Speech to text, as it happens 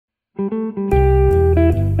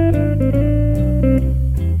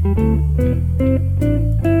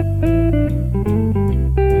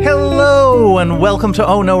Hello, and welcome to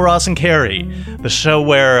Oh No, Ross and Carrie, the show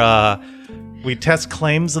where we test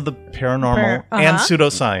claims of the paranormal and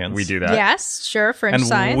pseudoscience. We do that. Yes, sure, French and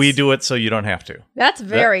science. we do it so you don't have to. That's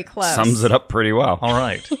very close. Sums it up pretty well. All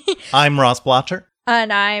right. I'm Ross Blotcher.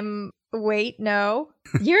 And I'm... Wait, no.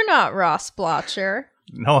 You're not Ross Blotcher.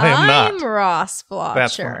 No, I am not. I'm Ross Blotcher.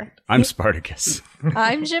 That's right. I'm Spartacus.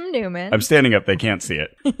 I'm Jim Newman. I'm standing up. They can't see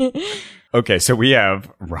it. Okay, so we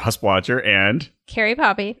have Ross Blotcher and... Carrie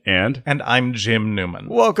Poppy. And I'm Jim Newman.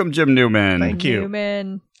 Welcome, Jim Newman. Thank you.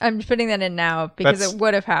 Newman. I'm putting that in now because it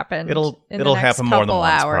would have happened. It'll in the next happen more than couple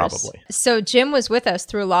once, hours. probably. So Jim was with us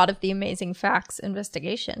through a lot of the Amazing Facts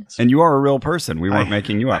investigation. And you are a real person. We weren't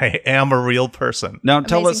making you up. I am a real person. Now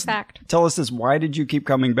tell Amazing us this. Why did you keep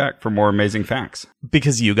coming back for more amazing facts?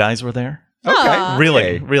 Because you guys were there. Okay. Aww.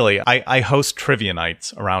 Really. I host trivia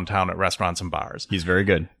nights around town at restaurants and bars. He's very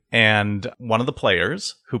good. And one of the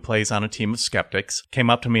players, who plays on a team of skeptics, came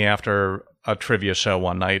up to me after a trivia show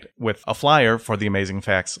one night with a flyer for the Amazing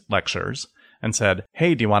Facts lectures and said,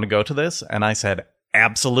 "Hey, do you want to go to this?" And I said,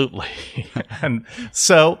 "Absolutely." And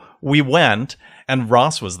so we went, and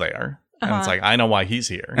Ross was there. And it's like, I know why he's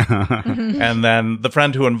here. And then the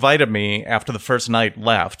friend who invited me after the first night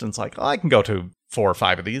left. And it's like, I can go to 4 or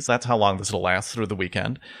 5 of these. That's how long this will last through the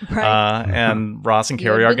weekend. Right. And Ross and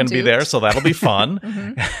Carrie are going to be there, so that'll be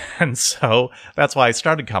fun. And so that's why I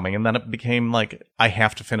started coming. And then it became like, I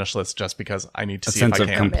have to finish this just because I need to see if I can. A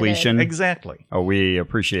sense of completion. Exactly. Oh, we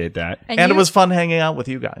appreciate that. And it was fun hanging out with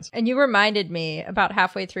you guys. And you reminded me about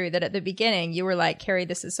halfway through that at the beginning, you were like, Carrie,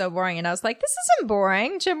 this is so boring. And I was like, this isn't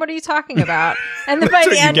boring. Jim, what are you talking about? And then by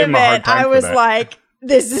the end of it, I was like,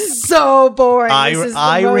 this is so boring.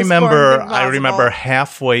 I remember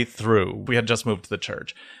halfway through, we had just moved to the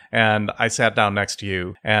church, and I sat down next to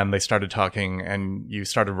you, and they started talking, and you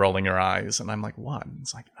started rolling your eyes, and I'm like, what? And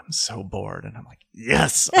it's like, I'm so bored. And I'm like,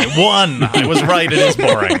 yes, I won. I was right. It is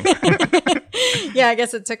boring. Yeah, I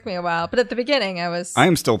guess it took me a while. But at the beginning, I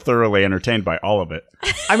am still thoroughly entertained by all of it.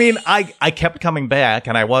 I mean, I kept coming back,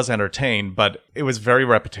 and I was entertained, but it was very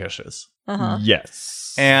repetitious. Yes.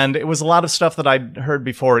 And it was a lot of stuff that I'd heard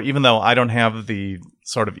before, even though I don't have the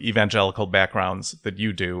sort of evangelical backgrounds that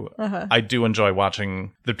you do. I do enjoy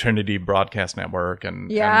watching the Trinity Broadcast Network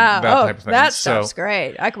and that type of thing. That stuff's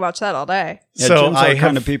great. I could watch that all day. Yeah, so Jim's I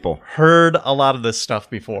kind of people. Heard a lot of this stuff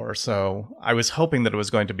before, so I was hoping that it was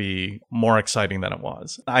going to be more exciting than it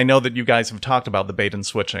was. I know that you guys have talked about the bait and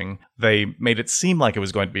switching. They made it seem like it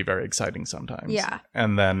was going to be very exciting sometimes. Yeah.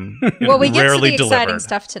 And then well, we get to the delivered. exciting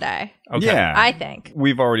stuff today. Okay. Yeah. I think.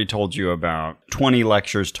 We've already told you about 20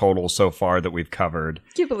 lectures total so far that we've covered.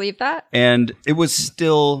 Do you believe that? And it was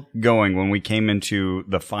still going when we came into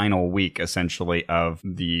the final week, essentially, of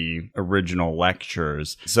the original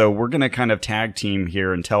lectures. So we're going to kind of tag team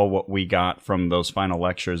here and tell what we got from those final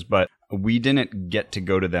lectures, but we didn't get to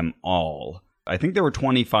go to them all. I think there were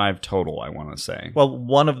 25 total, I want to say. Well,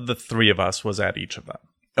 one of the 3 of us was at each of them.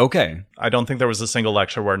 Okay. I don't think there was a single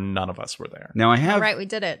lecture where none of us were there. Now I have... All right, we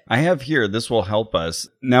did it. I have here, this will help us.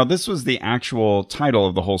 Now, this was the actual title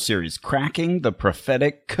of the whole series, Cracking the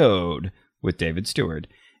Prophetic Code with David Stewart.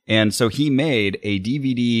 And so he made a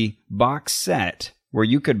DVD box set where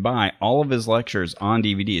you could buy all of his lectures on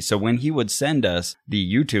DVD. So when he would send us the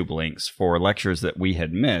YouTube links for lectures that we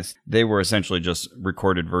had missed, they were essentially just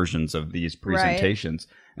recorded versions of these presentations.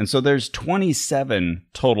 Right. And so there's 27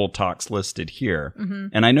 total talks listed here.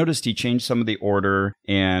 And I noticed he changed some of the order,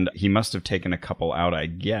 and he must have taken a couple out, I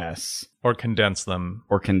guess. Or condensed them.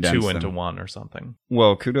 Or condensed 2 them. into 1 or something.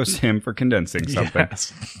 Well, kudos to him for condensing something.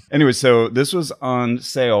 Yes. Anyway, so this was on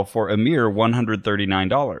sale for a mere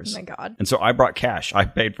 $139. Oh my God. And so I brought cash. I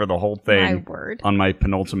paid for the whole thing My word. on my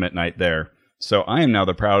penultimate night there. So I am now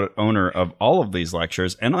the proud owner of all of these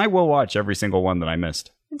lectures, and I will watch every single one that I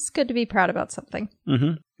missed. It's good to be proud about something.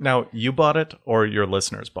 Now, you bought it or your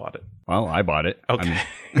listeners bought it? Well, I bought it. Okay.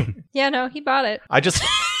 Yeah, no, he bought it. I just...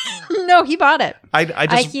 No, he bought it.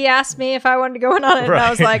 He asked me if I wanted to go in on it, and I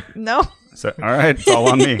was like, no. So, all right, it's all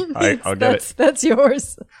on me. I'll get it. That's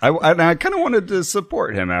yours. I kind of wanted to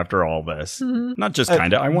support him after all this. Not just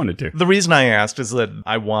kind of, I wanted to. The reason I asked is that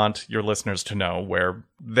I want your listeners to know where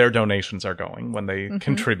their donations are going when they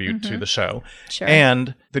contribute to the show. Sure.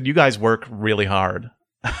 And that you guys work really hard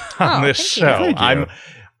on this show.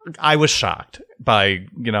 I was shocked by,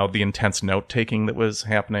 the intense note-taking that was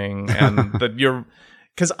happening, and that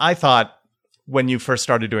because I thought when you first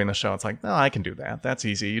started doing the show, it's like, no, I can do that. That's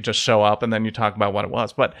easy. You just show up and then you talk about what it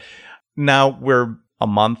was. But now we're a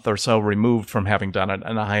month or so removed from having done it,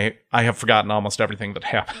 and I I have forgotten almost everything that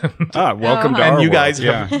happened. Welcome to and our you world. guys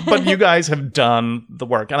have, but you guys have done the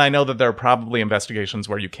work. And I know that there are probably investigations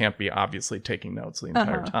where you can't be obviously taking notes the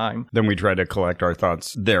entire time. Then we try to collect our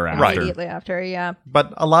thoughts thereafter. Right. Immediately after, yeah.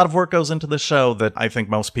 But a lot of work goes into the show that I think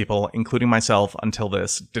most people, including myself until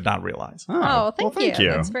this, did not realize. Oh, well, thank you.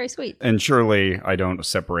 That's very sweet. And surely I don't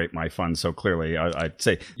separate my funds so clearly. I'd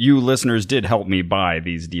say you listeners did help me buy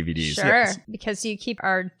these DVDs. Sure, Yes. because you keep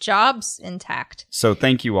our jobs intact. So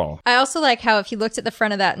thank you all. I also like how if you looked at the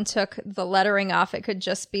front of that and took the lettering off, it could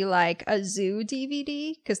just be like a zoo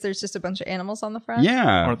DVD because there's just a bunch of animals on the front.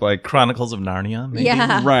 Yeah. Or like Chronicles of Narnia, maybe?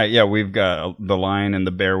 Yeah. Right, yeah, we've got the lion and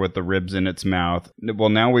the bear with the ribs in its mouth. Well,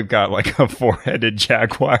 now we've got like a four-headed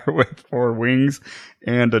jaguar with 4 wings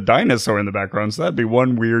and a dinosaur in the background, so that'd be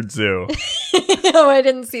one weird zoo. Oh, I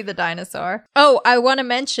didn't see the dinosaur. Oh, I want to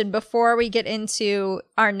mention before we get into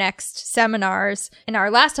our next seminars, in our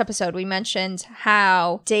last episode, we mentioned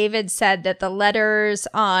how David said that the letters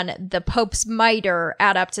on the Pope's mitre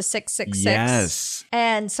add up to 666. Yes.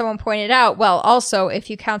 And someone pointed out, well, also, if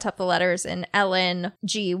you count up the letters in Ellen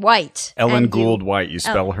G. White. Ellen and Gould White, you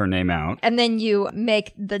spell her name out. And then you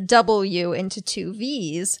make the W into 2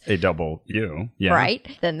 V's. A double U. Yeah. Right?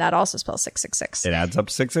 Then that also spells 666. It adds up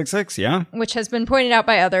to 666, yeah. Which has been pointed out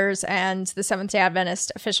by others, and the Seventh-day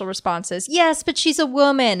Adventist official response is, yes, but she's a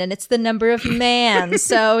woman, and it's the number of man,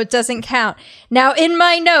 so it doesn't count. Now, in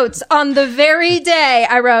my notes, on the very day,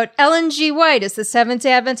 I wrote, Ellen G. White is the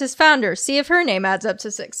Seventh-day Adventist founder. See if her name adds up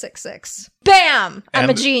to 666. Bam! I'm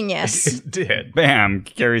a genius. It did. Bam!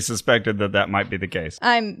 Carrie suspected that might be the case.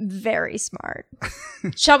 I'm very smart.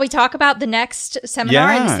 Shall we talk about the next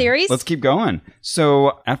seminar in the series? Let's keep going.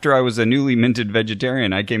 So after I was a newly minted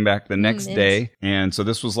vegetarian, I came back the next day. And so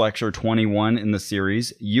this was lecture 21 in the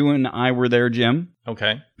series. You and I were there, Jim.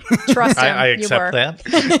 Okay. Trust him. I accept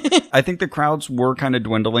that. I think the crowds were kind of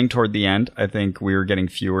dwindling toward the end. I think we were getting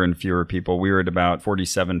fewer and fewer people. We were at about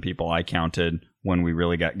 47 people I counted when we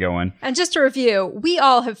really got going. And just to review, we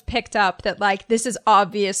all have picked up that, like, this is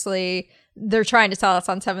obviously, they're trying to tell us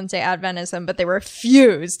on Seventh-day Adventism, but they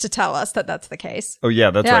refuse to tell us that that's the case. Oh, yeah,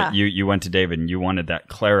 that's right. You went to David and you wanted that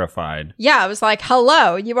clarified. Yeah, I was like,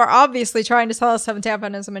 hello, you are obviously trying to tell us Seventh-day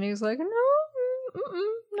Adventism. And he was like, no,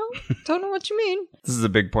 don't know what you mean. This is a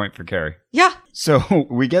big point for Carrie. Yeah. So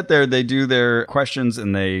we get there, they do their questions,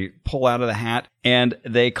 and they pull out of the hat, and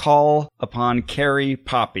they call upon Carrie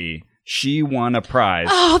Poppy. She won a prize.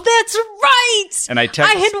 Oh, that's right. And I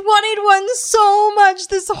had wanted one so much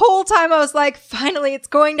this whole time. I was like, finally, it's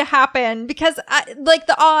going to happen because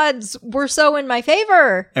the odds were so in my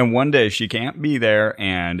favor. And one day she can't be there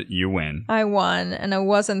and you win. I won and I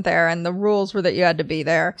wasn't there. And the rules were that you had to be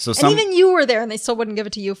there. So and even you were there and they still wouldn't give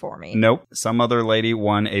it to you for me. Nope. Some other lady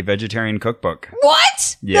won a vegetarian cookbook.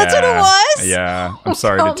 What? Yeah. That's what it was? Yeah. I'm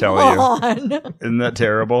sorry to tell you. Isn't that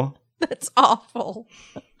terrible? That's awful.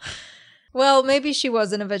 Well, maybe she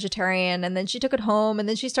wasn't a vegetarian, and then she took it home, and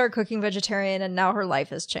then she started cooking vegetarian, and now her life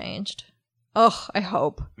has changed. Oh, I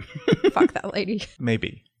hope. Fuck that lady.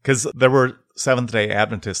 Maybe. Because there were Seventh-day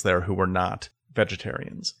Adventists there who were not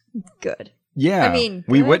vegetarians. Good. Yeah, I mean,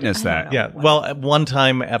 we witnessed that. Yeah, well, at one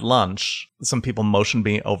time at lunch, some people motioned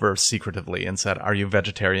me over secretively and said, "Are you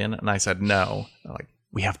vegetarian?" And I said, "No." They're like,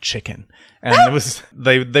 "We have chicken." And it was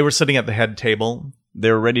they were sitting at the head table. They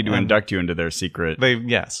were ready to induct you into their secret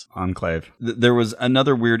enclave. There was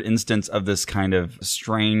another weird instance of this kind of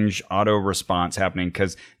strange auto response happening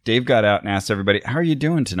because Dave got out and asked everybody, "How are you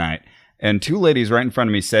doing tonight?" And 2 ladies right in front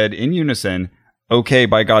of me said in unison, "Okay,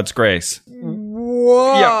 by God's grace."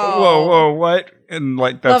 Whoa. Yeah, whoa, what? And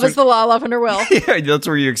like that's love is the law, love under will. Yeah, that's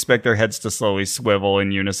where you expect their heads to slowly swivel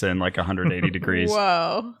in unison like 180 degrees.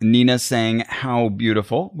 Whoa. Nina sang How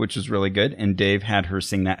Beautiful, which is really good, and Dave had her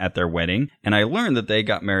sing that at their wedding. And I learned that they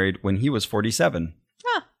got married when he was 47.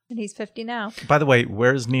 Huh. And he's 50 now. By the way,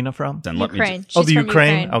 where's Nina from? Ukraine. Oh, the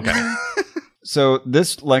Ukraine? Ukraine. Okay. So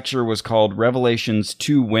this lecture was called Revelations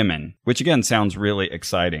to Women, which again sounds really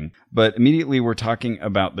exciting. But immediately we're talking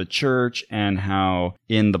about the church and how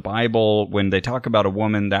in the Bible, when they talk about a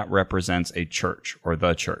woman, that represents a church or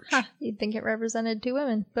the church. Huh. You'd think it represented 2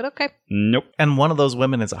 women, but okay. Nope. And one of those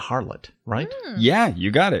women is a harlot, right? Yeah,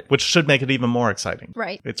 you got it. Which should make it even more exciting.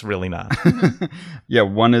 Right. It's really not. Yeah,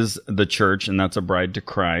 one is the church, and that's a bride to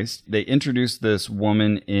Christ. They introduce this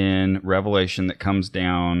woman in Revelation that comes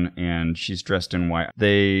down, and she's dressed in white.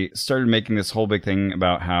 They started making this whole big thing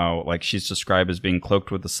about how, like, she's described as being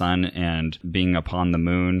cloaked with the sun and being upon the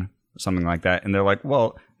moon, something like that. And they're like,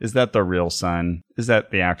 well, Is that the real sun? Is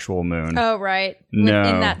that the actual moon? Oh, right. No.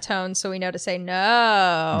 In that tone, so we know to say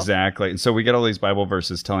no. Exactly. So we get all these Bible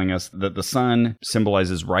verses telling us that the sun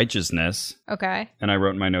symbolizes righteousness. Okay. And I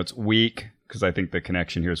wrote in my notes, weak, because I think the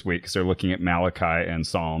connection here is weak, because they're looking at Malachi and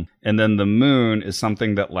Psalm. And then the moon is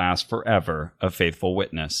something that lasts forever, a faithful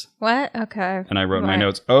witness. What? Okay. And I wrote in my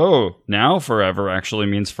notes, oh, now forever actually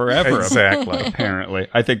means forever. Exactly. Apparently.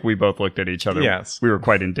 I think we both looked at each other. Yes. We were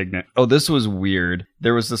quite indignant. Oh, this was weird.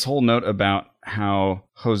 There was this whole note about how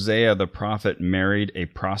Hosea the prophet married a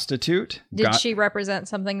prostitute. Did she represent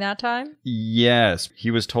something that time? Yes.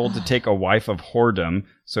 He was told to take a wife of whoredom,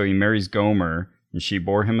 so he marries Gomer, and she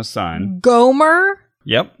bore him a son. Gomer?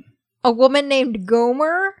 Yep. A woman named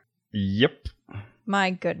Gomer? Yep.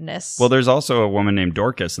 My goodness. Well, there's also a woman named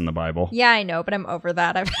Dorcas in the Bible. Yeah, I know, but I'm over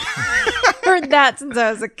that. I've heard that since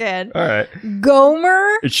I was a kid. All right.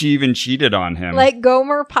 Gomer? She even cheated on him. Like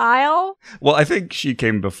Gomer Pyle? Well, I think she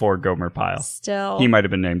came before Gomer Pyle. Still. He might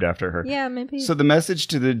have been named after her. Yeah, maybe. So the message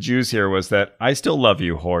to the Jews here was that I still love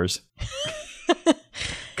you, whores.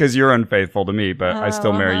 Because you're unfaithful to me, but I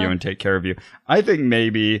still marry you and take care of you. I think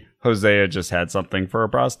maybe Hosea just had something for a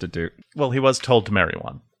prostitute. Well, he was told to marry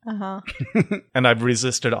one. Uh-huh. And I've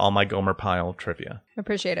resisted all my Gomer Pyle trivia.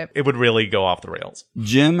 Appreciate it. It would really go off the rails.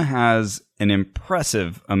 Jim has an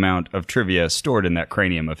impressive amount of trivia stored in that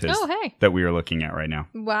cranium of his that we are looking at right now.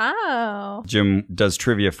 Wow. Jim does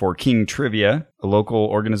trivia for King Trivia, a local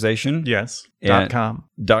organization. Yes. .com.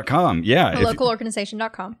 Yeah.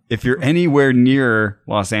 Localorganization.com. If you're anywhere near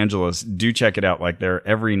Los Angeles, do check it out. Like they're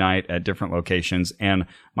every night at different locations. And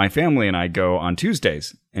my family and I go on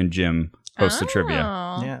Tuesdays, and Jim hosts the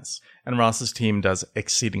trivia. Yes. And Ross's team does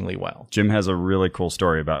exceedingly well. Jim has a really cool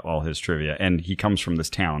story about all his trivia, and he comes from this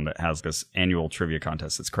town that has this annual trivia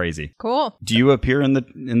contest. It's crazy. Cool. Do you appear in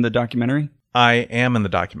the documentary? I am in the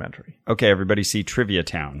documentary. Okay, everybody see Trivia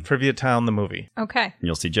Town. Trivia Town, the movie. Okay. And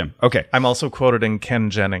you'll see Jim. Okay. I'm also quoted in Ken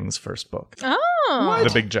Jennings' first book. Oh. The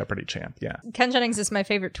Big Jeopardy champ, yeah. Ken Jennings is my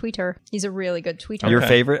favorite tweeter. He's a really good tweeter. Your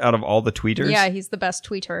favorite out of all the tweeters? Yeah, he's the best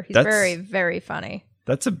tweeter. He's very, very funny.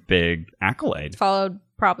 That's a big accolade. Followed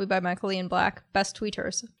probably by Michael Ian Black. Best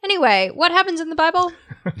tweeters. Anyway, what happens in the Bible?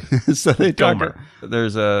 So they Gomer.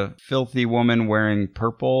 There's a filthy woman wearing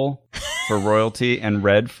purple for royalty and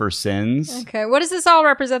red for sins. Okay, what does this all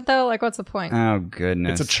represent, though? Like, what's the point? Oh,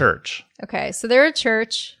 goodness. It's a church. Okay, so they're a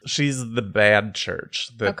church. She's the bad church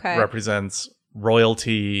that represents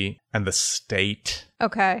royalty and the state.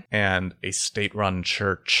 Okay. And a state-run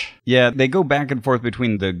church. Yeah, they go back and forth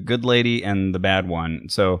between the good lady and the bad one.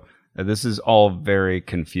 So this is all very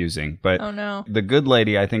confusing. But oh, no. The good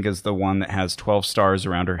lady, I think, is the one that has 12 stars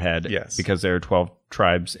around her head. Yes. Because there are 12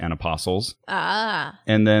 tribes and apostles. Ah.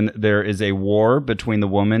 And then there is a war between the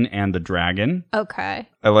woman and the dragon. Okay.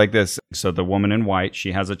 I like this. So the woman in white,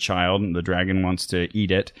 she has a child, and the dragon wants to eat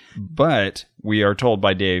it. But we are told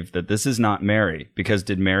by Dave that this is not Mary. Because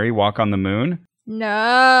did Mary walk on the moon?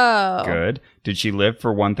 No. Good. Did she live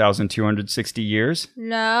for 1,260 years?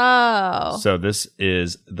 No. So this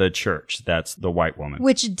is the church. That's the white woman.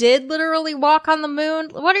 Which did literally walk on the moon?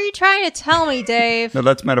 What are you trying to tell me, Dave? No,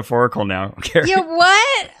 that's metaphorical now, Carrie. Yeah,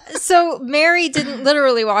 what? So Mary didn't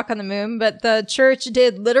literally walk on the moon, but the church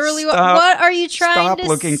did literally walk. What are you trying to say? Stop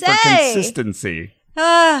looking for consistency.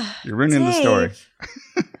 You're ruining the story.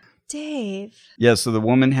 Dave. Yeah, so the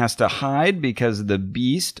woman has to hide because the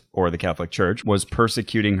beast, or the Catholic Church, was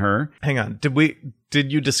persecuting her. Hang on.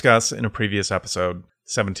 Did you discuss in a previous episode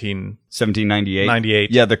 1798?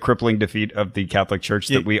 98. Yeah, the crippling defeat of the Catholic Church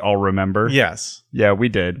that we all remember. Yes. Yeah, we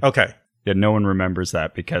did. Okay. Yeah, no one remembers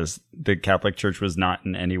that because the Catholic Church was not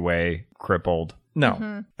in any way crippled. No.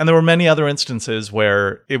 Mm-hmm. And there were many other instances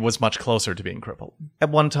where it was much closer to being crippled.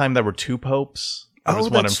 At one time, there were two popes. There was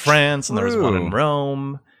one in France and there was one in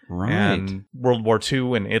Rome. Right. And World War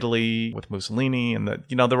II in Italy with Mussolini. And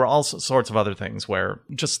there were all sorts of other things where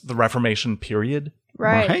just the Reformation period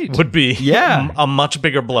would be a much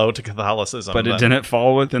bigger blow to Catholicism. But it didn't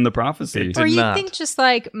fall within the prophecy. Or you think just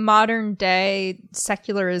like modern day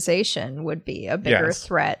secularization would be a bigger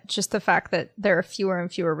threat. Just the fact that there are fewer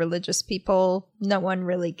and fewer religious people. No one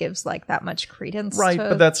really gives like that much credence to...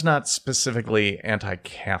 but that's not specifically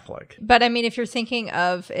anti-Catholic. But I mean, if you're thinking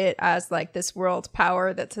of it as like this world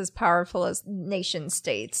power that's as powerful as nation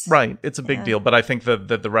states. Right. It's a big deal. But I think that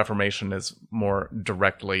the Reformation is more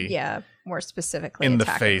directly... more specifically in the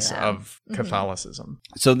face of Catholicism.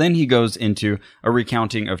 So then he goes into a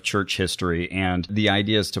recounting of church history, and the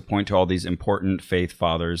idea is to point to all these important faith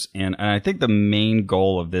fathers. And I think the main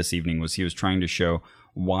goal of this evening was he was trying to show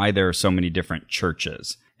why there are so many different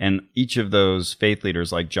churches. And each of those faith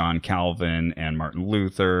leaders like John Calvin and Martin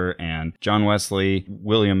Luther and John Wesley,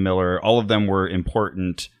 William Miller, all of them were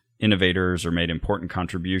important innovators or made important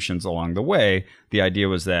contributions along the way. The idea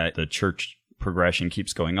was that the church progression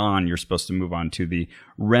keeps going on. You're supposed to move on to the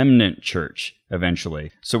remnant church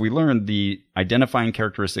eventually. So we learned the identifying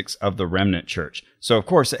characteristics of the remnant church. So of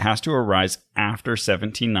course it has to arise after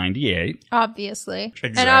 1798. Obviously.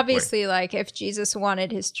 Exactly. And obviously, like, if Jesus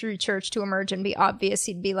wanted his true church to emerge and be obvious,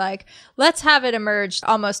 he'd be like, let's have it emerge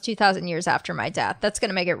almost 2,000 years after my death. That's going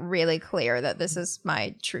to make it really clear that this is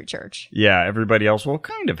my true church. Yeah, everybody else will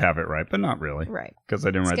kind of have it right, but not really. Right. Because I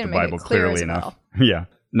didn't It's write the gonna make Bible it clear clearly as enough. well. Yeah.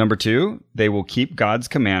 Number 2, they will keep God's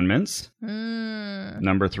commandments.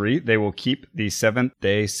 Number 3, they will keep the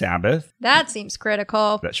seventh-day Sabbath. That seems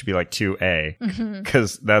critical. That should be like 2A,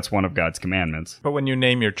 because that's one of God's commandments. But when you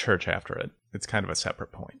name your church after it, it's kind of a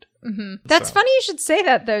separate point. That's funny you should say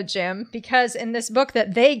that, though, Jim, because in this book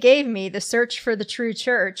that they gave me, The Search for the True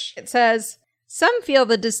Church, it says, some feel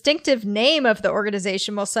the distinctive name of the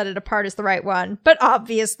organization will set it apart as the right one, but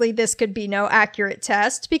obviously this could be no accurate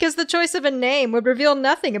test because the choice of a name would reveal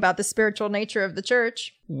nothing about the spiritual nature of the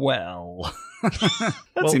church. Well,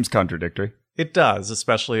 that seems contradictory. It does,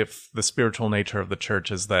 especially if the spiritual nature of the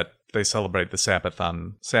church is that they celebrate the Sabbath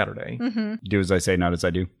on Saturday. Do as I say, not as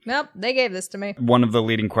I do. Nope, they gave this to me. One of the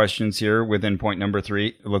leading questions here within point number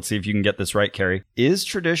 3, let's see if you can get this right, Carrie. Is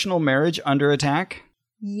traditional marriage under attack?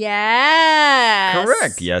 Yes.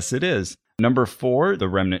 Correct. Yes, it is. Number 4, the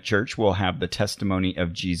remnant church will have the testimony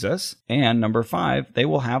of Jesus. And number 5, they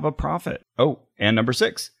will have a prophet. Oh, and number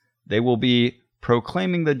 6, they will be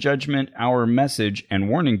proclaiming the judgment hour message and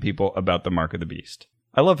warning people about the mark of the beast.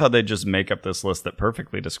 I love how they just make up this list that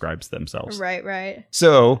perfectly describes themselves. Right, right.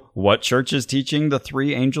 So, what church is teaching the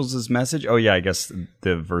 3 angels' message? Oh, yeah, I guess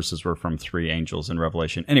the verses were from 3 angels in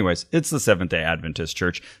Revelation. Anyways, it's the Seventh-day Adventist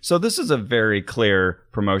Church. So, this is a very clear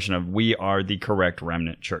promotion of we are the correct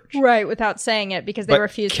remnant church. Right, without saying it because they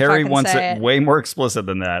refuse to Carrie fucking wants say it way more explicit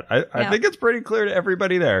than that. I think it's pretty clear to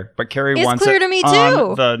everybody there. But Carrie It's wants clear it to me, on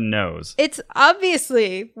too. the nose. It's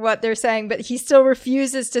obviously what they're saying, but he still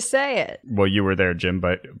refuses to say it. Well, you were there, Jim,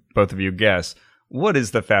 but both of you guess. What is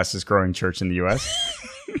the fastest growing church in the U.S.?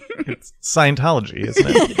 It's Scientology, isn't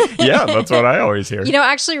it? Yeah, that's what I always hear. You know,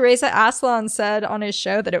 actually, Reza Aslan said on his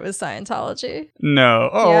show that it was Scientology. No.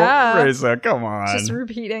 Oh, Yeah. Reza, come on. Just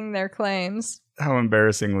repeating their claims. How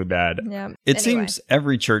embarrassingly bad. Yeah. It Anyway. seems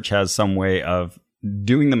every church has some way of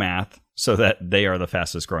doing the math so that they are the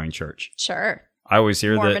fastest growing church. Sure. I always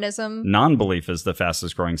hear Mormonism. that non-belief is the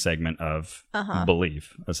fastest growing segment of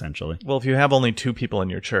belief, essentially. Well, if you have only 2 people in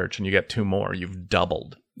your church and you get 2 more, you've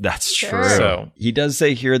doubled. That's Sure. true. So- He does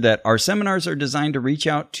say here that our seminars are designed to reach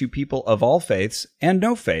out to people of all faiths and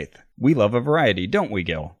no faith. We love a variety, don't we,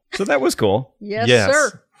 Gil? So that was cool. Yes, Yes.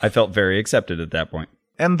 sir. I felt very accepted at that point.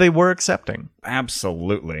 And they were accepting.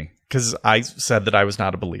 Absolutely. Because I said that I was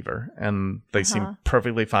not a believer, and they seemed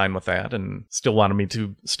perfectly fine with that, and still wanted me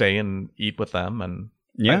to stay and eat with them. And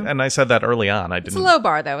Yeah. I said that early on. I It's didn't. a low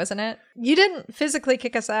bar, though, isn't it? You didn't physically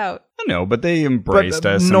kick us out. I know, but they embraced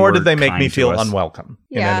but us. and nor were did they make kind me to feel us. unwelcome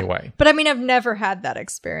in Yeah. any way. But I mean, I've never had that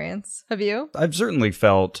experience. Have you? I've certainly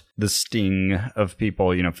felt the sting of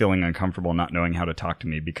people, feeling uncomfortable, not knowing how to talk to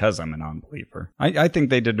me because I'm a non-believer. I think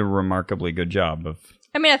they did a remarkably good job of.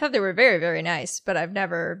 I mean, I thought they were very, very nice, but I've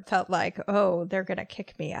never felt like, oh, they're going to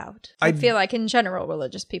kick me out. I feel like in general,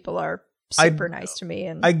 religious people are super nice to me.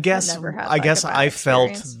 And I guess never had, I guess a bad I felt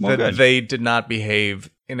experience. Well, that good. they did not behave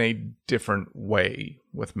in a different way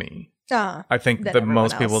with me. I think than that everyone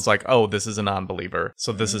most people else. it's like, oh, this is a non-believer,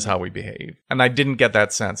 so this is how we behave. And I didn't get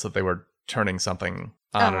that sense that they were turning something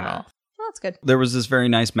on and off. Well, that's good. There was this very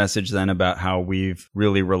nice message then about how we've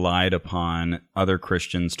really relied upon other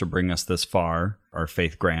Christians to bring us this far, our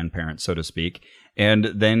faith grandparents, so to speak. And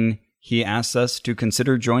then he asks us to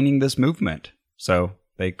consider joining this movement. So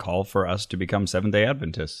they call for us to become Seventh-day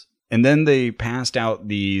Adventists. And then they passed out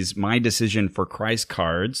these My Decision for Christ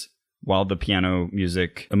cards while the piano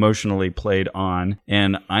music emotionally played on.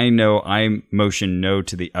 And I know I motioned no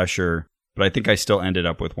to the usher, but I think I still ended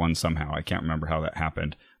up with one somehow. I can't remember how that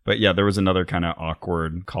happened. But yeah, there was another kind of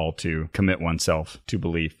awkward call to commit oneself to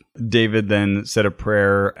belief. David then said a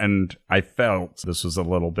prayer, and I felt this was a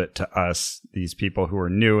little bit to us, these people who were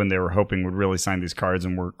new and they were hoping would really sign these cards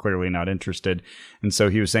and were clearly not interested. And so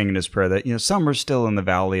he was saying in his prayer that, some are still in the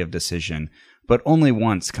valley of decision, but only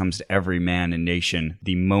once comes to every man and nation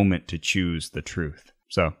the moment to choose the truth.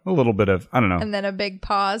 So a little bit of, I don't know. And then a big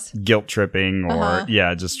pause. Guilt tripping or,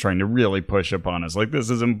 just trying to really push upon us. Like, this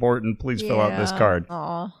is important. Please fill out this card.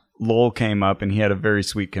 Aw. Lowell came up and he had a very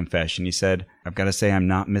sweet confession. He said, I've got to say I'm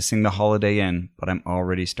not missing the Holiday Inn, but I'm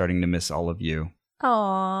already starting to miss all of you.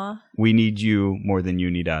 Aww. We need you more than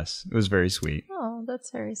you need us. It was very sweet. Oh,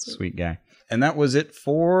 that's very sweet. Sweet guy. And that was it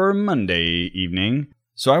for Monday evening.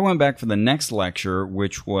 So I went back for the next lecture,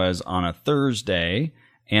 which was on a Thursday,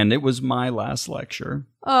 and it was my last lecture.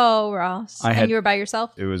 Oh, Ross. And you were by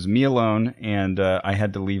yourself? It was me alone, and I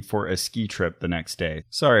had to leave for a ski trip the next day.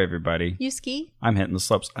 Sorry, everybody. You ski? I'm hitting the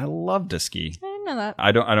slopes. I love to ski. I didn't know that.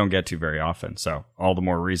 I don't get to very often, so all the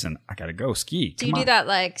more reason I gotta go ski. Do you do that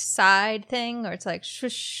like side thing, or it's like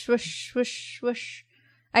swish, swish, swish, swish?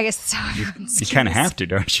 I guess that's how everyone skis. You kind of have to,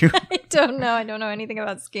 don't you? I don't know. I don't know anything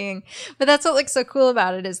about skiing. But that's what looks so cool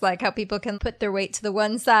about it is like how people can put their weight to the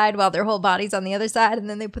one side while their whole body's on the other side. And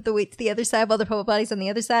then they put the weight to the other side while their whole body's on the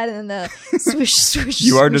other side. And then the swish, swish,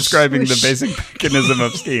 You are swish, describing swish. the basic mechanism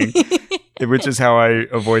of skiing, which is how I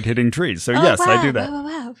avoid hitting trees. So yes, wow, I do that.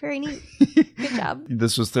 Wow. Very neat. Good job.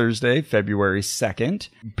 This was Thursday, February 2nd.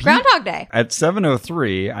 Groundhog Day. At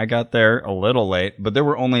 7:03, I got there a little late, but there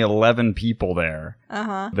were only 11 people there.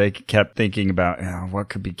 Uh-huh. They kept thinking about what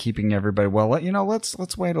could be keeping everybody. Well,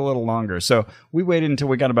 let's wait a little longer. So we waited until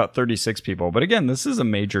we got about 36 people. But again, this is a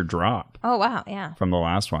major drop. Oh, wow. Yeah. From the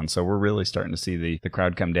last one. So we're really starting to see the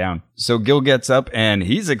crowd come down. So Gil gets up and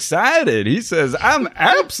he's excited. He says, I'm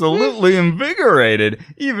absolutely invigorated,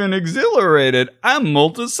 even exhilarated. I'm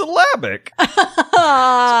multisyllabic.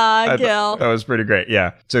 Gil. That was pretty great.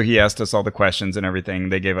 Yeah. So he asked us all the questions and everything.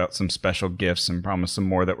 They gave out some special gifts and promised some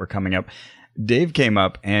more that were coming up. Dave came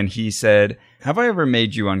up and he said, have I ever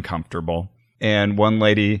made you uncomfortable? And one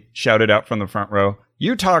lady shouted out from the front row,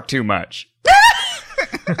 you talk too much.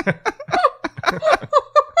 That's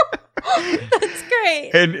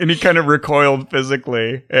great. And he kind of recoiled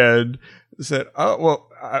physically and said, oh, well,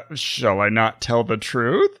 shall I not tell the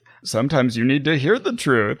truth? Sometimes you need to hear the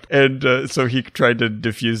truth. And so he tried to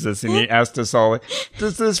diffuse this and he asked us all,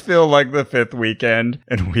 does this feel like the fifth weekend?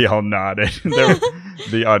 And we all nodded.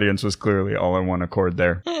 The audience was clearly all in one accord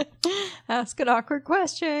there. Ask an awkward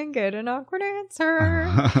question, get an awkward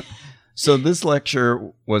answer. So this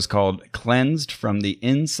lecture was called Cleansed from the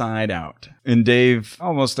Inside Out. And Dave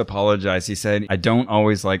almost apologized. He said, I don't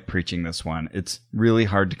always like preaching this one. It's really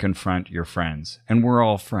hard to confront your friends. And we're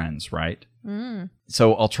all friends, right?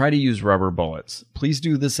 So I'll try to use rubber bullets. Please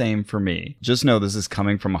do the same for me. Just know this is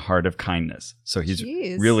coming from a heart of kindness. So he's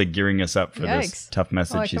really gearing us up for this tough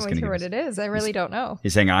message he's going to give us. I can't wait to hear what it is. I really don't know.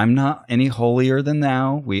 He's saying, I'm not any holier than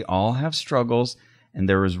thou. We all have struggles and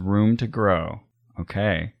there is room to grow.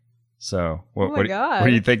 Okay. So what are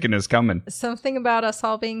you thinking is coming? Something about us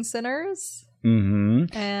all being sinners.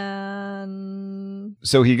 Mm-hmm. And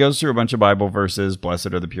so he goes through a bunch of Bible verses.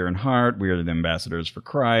 Blessed are the pure in heart. We are the ambassadors for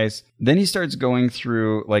Christ. Then he starts going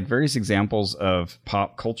through like various examples of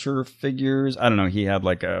pop culture figures. I don't know. He had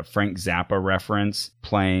like a Frank Zappa reference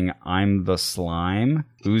playing I'm the Slime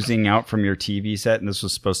oozing out from your TV set. And this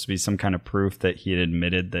was supposed to be some kind of proof that he had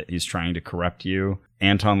admitted that he's trying to corrupt you.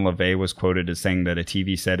 Anton LaVey was quoted as saying that a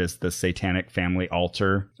TV set is the satanic family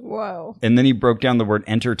altar. Whoa. And then he broke down the word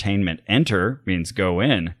entertainment. Enter means go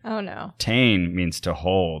in. Oh, no. Tain means to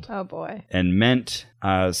hold. Oh, boy. And meant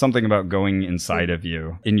something about going inside of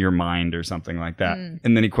you, in your mind or something like that.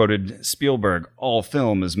 And then he quoted Spielberg, all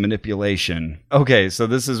film is manipulation. Okay, so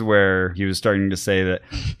this is where he was starting to say that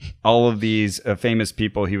all of these famous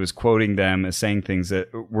people, he was quoting them as saying things that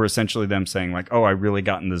were essentially them saying like, oh, I really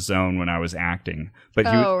got in the zone when I was acting.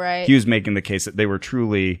 But he was making the case that they were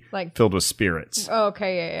truly like filled with spirits. Oh,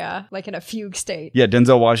 okay, yeah. Like in a fugue state. Yeah,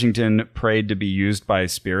 Denzel Washington prayed to be used by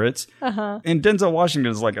spirits. And Denzel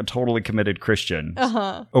Washington is like a totally committed Christian.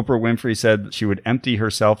 Oprah Winfrey said she would empty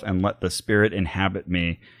herself and let the spirit inhabit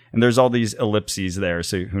me. And there's all these ellipses there,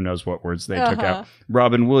 so who knows what words they took out.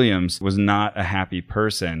 Robin Williams was not a happy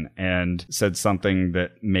person and said something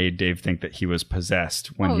that made Dave think that he was possessed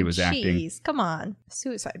when he was acting. Come on.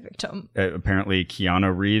 Suicide victim. Apparently,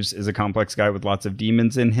 Keanu Reeves is a complex guy with lots of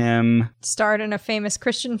demons in him. Starred in a famous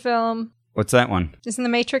Christian film. What's that one? Isn't The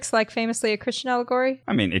Matrix like famously a Christian allegory?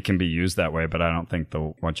 I mean, it can be used that way, but I don't think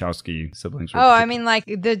the Wachowski siblings were. Oh, I mean, like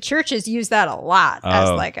the churches use that a lot as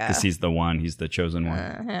like a. Because he's the one, he's the chosen one.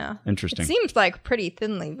 Yeah. Interesting. It seems like pretty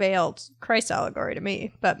thinly veiled Christ allegory to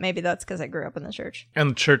me, but maybe that's because I grew up in the church.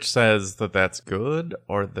 And the church says that that's good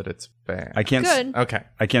or that it's bad. I can't. Good. Okay.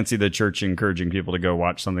 I can't see the church encouraging people to go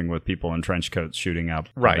watch something with people in trench coats shooting up.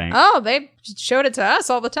 Right. A bank. Oh, they showed it to us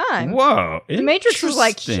all the time. Whoa. The Matrix was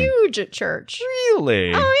like huge at church.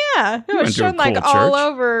 Really? Oh, yeah. It was shown like all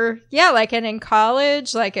over. Yeah, like and in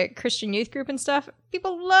college, like at Christian youth group and stuff.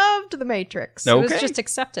 People loved The Matrix. Okay. It was just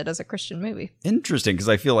accepted as a Christian movie. Interesting, because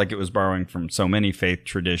I feel like it was borrowing from so many faith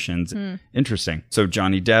traditions. Interesting. So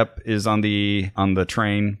Johnny Depp is on the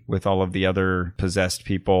train with all of the other possessed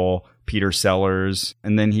people. Peter Sellers.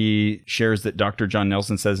 And then he shares that Dr. John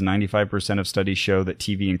Nelson says 95% of studies show that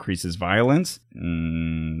TV increases violence.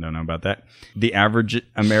 Don't know about that. The average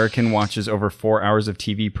American watches over 4 hours of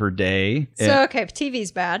TV per day. So, okay,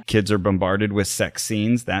 TV's bad. Kids are bombarded with sex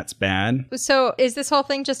scenes. That's bad. So is this whole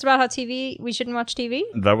thing just about how we shouldn't watch TV?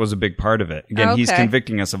 That was a big part of it. Again, he's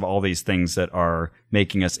convicting us of all these things that are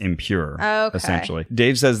making us impure, essentially.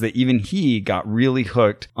 Dave says that even he got really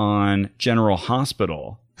hooked on General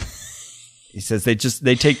Hospital. He says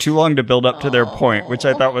they take too long to build up to their point, which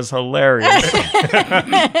I thought was hilarious.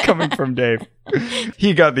 Coming from Dave.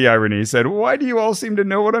 He got the irony. He said, "Why do you all seem to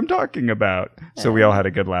know what I'm talking about?" So we all had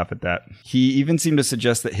a good laugh at that. He even seemed to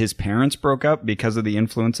suggest that his parents broke up because of the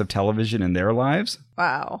influence of television in their lives.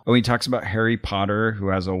 Wow. Oh, he talks about Harry Potter, who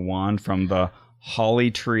has a wand from the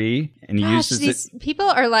holly tree, and he uses these people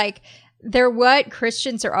are like... They're what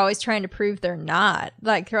Christians are always trying to prove they're not.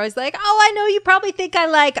 Like, they're always like, oh, I know you probably think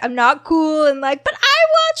I'm not cool. And like, but I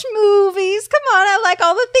watch movies. Come on. I like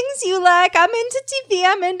all the things you like. I'm into TV.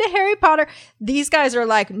 I'm into Harry Potter. These guys are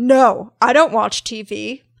like, no, I don't watch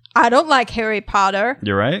TV. I don't like Harry Potter.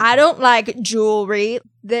 You're right. I don't like jewelry.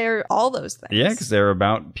 They're all those things. Yeah, because they're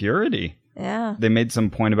about purity. Yeah. They made some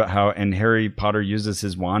point about how, and Harry Potter uses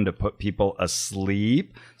his wand to put people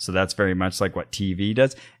asleep. So that's very much like what TV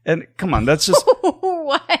does. And come on, that's just...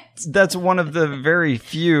 What? That's one of the very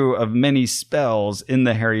few of many spells in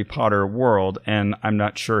the Harry Potter world. And I'm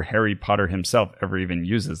not sure Harry Potter himself ever even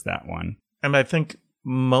uses that one. And I think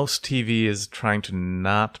most TV is trying to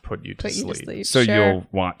not put you to sleep. So you'll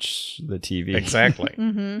watch the TV. Exactly.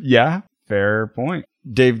 Yeah. Fair point.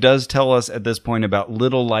 Dave does tell us at this point about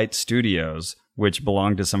Little Light Studios, which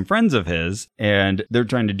belong to some friends of his, and they're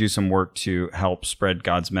trying to do some work to help spread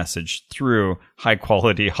God's message through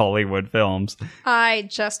high-quality Hollywood films. I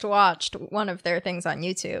just watched one of their things on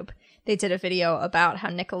YouTube. They did a video about how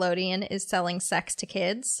Nickelodeon is selling sex to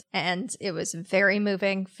kids, and it was very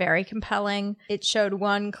moving, very compelling. It showed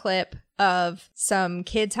one clip of some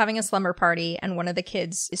kids having a slumber party, and one of the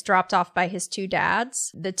kids is dropped off by his two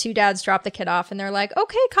dads. The two dads drop the kid off, and they're like,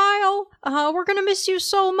 "Okay, Kyle, we're gonna miss you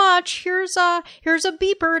so much. Here's a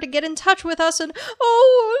beeper to get in touch with us, and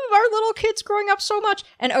our little kid's growing up so much."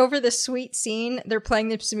 And over this sweet scene, they're playing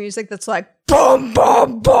this music that's like boom,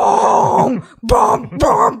 boom, boom, boom,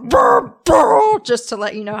 boom, boom, boom, just to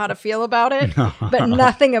let you know how to feel about it. But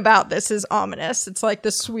nothing about this is ominous. It's like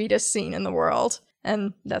the sweetest scene in the world,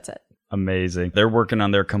 and that's it. Amazing. They're working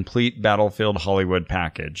on their complete Battlefield Hollywood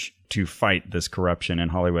package to fight this corruption in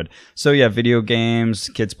Hollywood. So yeah, video games,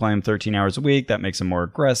 kids play them 13 hours a week. That makes them more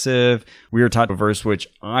aggressive. We were taught a verse which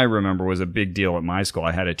I remember was a big deal at my school.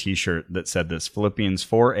 I had a t-shirt that said this, Philippians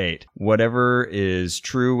 4:8. Whatever is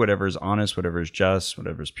true, whatever is honest, whatever is just,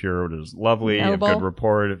 whatever is pure, whatever is lovely, of good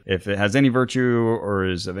report. If it has any virtue or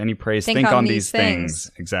is of any praise, think on these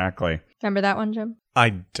things. Exactly. Remember that one, Jim? I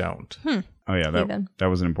don't. Oh yeah, that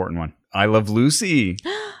was an important one. I Love Lucy.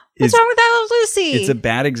 What's wrong with I Love Lucy? It's a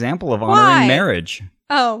bad example of honoring marriage.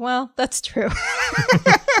 Oh, well, that's true.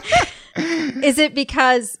 Is it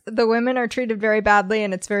because the women are treated very badly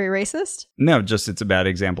and it's very racist? No, just it's a bad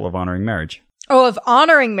example of honoring marriage. Oh, of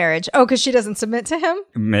honoring marriage. Oh, because she doesn't submit to him?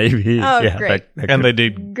 Maybe. Oh, yeah, great. And they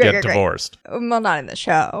did get divorced. Well, not in the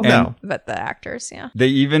show. No. But the actors, yeah.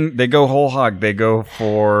 They go whole hog. They go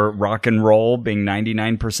for rock and roll being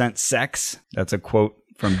 99% sex. That's a quote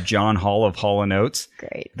from John Hall of Hall & Oates.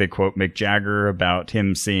 Great. They quote Mick Jagger about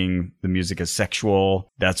him seeing the music as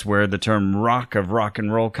sexual. That's where the term rock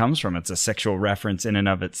and roll comes from. It's a sexual reference in and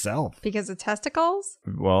of itself. Because of testicles?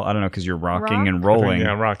 Well, I don't know, because you're rocking and rolling.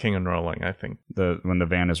 Rocking and rolling, I think. When the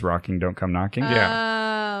van is rocking, don't come knocking?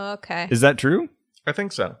 Yeah. Oh, okay. Is that true? I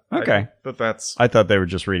think so. Okay. I thought they were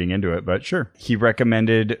just reading into it, but sure. He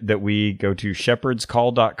recommended that we go to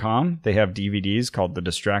shepherdscall.com. They have DVDs called The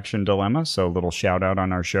Distraction Dilemma, so a little shout out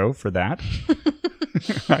on our show for that.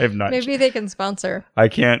 I have not. Maybe they can sponsor. I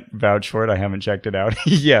can't vouch for it. I haven't checked it out.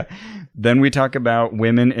 Yeah. Then we talk about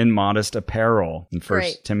women in modest apparel in 1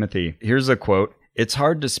 Timothy. Here's a quote. "It's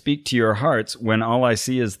hard to speak to your hearts when all I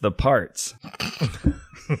see is the parts."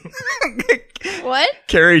 What?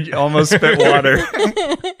 Carrie almost spit water.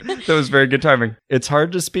 That was very good timing. "It's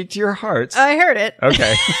hard to speak to your hearts." I heard it.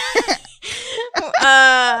 Okay.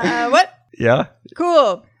 What? Yeah.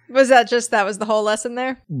 Cool. Was that the whole lesson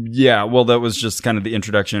there? Yeah, well, that was just kind of the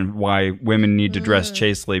introduction of why women need to dress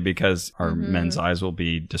chastely because our men's eyes will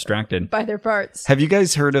be distracted. By their parts. Have you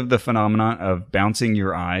guys heard of the phenomenon of bouncing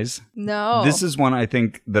your eyes? No. This is one I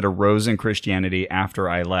think that arose in Christianity after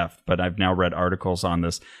I left, but I've now read articles on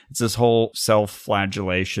this. It's this whole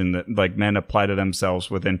self-flagellation that like men apply to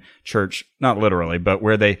themselves within church, not literally, but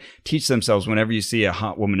where they teach themselves whenever you see a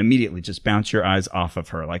hot woman, immediately just bounce your eyes off of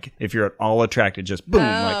her. Like if you're at all attracted, just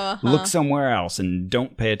boom, look somewhere else and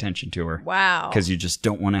don't pay attention to her. Wow. Because you just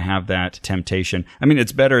don't want to have that temptation. I mean,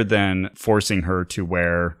 it's better than forcing her to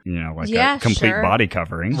wear, a complete body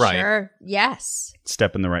covering. Right. Sure. Yes.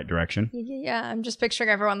 Step in the right direction. Yeah, I'm just picturing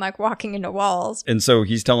everyone like walking into walls. And so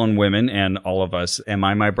he's telling women and all of us, am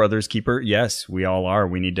I my brother's keeper? Yes, we all are.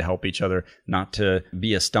 We need to help each other not to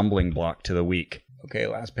be a stumbling block to the weak. Okay,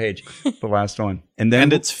 last page. The last one. And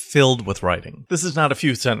it's filled with writing. This is not a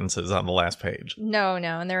few sentences on the last page. No,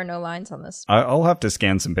 and there are no lines on this. I'll have to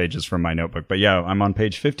scan some pages from my notebook. But yeah, I'm on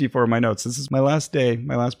page 54 of my notes. This is my last day,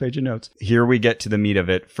 my last page of notes. Here we get to the meat of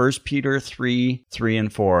it. 1 Peter 3, 3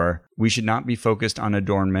 and 4. We should not be focused on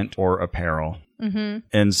adornment or apparel. Mm-hmm.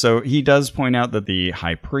 And so he does point out that the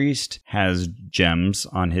high priest has gems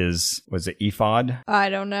on his, was it ephod? I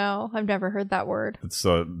don't know. I've never heard that word. It's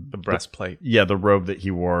the breastplate. The robe that he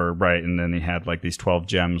wore, right. And then he had like these 12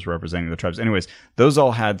 gems representing the tribes. Anyways, those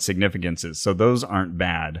all had significances. So those aren't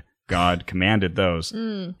bad. God commanded those.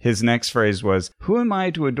 His next phrase was, who am I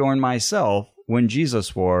to adorn myself when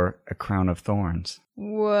Jesus wore a crown of thorns?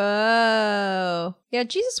 Whoa. Yeah,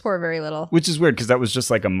 Jesus wore very little. Which is weird because that was just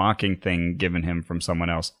like a mocking thing given him from someone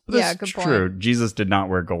else. But yeah, good point. True. Jesus did not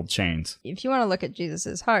wear gold chains. If you want to look at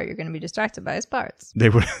Jesus's heart, you're going to be distracted by his parts. They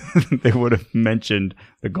would have mentioned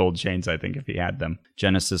the gold chains, I think, if he had them.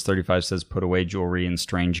 Genesis 35 says, put away jewelry and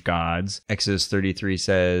strange gods. Exodus 33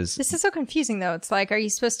 says... This is so confusing, though. It's like, are you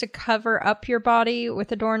supposed to cover up your body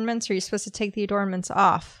with adornments, or are you supposed to take the adornments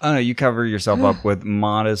off? Oh, no, you cover yourself up with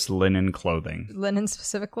modest linen clothing. Linen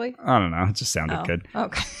specifically? I don't know. It just sounded good.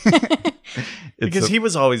 Okay. Because he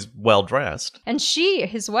was always well-dressed. And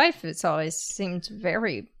his wife, it's always seemed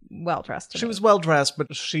very well-dressed. She was well-dressed,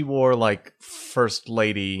 but she wore like first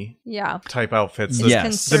lady type outfits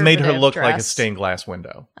that made her look like a stained glass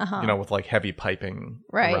window. With like heavy piping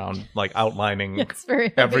around, like outlining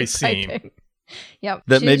every scene. Yep.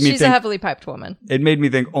 She's a heavily piped woman. It made me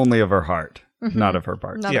think only of her heart. Not of her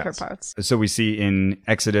parts. Not of her parts. So we see in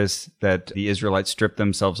Exodus that the Israelites strip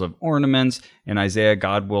themselves of ornaments. In Isaiah,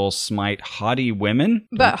 God will smite haughty women.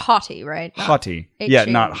 But haughty, right? Haughty. Yeah,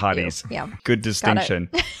 not hotties. Yeah. Good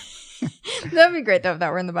distinction. That'd be great, though, if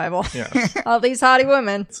that were in the Bible. Yeah. All these haughty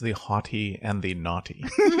women. It's the haughty and the naughty.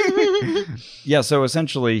 Yeah, so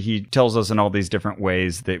essentially he tells us in all these different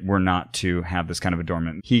ways that we're not to have this kind of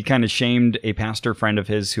adornment. He kind of shamed a pastor friend of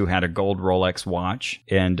his who had a gold Rolex watch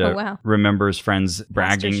and remembers friends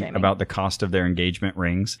bragging about the cost of their engagement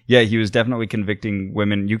rings. Yeah, he was definitely convicting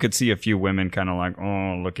women. You could see a few women kind of like,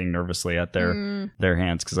 looking nervously at their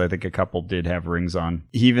hands, because I think a couple did have rings on.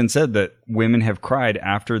 He even said that women have cried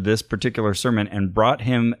after this particular sermon and brought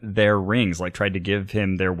him their rings, like tried to give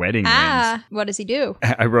him their wedding rings. What does he do?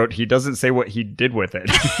 I wrote, he doesn't say what he did with it.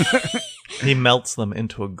 He melts them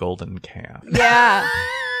into a golden calf. Yeah.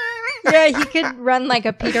 Yeah, he could run like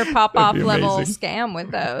a Peter Popoff level scam with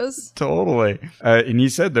those. Totally. And he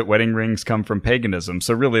said that wedding rings come from paganism.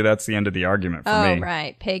 So really, that's the end of the argument for me. Oh,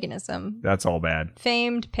 right. Paganism. That's all bad.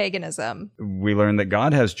 Famed paganism. We learned that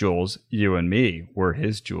God has jewels. You and me were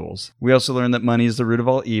his jewels. We also learned that money is the root of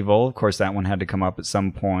all evil. Of course, that one had to come up at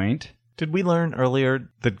some point. Did we learn earlier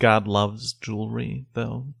that God loves jewelry,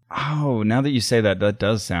 though? Oh, now that you say that, that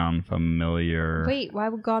does sound familiar. Wait, why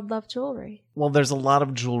would God love jewelry? Well, there's a lot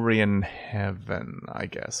of jewelry in heaven, I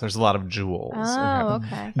guess. There's a lot of jewels in heaven.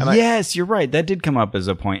 Okay. And yes, you're right. That did come up as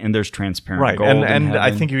a point, and there's transparent gold in and heaven.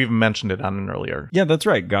 I think you even mentioned it on an earlier. Yeah, that's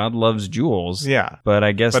right. God loves jewels. Yeah. But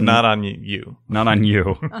I guess... But not on you. Not on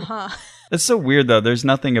you. Uh-huh. It's so weird, though. There's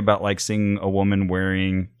nothing about, like, seeing a woman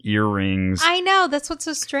wearing earrings. I know. That's what's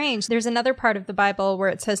so strange. There's another part of the Bible where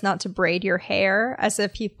it says not to braid your hair, as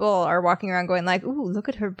if people are walking around going like, ooh, look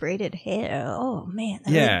at her braided hair. Oh, man,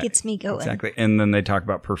 that really gets me going. Exactly. And then they talk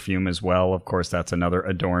about perfume as well. Of course, that's another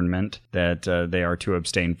adornment that they are to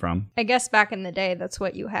abstain from. I guess back in the day, that's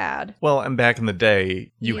what you had. Well, and back in the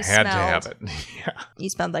day, you had to have it. Yeah. You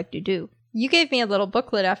smelled like doo-doo. You gave me a little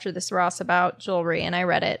booklet after this, Ross, about jewelry, and I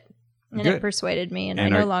read it. And it persuaded me, and I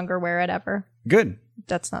no longer wear it ever. Good.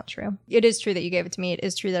 That's not true. It is true that you gave it to me. It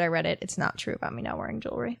is true that I read it. It's not true about me not wearing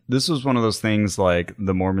jewelry. This was one of those things like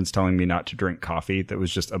the Mormons telling me not to drink coffee that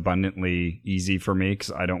was just abundantly easy for me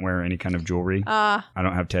because I don't wear any kind of jewelry. I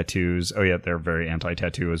don't have tattoos. Oh, yeah, they're very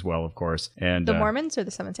anti-tattoo as well, of course. And the Mormons or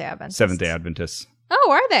the Seventh-day Adventists? Seventh-day Adventists.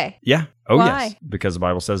 Oh, are they? Yeah. Oh, Why? yes. Because the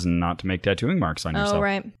Bible says not to make tattooing marks on yourself. Oh,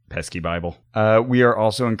 right. Pesky Bible. We are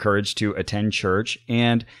also encouraged to attend church.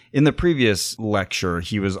 And in the previous lecture,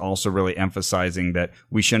 he was also really emphasizing that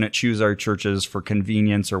we shouldn't choose our churches for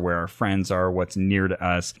convenience or where our friends are, what's near to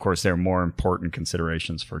us. Of course, there are more important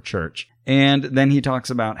considerations for church. And then he talks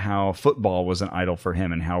about how football was an idol for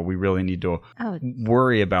him and how we really need to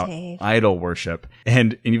worry about idol worship.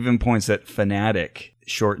 And even points that fanatic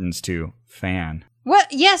shortens to fan. What?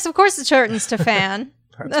 Yes, of course it shortens to fan.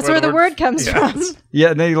 That's where the word comes from.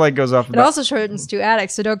 Yeah, and then he goes off about... It also shortens to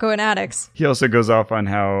addicts, so don't go in addicts. He also goes off on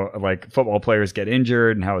how football players get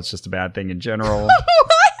injured and how it's just a bad thing in general.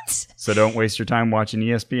 What? So don't waste your time watching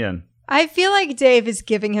ESPN. I feel like Dave is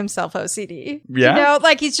giving himself OCD. Yeah?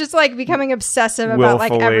 He's just becoming obsessive about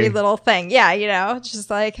every little thing. Yeah, just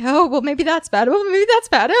maybe that's bad. Well, maybe that's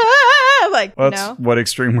bad. That's what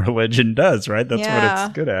extreme religion does, right? That's what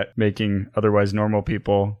it's good at. Making otherwise normal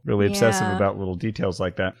people really obsessive about little details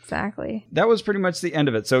like that. Exactly. That was pretty much the end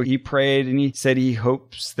of it. So he prayed and he said he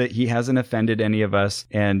hopes that he hasn't offended any of us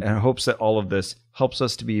and hopes that all of this helps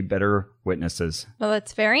us to be better witnesses. Well,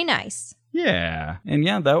 it's very nice. Yeah. And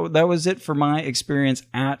that was it for my experience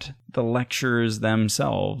at the lectures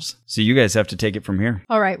themselves. So you guys have to take it from here.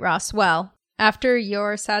 All right, Ross. Well, after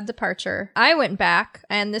your sad departure, I went back,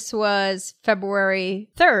 and this was February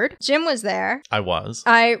 3rd. Jim was there. I was.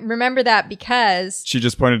 I remember that because... She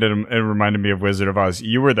just pointed at him and reminded me of Wizard of Oz.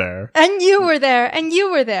 You were there. And you were there. And you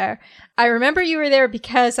were there. I remember you were there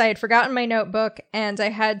because I had forgotten my notebook and I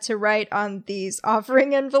had to write on these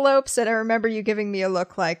offering envelopes. And I remember you giving me a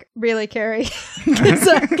look like, really, Carrie?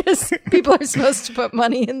 Because people are supposed to put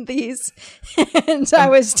money in these. And I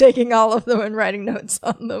was taking all of them and writing notes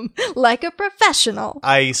on them like a professional.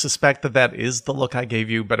 I suspect that is the look I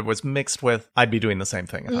gave you, but it was mixed with, I'd be doing the same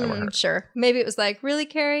thing if I were her. Sure. Maybe it was like, really,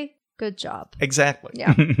 Carrie? Good job. Exactly.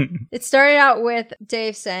 Yeah. It started out with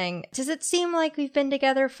Dave saying, does it seem like we've been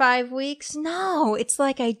together 5 weeks? No, it's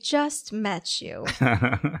like I just met you.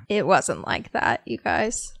 It wasn't like that, you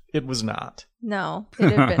guys. It was not. No,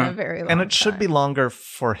 it had been a very long time. And it should be longer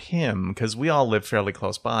for him because we all live fairly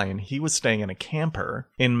close by and he was staying in a camper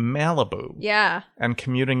in Malibu. Yeah. And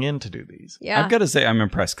commuting in to do these. Yeah. I've got to say I'm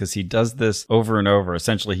impressed because he does this over and over.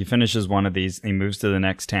 Essentially, he finishes one of these, he moves to the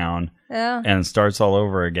next town and starts all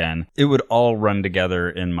over again. It would all run together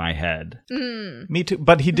in my head. Me too.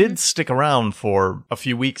 But he did stick around for a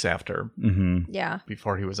few weeks after. Yeah.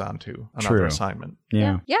 Before he was on to another assignment.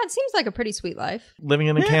 Yeah. Yeah, it seems like a pretty sweet life. Living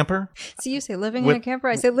in a camper? So you say living in a camper?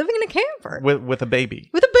 I say living in a camper. With a baby.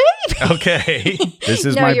 With a baby! Okay. This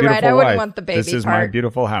is no, my you're beautiful right. I wouldn't wife. want the baby This is part. my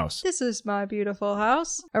beautiful house. This is my beautiful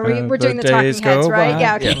house. We're doing the the talking days heads, go right? by.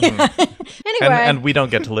 Yeah, okay. Anyway. And we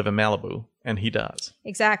don't get to live in Malibu, and he does.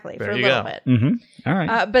 Exactly, There for a you little go. bit. All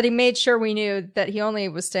right. But he made sure we knew that he only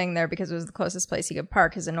was staying there because it was the closest place he could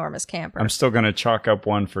park his enormous camper. I'm still going to chalk up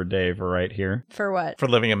one for Dave right here. For what? For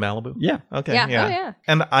living in Malibu? Yeah. Okay, Yeah. yeah. Oh, yeah.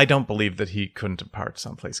 And I don't believe that he couldn't have parked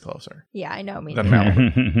someplace closer Yeah, I know. Me than neither.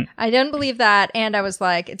 Malibu. I didn't believe that. And I was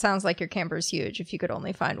like, it sounds like your camper's huge if you could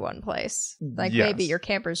only find one place. Like Yes. maybe your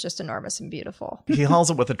camper's just enormous and beautiful. He hauls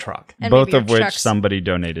it with a truck. And Both maybe of your which truck's somebody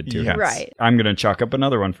donated to. Yes. Right. I'm going to chalk up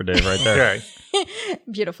another one for Dave right there. Okay.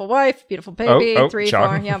 Beautiful wife, beautiful baby, Oh, 3,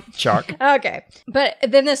 chalk. 4. Yep. Chalk. Okay. But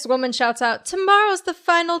then this woman shouts out, tomorrow's the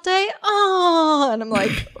final day. Oh, and I'm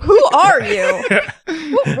like, who are you?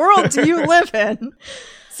 What world do you live in?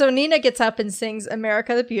 So Nina gets up and sings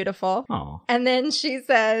America the Beautiful. Aw. And then she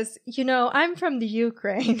says, I'm from the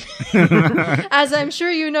Ukraine. As I'm sure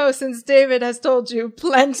you know, since David has told you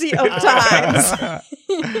plenty of times.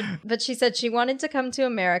 But she said she wanted to come to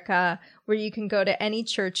America where you can go to any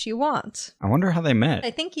church you want. I wonder how they met.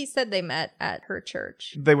 I think he said they met at her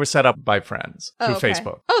church. They were set up by friends through okay.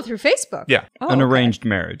 Facebook. Oh, through Facebook? Yeah. Oh, An okay. arranged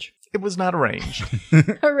marriage. It was not arranged.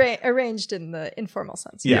 Arranged in the informal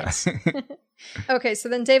sense. Yes. Okay, so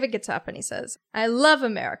then David gets up and he says, I love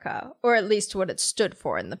America, or at least what it stood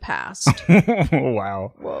for in the past.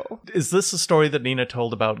 Wow. Whoa. Is this a story that Nina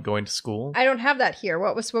told about going to school? I don't have that here.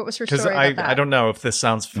 What was her Because story about that? I don't know if this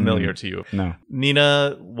sounds familiar to you. No.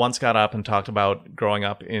 Nina once got up and talked about growing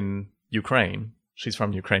up in Ukraine. She's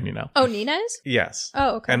from Ukraine, you know. Oh, Nina is? Yes.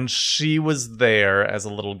 Oh, okay. And she was there as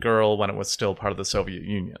a little girl when it was still part of the Soviet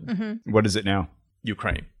Union. Mm-hmm. What is it now?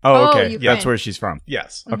 Ukraine. Oh, okay. Ukraine. That's where she's from.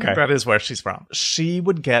 Yes. Okay. That is where she's from. She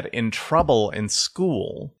would get in trouble in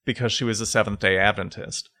school because she was a Seventh-day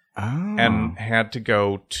Adventist. Oh. And had to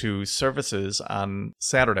go to services on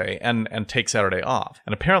Saturday and take Saturday off.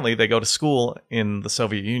 And apparently they go to school in the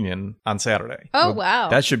Soviet Union on Saturday. Oh, wow.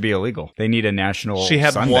 That should be illegal. They need a national She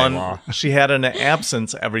had Sunday law. She had an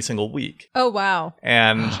absence every single week. Oh, wow.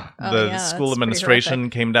 And the yeah, school that's pretty administration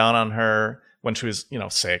horrific. came down on her when she was,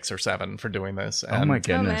 6 or 7 for doing this. Oh my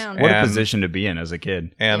goodness. man. What a And- position to be in as a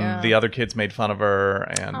kid. And Yeah. the other kids made fun of her.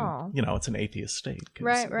 And, Aw. it's an atheist state. 'cause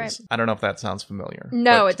Right, it right. was- I don't know if that sounds familiar.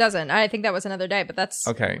 No, but- it doesn't. I think that was another day, but that's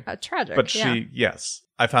Okay. Tragic. But yeah. yes.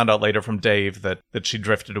 I found out later from Dave that she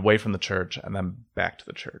drifted away from the church and then back to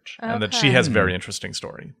the church. And that she Okay. has a very interesting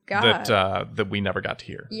story God. that we never got to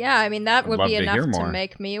hear. Yeah, I mean, that would love be to hear enough to more.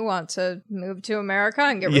 make me want to move to America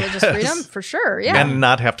and get religious Yes. freedom for sure. Yeah. And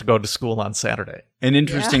not have to go to school on Saturday. And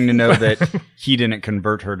interesting to know that he didn't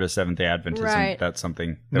convert her to Seventh-day Adventism. Right. That's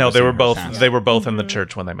something. That No, was they in were her both past. they were both in the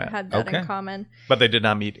church when they met. Had that Okay. in common. But they did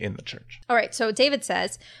not meet in the church. All right, so David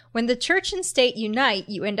says, when the church and state unite,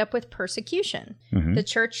 you end up with persecution. The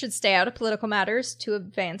church should stay out of political matters to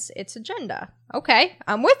advance its agenda. Okay,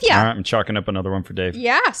 I'm with you. All right, I'm chalking up another one for Dave.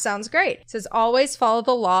 Yeah, sounds great. It says, always follow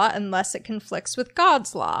the law unless it conflicts with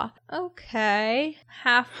God's law. Okay,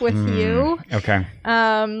 half with you. Okay.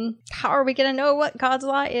 How are we going to know what God's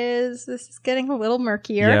law is? This is getting a little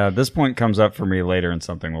murkier. Yeah, this point comes up for me later in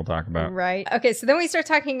something we'll talk about. Right. Okay, so then we start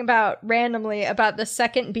talking about randomly about the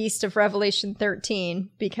second beast of Revelation 13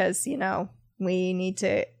 because, we need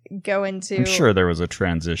to go into I'm sure there was a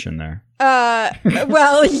transition there.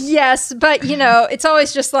 well, yes, but it's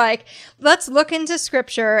always just like, let's look into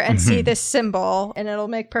scripture and see this symbol and it'll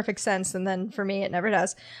make perfect sense. And then for me, it never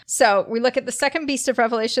does. So we look at the second beast of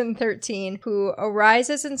Revelation 13, who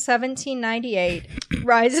arises in 1798,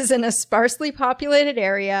 rises in a sparsely populated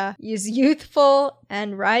area, is youthful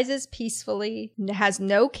and rises peacefully, has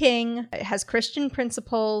no king, has Christian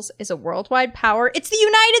principles, is a worldwide power. It's the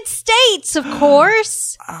United States, of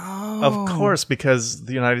course. Of course, because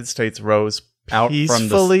the United States rose Out from the-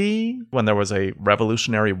 peacefully when there was a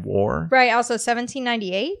Revolutionary War. Right, also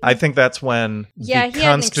 1798. I think that's when Yeah, the he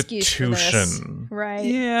had an excuse for this. Constitution Right.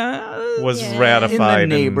 Yeah. was Yeah. ratified in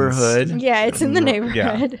the neighborhood. Yeah, it's in the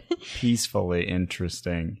neighborhood. Peacefully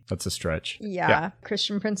interesting. That's a stretch. Yeah.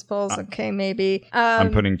 Christian principles. Okay, maybe.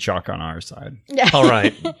 I'm putting chalk on our side. All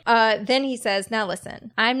right. Then he says, now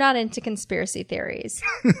listen, I'm not into conspiracy theories,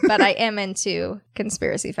 but I am into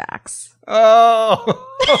conspiracy facts. Oh.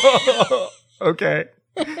 Okay.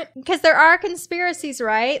 Because there are conspiracies,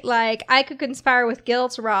 right? Like, I could conspire with Gil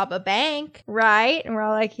to rob a bank, right? And we're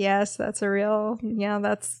all like, yes, that's a real,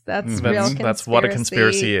 that's real conspiracy. That's what a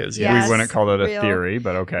conspiracy is, yeah. Yes, We wouldn't call it a real. theory,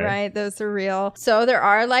 but okay. Right, those are real. So there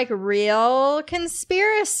are like real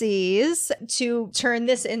conspiracies to turn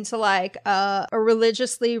this into like a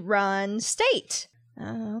religiously run state.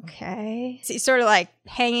 Okay. So he's sort of like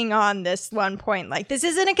hanging on this one point, like, this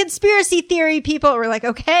isn't a conspiracy theory, people. We're like,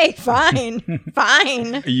 okay, fine,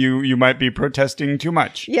 fine. You might be protesting too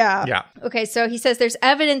much. Yeah. Yeah. Okay, so he says there's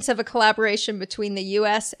evidence of a collaboration between the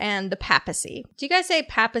U.S. and the papacy. Do you guys say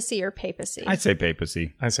papacy or papacy? I'd say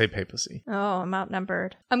papacy. I say papacy. Oh, I'm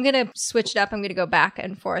outnumbered. I'm going to switch it up. I'm going to go back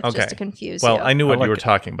and forth Okay. just to confuse Well, you. I knew what like you were it.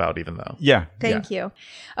 talking about, even though. Yeah. Thank you.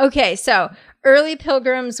 Okay, so early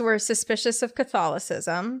pilgrims were suspicious of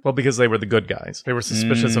Catholicism. Well, because they were the good guys. They were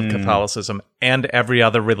suspicious of Catholicism and every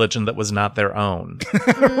other religion that was not their own.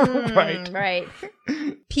 Right.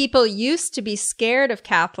 People used to be scared of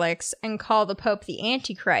Catholics and call the Pope the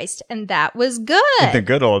Antichrist, and that was good. The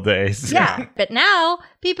good old days. Yeah, but now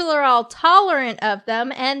people are all tolerant of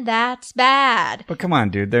them, and that's bad. But come on,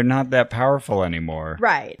 dude. They're not that powerful anymore.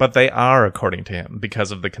 Right. But they are, according to him,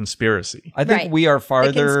 because of the conspiracy. I think Right. we are The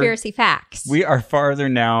farther. conspiracy facts. We are farther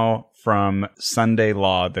now from Sunday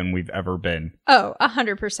law than we've ever been. Oh,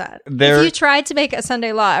 100%. There- If you tried to make a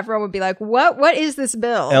Sunday law, everyone would be like, what is this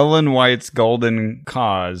bill? Ellen White's golden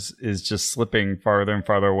cause is just slipping farther and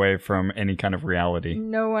farther away from any kind of reality.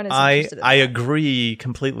 No one is I interested in that. agree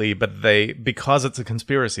completely, but because it's a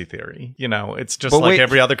conspiracy theory, it's just But like wait.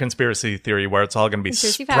 every other conspiracy theory where it's all going to be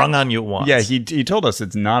Conspiracy sprung facts. on you at once. Yeah, he told us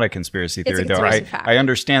it's not a conspiracy It's a theory, though. conspiracy fact. I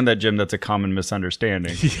understand that, Jim. That's a common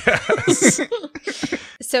misunderstanding. Yes.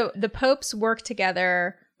 So the popes work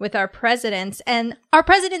together with our presidents, and our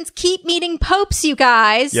presidents keep meeting popes, you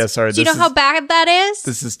guys. Yeah, sorry, Do you this know how is- bad that is?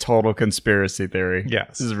 This is total conspiracy theory. Yes.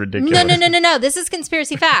 This is ridiculous. No. This is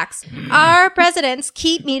conspiracy facts. Our presidents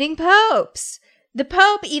keep meeting popes. The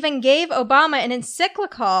Pope even gave Obama an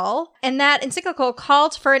encyclical, and that encyclical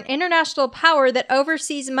called for an international power that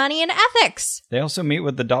oversees money and ethics. They also meet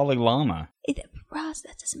with the Dalai Lama. Ross,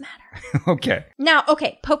 that doesn't matter. Okay. Now,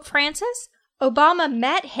 okay, Pope Francis, Obama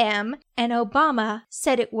met him, and Obama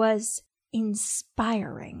said it was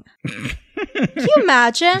inspiring. Can you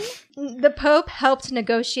imagine? The Pope helped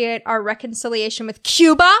negotiate our reconciliation with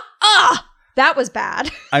Cuba? That was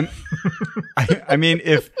bad. I mean,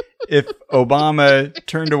 if Obama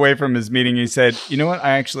turned away from his meeting, he said, you know what,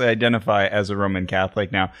 I actually identify as a Roman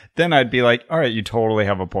Catholic now, then I'd be like, all right, you totally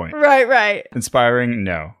have a point. Right. Inspiring?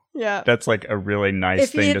 No. Yeah. That's like a really nice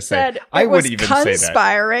if thing to say. Said I would even say that.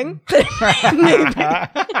 Conspiring.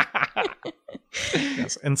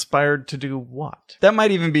 Yes, inspired to do what? That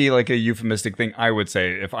might even be like a euphemistic thing I would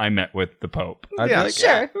say if I met with the Pope. I'd be like, sure.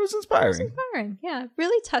 Yeah, it was inspiring. Yeah,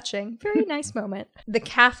 really touching. Very nice moment. The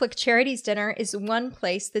Catholic Charities Dinner is one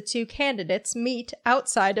place the two candidates meet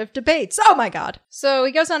outside of debates. Oh my God. So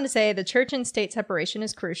he goes on to say the church and state separation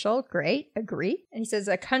is crucial. Great. Agree. And he says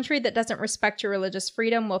a country that doesn't respect your religious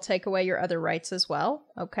freedom will take away your other rights as well.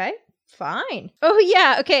 Okay. Fine. Oh,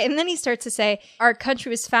 yeah. Okay. And then he starts to say, our country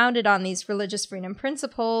was founded on these religious freedom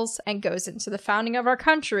principles and goes into the founding of our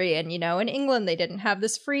country. And, in England, they didn't have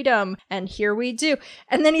this freedom. And here we do.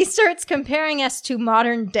 And then he starts comparing us to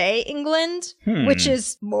modern day England, which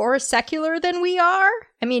is more secular than we are.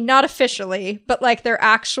 I mean, not officially, but like their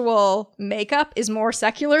actual makeup is more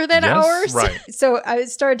secular than ours. Right. So I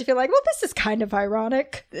started to feel like, well, this is kind of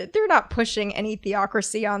ironic. They're not pushing any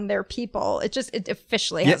theocracy on their people. It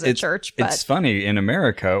officially has a church. But it's funny, in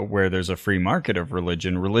America, where there's a free market of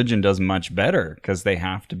religion does much better because they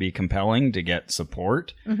have to be compelling to get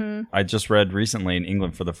support. Mm-hmm. I just read recently in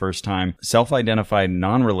England for the first time, self-identified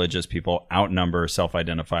non-religious people outnumber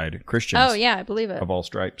self-identified Christians. Oh, yeah, I believe it. Of all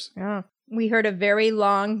stripes. Yeah. We heard a very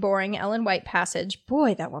long, boring Ellen White passage.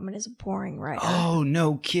 Boy, that woman is a boring writer. Oh,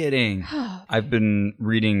 no kidding. I've been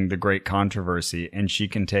reading The Great Controversy, and she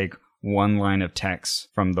can take one line of text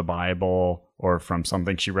from the Bible or from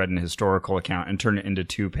something she read in a historical account and turn it into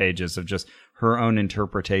 2 pages of just her own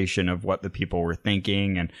interpretation of what the people were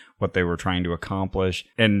thinking and what they were trying to accomplish.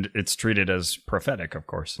 And it's treated as prophetic, of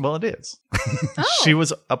course. Well, it is. She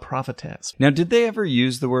was a prophetess. Now, did they ever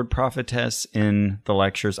use the word prophetess in the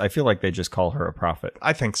lectures? I feel like they just call her a prophet.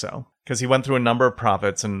 I think so, because he went through a number of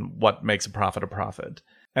prophets and what makes a prophet a prophet.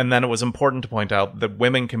 And then it was important to point out that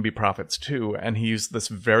women can be prophets too. And he used this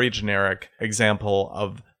very generic example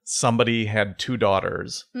of somebody had 2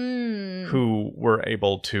 daughters who were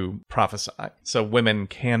able to prophesy. So women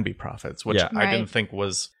can be prophets, which I didn't think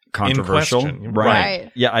was controversial. In question.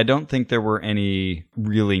 Right. Yeah, I don't think there were any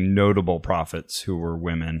really notable prophets who were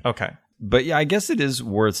women. Okay. But yeah, I guess it is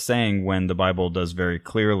worth saying when the Bible does very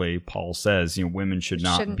clearly, Paul says, women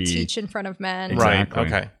shouldn't teach in front of men. Exactly.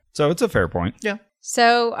 Right. Okay. So it's a fair point. Yeah.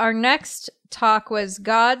 So our next talk was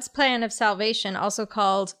God's plan of salvation, also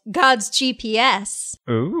called God's GPS.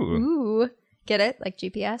 Ooh. Get it? Like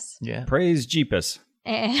GPS? Yeah. Praise Jeepus.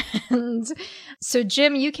 And so,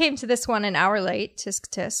 Jim, you came to this one an hour late. Tisk,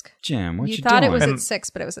 tisk. Jim, what you doing? You thought it was at 6,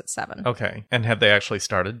 but it was at 7. Okay. And had they actually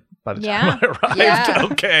started by the time I arrived? Yeah.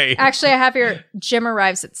 Okay. Actually, I have here, Jim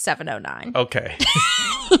arrives at 7:09. Okay.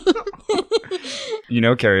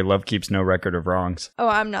 Carrie, love keeps no record of wrongs. Oh,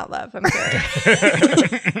 I'm not love. I'm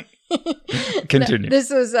Carrie. Continue. This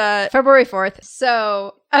was February 4th.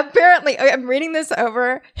 So apparently, I'm reading this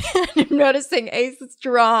over and I'm noticing a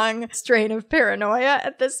strong strain of paranoia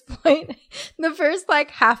at this point. The first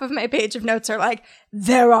half of my page of notes are like,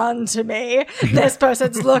 they're on to me. This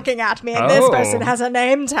person's looking at me and this person has a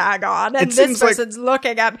name tag on and this person's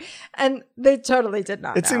looking at me. And they totally did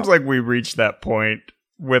not know. It seems like we reached that point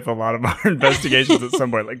with a lot of our investigations at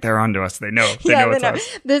some point. Like, they're onto us. They know. They know it's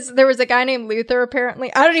us. There was a guy named Luther,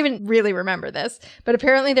 apparently. I don't even really remember this, but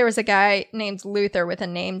apparently there was a guy named Luther with a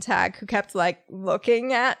name tag who kept,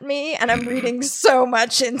 looking at me, and I'm reading so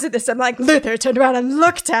much into this. I'm like, Luther turned around and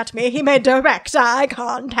looked at me. He made direct eye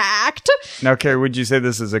contact. Now, Carrie, would you say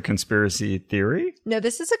this is a conspiracy theory? No,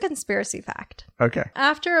 this is a conspiracy fact. Okay.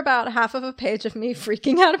 After about half of a page of me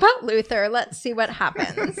freaking out about Luther, let's see what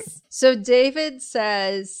happens. So David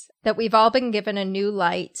says that we've all been given a new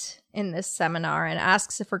light in this seminar and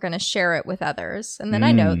asks if we're going to share it with others. And then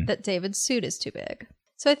I note that David's suit is too big.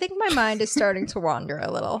 So I think my mind is starting to wander a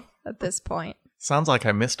little at this point. Sounds like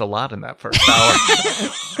I missed a lot in that first hour.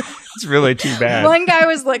 It's really too bad. One guy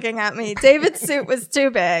was looking at me. David's suit was too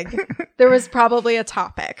big. There was probably a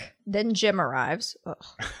topic. Then Jim arrives.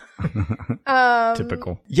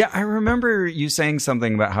 Typical. Yeah, I remember you saying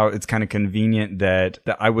something about how it's kind of convenient that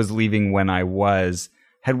I was leaving when I was.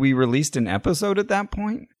 Had we released an episode at that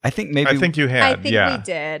point? I think you had. I think we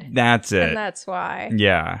did. That's it. And that's why.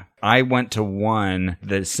 Yeah. I went to one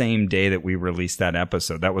the same day that we released that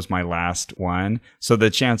episode. That was my last one. So the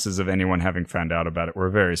chances of anyone having found out about it were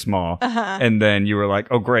very small. And then you were like,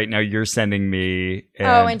 oh, great. Now you're sending me.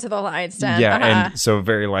 Into the Lion's Den. Yeah. And so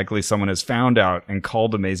very likely someone has found out and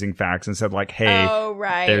called Amazing Facts and said like, hey,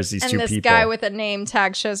 there's these two people. And this guy with a name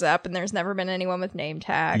tag shows up and there's never been anyone with name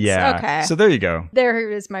tags. Yeah. Okay. So there you go.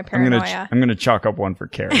 There is my paranoia. I'm going to chalk up one for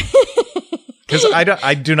Carrie. Because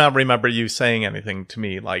I do not remember you saying anything to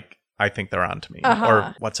me like, I think they're on to me.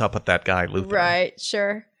 Or what's up with that guy, Luther? Right,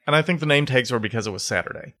 sure. And I think the name tags were because it was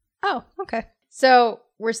Saturday. Oh, okay. So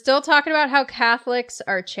we're still talking about how Catholics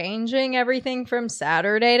are changing everything from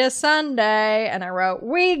Saturday to Sunday. And I wrote,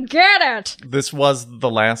 we get it. This was the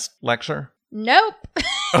last lecture? Nope.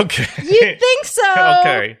 Okay. You'd think so.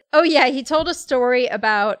 Okay. Oh, yeah. He told a story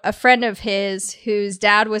about a friend of his whose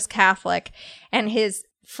dad was Catholic, and his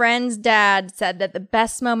friend's dad said that the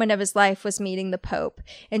best moment of his life was meeting the Pope.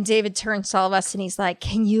 And David turns to all of us and he's like,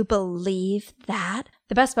 can you believe that?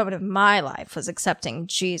 The best moment of my life was accepting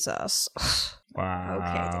Jesus. Wow.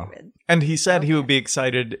 Okay, David. And he said he would be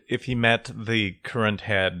excited if he met the current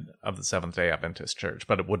head of the Seventh-day Adventist Church,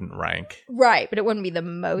 but it wouldn't rank. Right, but it wouldn't be the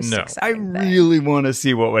most I exciting thing. really want to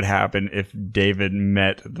see what would happen if David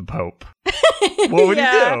met the Pope. What would he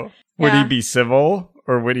do? Would he be civil?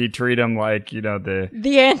 Or would he treat him like,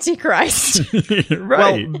 the Antichrist?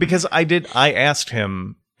 Right. Well, because I asked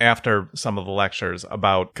him after some of the lectures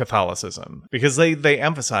about Catholicism, because they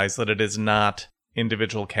emphasize that it is not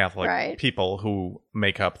individual Catholic people who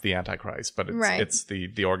make up the Antichrist, but it's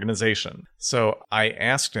the organization. So I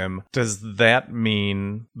asked him, does that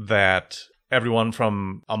mean that everyone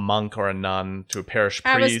from a monk or a nun to a parish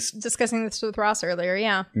priest... I was discussing this with Ross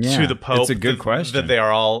earlier, to the Pope... It's a good question. That they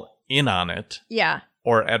are all in on it. Yeah.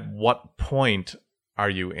 Or at what point are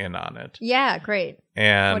you in on it? Yeah, great.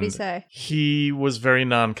 And what did he say? He was very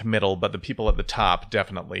non-committal, but the people at the top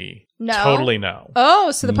definitely No. Totally no. Oh,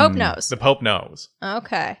 so the Pope knows. The Pope knows.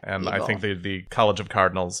 Okay. And Evil. I think the College of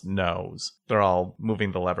Cardinals knows. They're all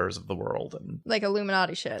moving the levers of the world. And like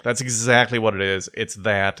Illuminati shit. that's exactly what it is. It's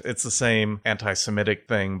that. It's the same anti-Semitic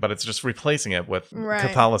thing, but it's just replacing it with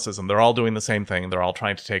Catholicism. They're all doing the same thing. They're all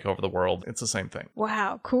trying to take over the world. It's the same thing.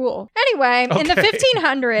 Wow, cool. Anyway, in the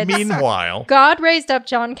 1500s, meanwhile, God raised up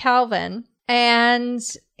John Calvin, and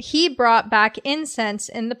he brought back incense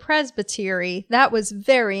in the presbytery. That was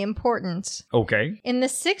very important. Okay. In the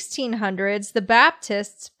 1600s, the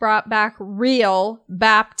Baptists brought back real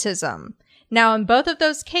baptism. Now, in both of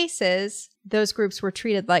those cases, those groups were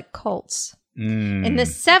treated like cults. In the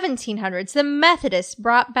 1700s, the Methodists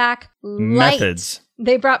brought back light. Methods.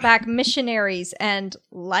 They brought back missionaries and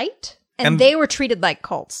light, and they were treated like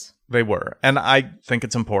cults. They were. And I think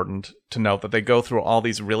it's important to note that they go through all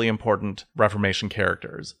these really important Reformation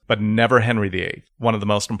characters, but never Henry VIII, one of the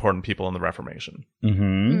most important people in the Reformation,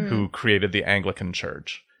 who created the Anglican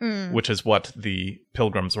Church, which is what the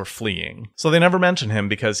Pilgrims were fleeing. So they never mention him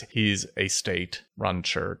because he's a state-run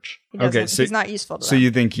church. Okay, so he's not useful to them. So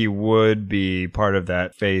you think he would be part of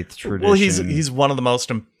that faith tradition? Well, he's one of the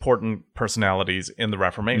most important personalities in the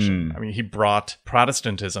Reformation. I mean, he brought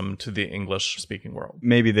Protestantism to the English-speaking world.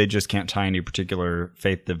 Maybe they just can't tie any particular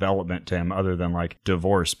faith development to him other than like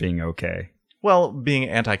divorce being okay. Well, being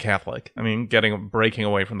anti-Catholic. I mean, breaking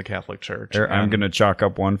away from the Catholic Church. I'm going to chalk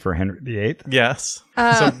up one for Henry VIII. Yes.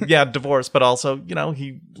 So, yeah, divorce, but also,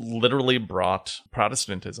 he literally brought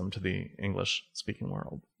Protestantism to the English-speaking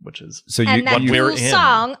world, which is what we're in.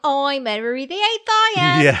 Song, I'm Henry VIII, I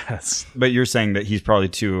am. Yes. But you're saying that he's probably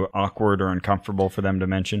too awkward or uncomfortable for them to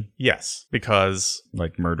mention? Yes, because...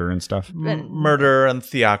 like murder and stuff? Murder and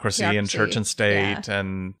theocracy and church and state.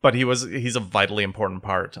 But he's a vitally important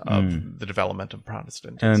part of the development of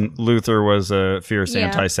Protestantism. And Luther was a fierce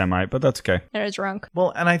anti-Semite, but that's okay. And a drunk.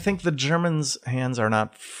 Well, and I think the Germans' hands are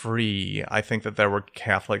not free. I think that there were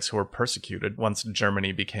Catholics who were persecuted once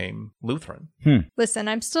Germany became Lutheran. Listen,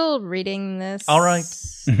 I'm still reading this All right.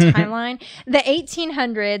 timeline. The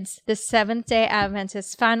 1800s, the Seventh-day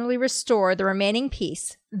Adventists finally restore the remaining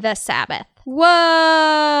piece, the Sabbath. Whoa!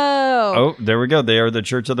 Oh, there we go. They are the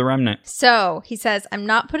Church of the Remnant. So, he says, I'm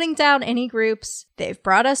not putting down any groups. They've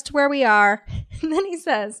brought us to where we are. And then he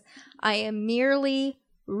says, I am merely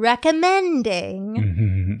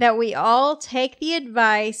recommending that we all take the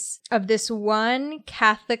advice of this one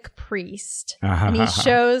Catholic priest. And he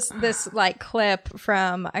shows this clip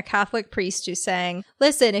from a Catholic priest who's saying,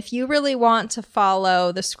 listen, if you really want to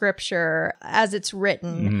follow the scripture as it's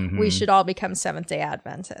written, we should all become Seventh-day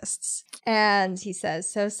Adventists. And he says,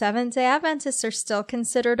 so Seventh-day Adventists are still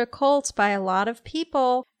considered a cult by a lot of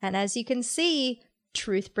people. And as you can see,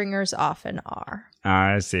 truth bringers often are.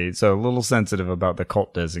 I see. So a little sensitive about the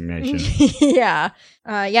cult designation. Yeah.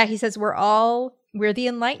 He says we're the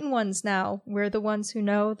enlightened ones now. We're the ones who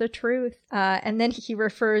know the truth. And then he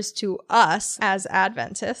refers to us as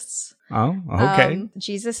Adventists. Oh, okay.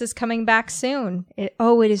 Jesus is coming back soon. It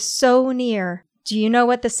is so near. Do you know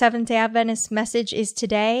what the Seventh-day Adventist message is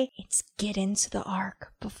today? It's get into the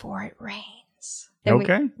ark before it rains. Then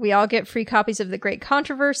okay. We all get free copies of The Great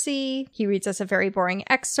Controversy. He reads us a very boring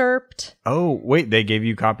excerpt. Oh, wait, they gave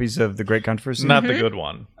you copies of The Great Controversy? Not the good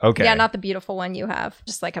one. Okay. Yeah, not the beautiful one you have.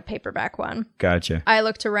 Just like a paperback one. Gotcha. I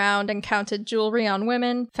looked around and counted jewelry on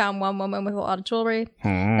women. Found one woman with a lot of jewelry.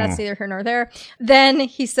 That's neither here nor there. Then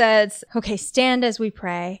he says, okay, stand as we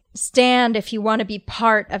pray. Stand if you want to be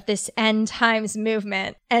part of this end times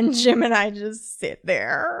movement. And Jim and I just sit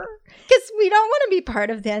there. Because we don't want to be part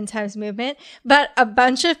of the end times movement. But a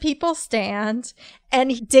bunch of people stand.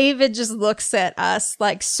 And David just looks at us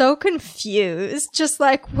like so confused. Just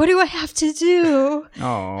like, what do I have to do?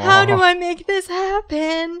 Oh. How do I make this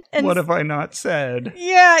happen? And what have I not said?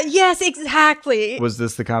 yeah, yes, exactly. Was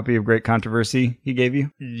this the copy of Great Controversy he gave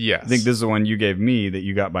you? Yes. I think this is the one you gave me that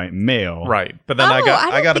you got by mail. Right. But then Oh, I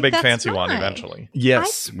I got a don't big think that's fancy one mine. eventually.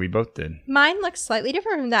 Yes, we both did. Mine looks slightly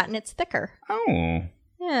different from that, and it's thicker. Oh.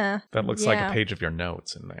 Yeah. That looks like a page of your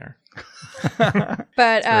notes in there.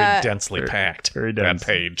 But Very densely packed. very dense. That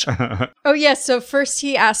page. oh yeah, so first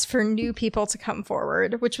he asked for new people to come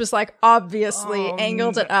forward, which was like obviously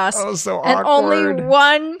angled at us. Oh, so and awkward. only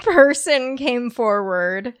one person came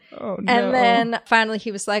forward. Oh, no. And then finally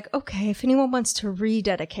he was like, okay, if anyone wants to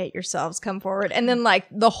rededicate yourselves, come forward. And then like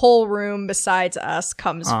the whole room besides us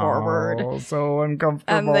comes forward. Oh, so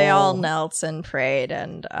uncomfortable. And they all knelt and prayed.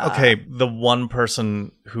 And Okay, the one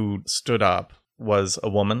person who stood up was a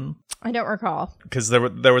woman. I don't recall. Because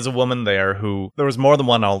there was a woman there there was more than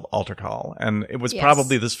one altar call, and it was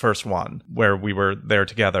probably this first one where we were there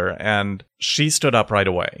together, and she stood up right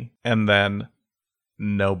away, and then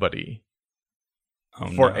nobody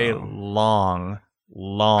for a long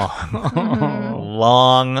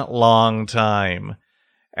time,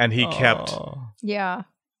 and he kept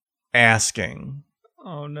asking.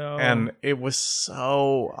 Oh no. And it was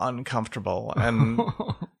so uncomfortable, and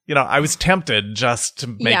I was tempted just to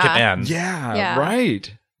make it end. Yeah,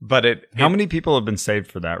 right. But how many people have been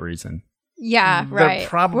saved for that reason? Yeah, right. There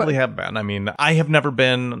probably have been. I mean, I have never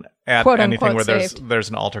been at Quote, anything unquote, where saved. there's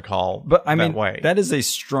an altar call But I mean, that way. that is a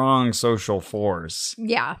strong social force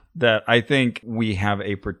Yeah. that I think we have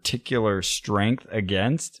a particular strength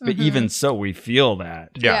against. But even so, we feel that.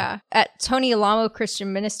 Yeah. At Tony Alamo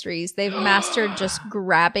Christian Ministries, they've mastered just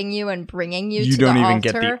grabbing you and bringing you You to the don't even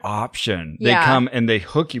altar. get the option. Yeah. They come and they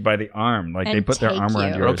hook you by the arm. Like they And put their take arm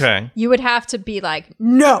around you. yours. Okay. You would have to be like,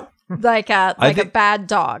 no, like a think- a bad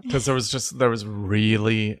dog. Because there was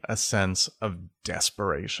really a sense of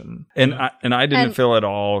desperation. And I didn't And- feel at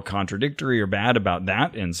all contradictory or bad about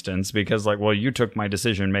that instance because you took my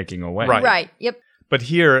decision making away. Right. Right. Yep. But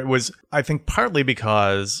here it was, I think, partly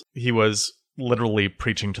because he was literally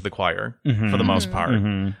preaching to the choir for the most part.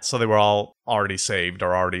 So they were all already saved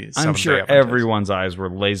or already I'm Seventh-day sure Adventists. everyone's eyes were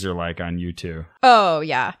laser like on you two. Oh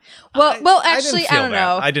yeah. Well, actually, I don't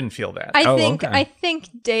know. I didn't feel that. I think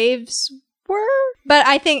Dave's were, but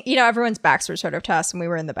I think everyone's backs were sort of to us, and we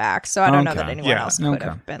were in the back, so I don't know that Okay. anyone else could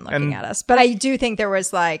have been looking And- at us. But I do think there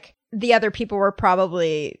was like the other people were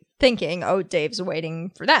probably thinking, "Oh, Dave's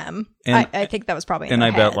waiting for them." And- I think that was probably in And their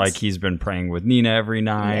I bet heads. like he's been praying with Nina every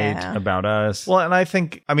night Yeah. about us. Well, and I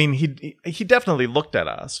think, he definitely looked at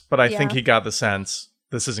us, but I think Yeah. he got the sense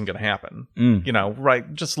this isn't going to happen.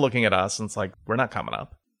 Right? Just looking at us, and it's like, we're not coming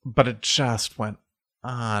up. But it just went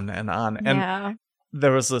on and on. And yeah.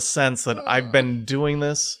 there was a sense that I've been doing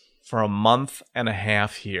this for a month and a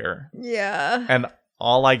half here, Yeah. and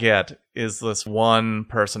all I get is this one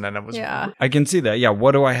person, and it was I can see that. Yeah.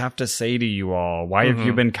 What do I have to say to you all? Why have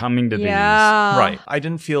you been coming to Yeah. right. I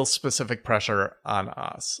didn't feel specific pressure on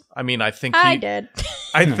us. I mean, I think I did.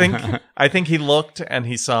 I think he looked and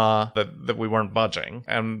he saw that we weren't budging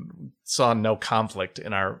and saw no conflict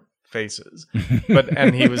in our faces.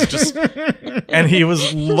 And he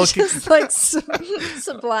was looking Just like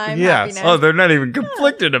sublime Yes. happiness. Oh, they're not even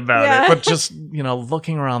conflicted about Yeah. it. but just,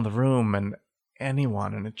 looking around the room and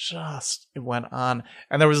anyone. And it went on.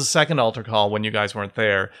 And there was a second altar call when you guys weren't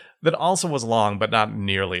there that also was long, but not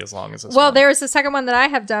nearly as long as this one. Well, there's the second one that I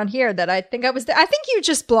have down here that I think I was there. I think you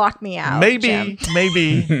just blocked me out. Maybe.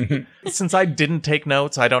 Since I didn't take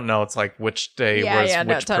notes, I don't know. It's like which day was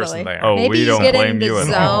which person there. Oh, maybe we don't get blame in the you at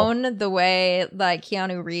zone all. the way like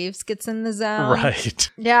Keanu Reeves gets in the zone.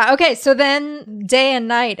 Right. Yeah. Okay. So then day and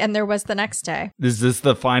night, and there was the next day. Is this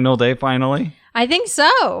the final day finally? I think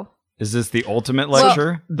so. Is this the ultimate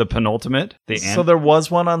lecture? The penultimate? So there was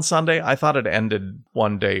one on Sunday? I thought it ended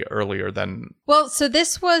one day earlier than... Well, so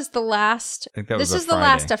this was the last... I think that this was is the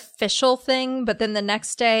last official thing, but then the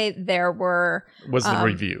next day there were... Was the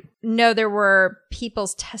review. No, there were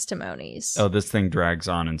people's testimonies. Oh, this thing drags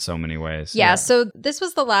on in so many ways. Yeah, so this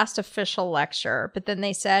was the last official lecture, but then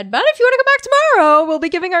they said, but if you want to come back tomorrow, we'll be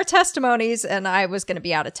giving our testimonies, and I was going to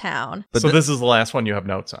be out of town. So this is the last one you have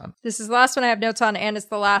notes on? This is the last one I have notes on, and it's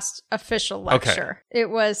the last official lecture. Okay.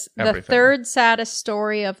 It was Everything. the third saddest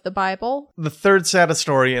story of the Bible. The third saddest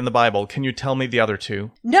story in the Bible. Can you tell me the other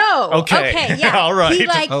two? No! Okay, yeah. All right.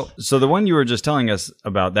 So the one you were just telling us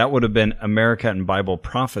about, that would have been America and Bible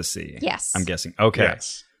Prophecy. Yes. I'm guessing. Okay.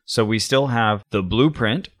 Yes. So we still have The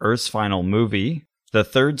Blueprint, Earth's Final Movie, the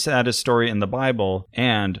third saddest story in the Bible,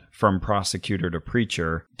 and From Prosecutor to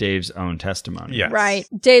Preacher, Dave's own testimony. Yes. Right.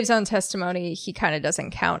 Dave's own testimony, he kind of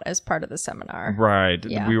doesn't count as part of the seminar. Right.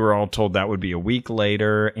 Yeah. We were all told that would be a week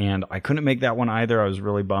later, and I couldn't make that one either. I was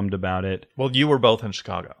really bummed about it. Well, you were both in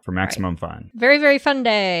Chicago. For maximum fun. Very, very fun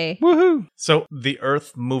day. Woohoo! So the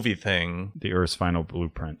Earth movie thing, The Earth's Final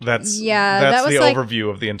Blueprint. that's that was the like- overview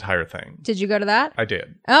of the entire thing. Did you go to that? I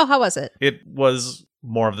did. Oh, how was it? It was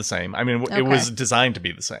more of the same. I mean, it Okay. was designed to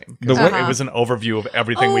be the same. Uh-huh. It was an overview of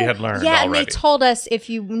everything we had learned yeah, already. and they told us if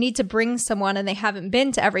you need to bring someone and they haven't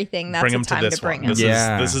been to everything, that's bring the them time to this to bring one.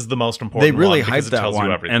 them. This is the most They important really one because hyped it that tells you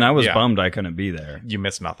one, everything. and I was Yeah. bummed I couldn't be there. You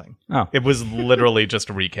missed nothing. Oh. It was literally just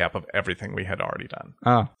a recap of everything we had already done.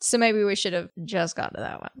 Oh. So maybe we should have just got to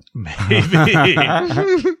that one.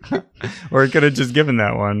 Maybe. Or it could have just given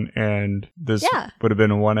that one, and this would have been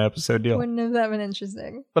a one-episode deal. Wouldn't have that been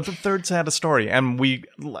interesting? But the third saddest story, and we...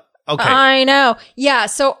 Okay. I know. Yeah,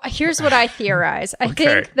 so here's what I theorize. I Okay.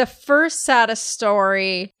 think the first saddest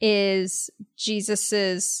story is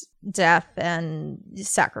Jesus's death and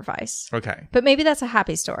sacrifice. Okay. But maybe that's a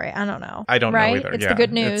happy story. I don't know. I don't know right? either. It's Yeah. the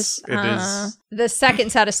good news. It is. The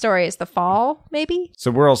second saddest story is the fall, maybe?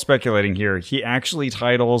 So we're all speculating here. He actually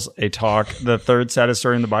titles a talk "The Third Saddest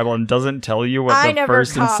Story in the Bible" and doesn't tell you what the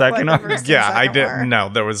first and second what the are. first and Yeah, I second did. were. No,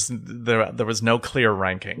 there was no clear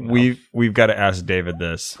ranking. We've got to ask David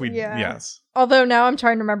this. Yeah. Yes. Although now I'm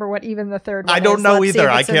trying to remember what even the third one I don't is. know Let's see either.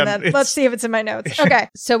 if I it's in can't- let's see if it's in my notes. Okay.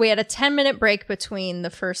 So we had a 10-minute break between the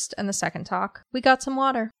first and the second talk. We got some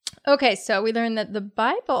water. Okay, so we learned that the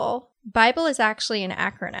Bible is actually an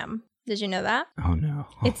acronym. Did you know that? Oh no.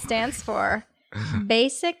 It stands for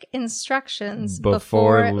Basic Instructions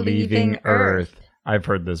Before Leaving Earth. I've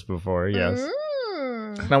heard this before, yes.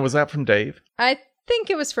 Now, was that from Dave? I think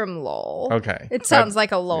it was from Lowell. Okay. It sounds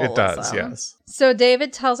like a Lowell. It does, yes. So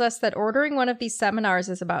David tells us that ordering one of these seminars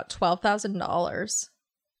is about $12,000.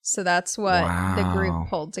 So that's what the group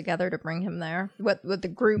pulled together to bring him there. What the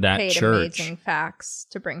group That paid church. Amazing Facts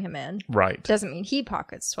to bring him in. Right. Doesn't mean he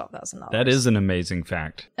pockets $12,000. That is an amazing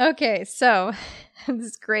fact. Okay, so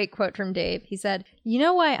this great quote from Dave. He said, "You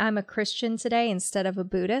know why I'm a Christian today instead of a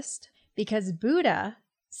Buddhist? Because Buddha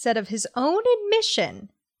said of his own admission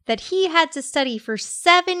that he had to study for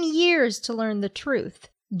 7 years to learn the truth.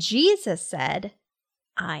 Jesus said,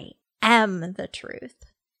 I am the truth.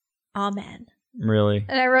 Amen." Really?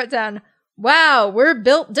 And I wrote down, wow, we're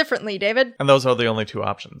built differently, David. And those are the only two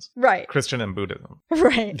options. Right. Christian and Buddhism.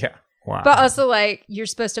 Right. Yeah. Wow. But also, like, you're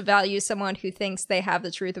supposed to value someone who thinks they have the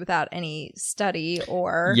truth without any study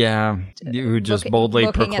or... Yeah, who just boldly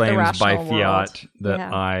looking at the proclaims by rational fiat world. that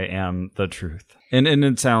Yeah. I am the truth. And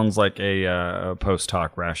it sounds like a post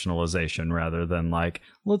hoc rationalization rather than like,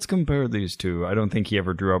 let's compare these two. I don't think he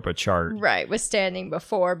ever drew up a chart. Right, was standing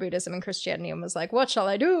before Buddhism and Christianity and was like, what shall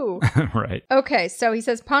I do? Right. Okay, so he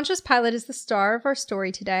says, Pontius Pilate is the star of our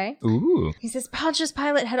story today. Ooh. He says, Pontius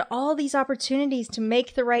Pilate had all these opportunities to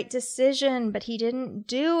make the right decision, but he didn't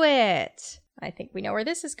do it. I think we know where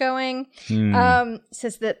this is going.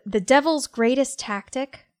 Says that the devil's greatest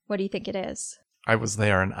tactic, what do you think it is? I was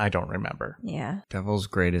there and I don't remember. Yeah. Devil's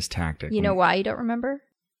greatest tactic. You know why you don't remember?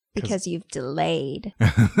 Because you've delayed.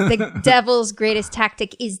 The devil's greatest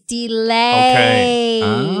tactic is delay.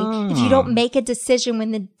 Okay. If you don't make a decision when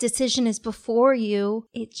the decision is before you,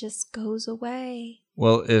 it just goes away.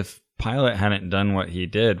 Well, if Pilate hadn't done what he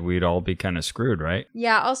did, we'd all be kind of screwed, right?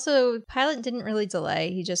 Yeah, also, Pilate didn't really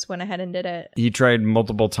delay. He just went ahead and did it. He tried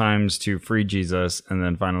multiple times to free Jesus, and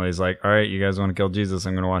then finally he's like, all right, you guys want to kill Jesus?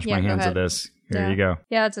 I'm going to wash my hands of this. Here you go.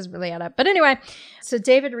 Yeah, it doesn't really add up. But anyway, so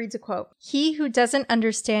David reads a quote. He who doesn't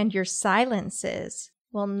understand your silences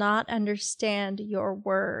will not understand your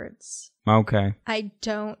words. Okay. I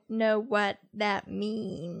don't know what that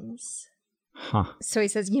means. Huh. So he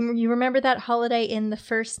says, you remember that Holiday Inn the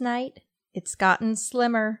first night? It's gotten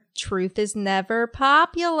slimmer. Truth is never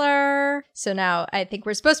popular. So now I think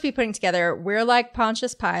we're supposed to be putting together, we're like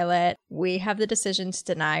Pontius Pilate. We have the decision to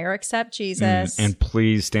deny or accept Jesus. And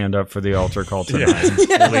please stand up for the altar call tonight.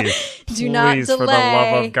 Please. Do not delay. For the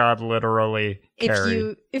love of God, literally,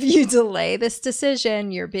 Carrie. If you delay this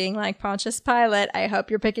decision, you're being like Pontius Pilate. I hope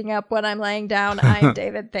you're picking up what I'm laying down. I'm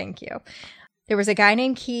David. Thank you. There was a guy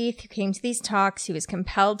named Keith who came to these talks. He was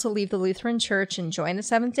compelled to leave the Lutheran Church and join the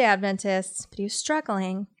Seventh-day Adventists, but he was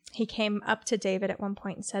struggling. He came up to David at one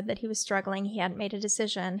point and said that he was struggling. He hadn't made a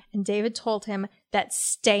decision. And David told him that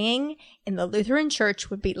staying in the Lutheran Church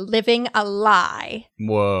would be living a lie.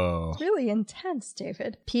 Whoa. It's really intense,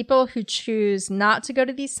 David. People who choose not to go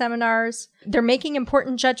to these seminars, they're making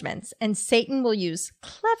important judgments, and Satan will use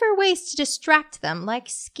clever ways to distract them, like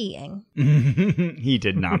skiing. He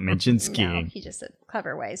did not mention skiing. No, he just said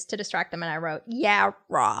clever ways to distract them, and I wrote, yeah,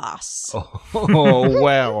 Ross. Oh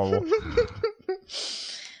well.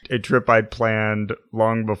 A trip I'd planned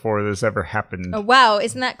long before this ever happened. Oh, wow.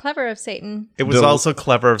 Isn't that clever of Satan? It was also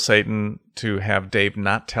clever of Satan to have Dave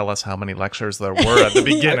not tell us how many lectures there were at the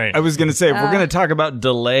beginning. I was going to say, if we're going to talk about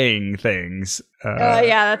delaying things.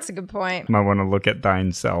 Yeah, that's a good point. Might want to look at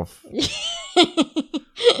thine self.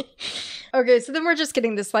 Okay, so then we're just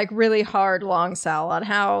getting this like really hard long sell on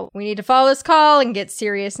how we need to follow this call and get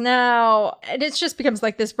serious now. And it just becomes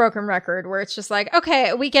like this broken record where it's just like,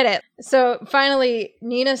 okay, we get it. So finally,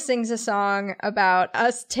 Nina sings a song about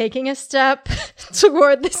us taking a step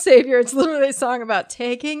toward the Savior. It's literally a song about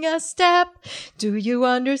taking a step. Do you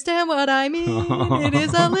understand what I mean? It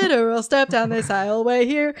is a literal step down this aisleway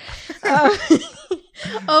here.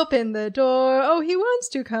 Open the door. Oh, he wants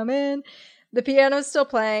to come in. The piano's still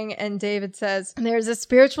playing, and David says, there's a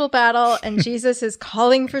spiritual battle, and Jesus is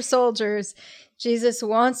calling for soldiers. Jesus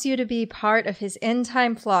wants you to be part of his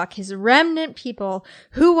end-time flock, his remnant people.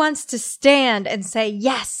 Who wants to stand and say,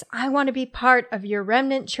 yes, I want to be part of your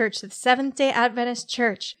remnant church, the Seventh-day Adventist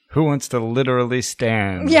Church? Who wants to literally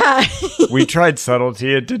stand? Yeah. We tried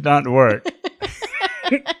subtlety. It did not work.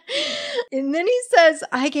 And then he says,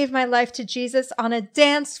 I gave my life to Jesus on a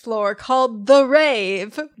dance floor called The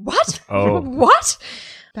Rave. What? Oh. What?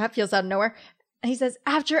 That feels out of nowhere. And he says,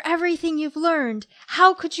 after everything you've learned,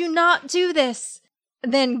 how could you not do this?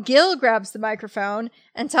 And then Gil grabs the microphone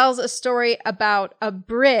and tells a story about a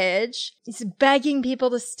bridge. He's begging people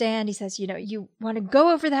to stand. He says, you want to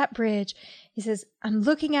go over that bridge. He says, I'm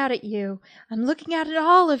looking out at you. I'm looking out at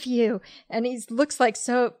all of you. And he looks like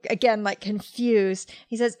so, again, like confused.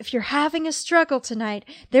 He says, if you're having a struggle tonight,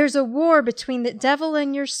 there's a war between the devil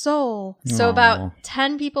and your soul. Aww. So about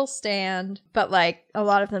 10 people stand, but like a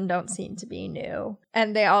lot of them don't seem to be new.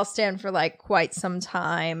 And they all stand for like quite some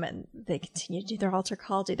time. And they continue to do their altar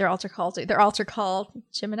call, do their altar call, do their altar call.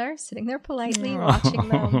 Jim and I are sitting there politely watching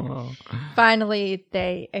them. Finally,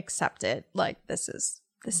 they accept it. Like, this is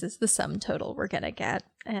the sum total we're going to get,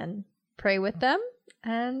 and pray with them.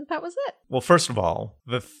 And that was it. Well, first of all,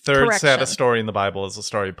 the third saddest story in the Bible is the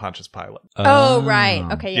story of Pontius Pilate. Oh, right.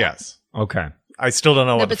 Okay. Yeah. Yes. Okay. I still don't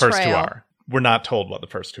know what the first two betrayal. are. We're not told what the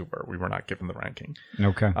first two were. We were not given the ranking.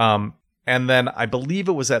 Okay. And then I believe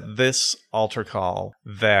it was at this altar call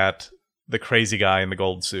that the crazy guy in the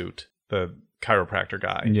gold suit, the chiropractor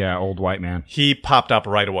guy. Yeah, old white man. He popped up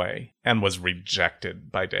right away and was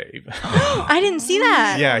rejected by Dave. I didn't see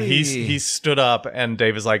that. Yeah, he stood up and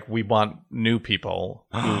Dave is like, we want new people.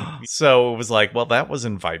 So it was like, well, that was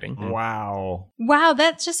inviting. Wow. Wow,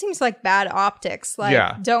 that just seems like bad optics. Like,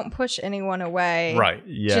 Yeah. don't push anyone away. Right.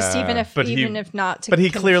 Yeah. Just even if not to But he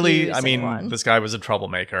clearly, confuse I mean, anyone. this guy was a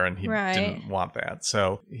troublemaker and he Right. didn't want that.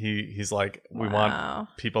 So he's like, we Wow.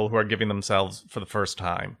 want people who are giving themselves for the first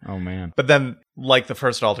time. Oh, man. But then, like the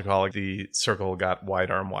first altar call, the circle got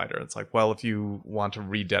wider and wider. It's like, well, if you want to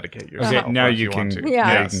rededicate yourself, Okay, now or if you can- want to. Yeah.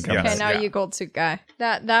 Now you can come Okay, back. now yeah. you gold suit guy.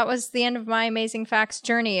 That was the end of my Amazing Facts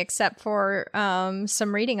journey, except for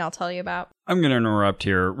some reading I'll tell you about. I'm going to interrupt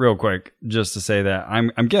here real quick just to say that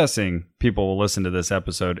I'm guessing people will listen to this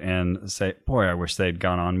episode and say, boy, I wish they'd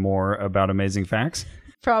gone on more about Amazing Facts.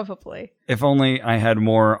 Probably. If only I had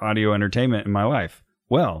more audio entertainment in my life.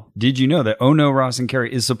 Well, did you know that Oh No, Ross and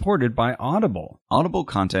Carrie is supported by Audible? Audible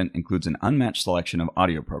content includes an unmatched selection of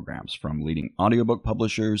audio programs from leading audiobook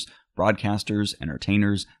publishers, broadcasters,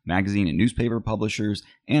 entertainers, magazine and newspaper publishers,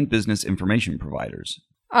 and business information providers.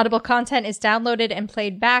 Audible content is downloaded and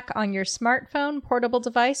played back on your smartphone, portable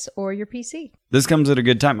device, or your PC. This comes at a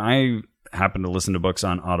good time. I happen to listen to books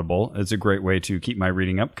on Audible. It's a great way to keep my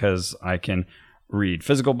reading up because I can read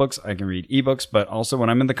physical books, I can read ebooks, but also when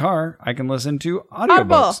I'm in the car, I can listen to audiobooks.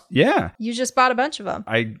 Audible. Yeah. You just bought a bunch of them.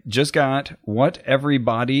 I just got What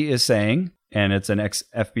Everybody Is Saying, and it's an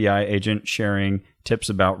ex-FBI agent sharing tips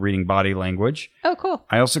about reading body language. Oh, cool.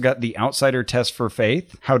 I also got The Outsider Test for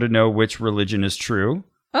Faith, How to Know Which Religion is True.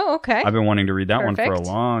 Oh, okay. I've been wanting to read that one for a Perfect.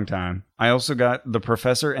 long time. I also got The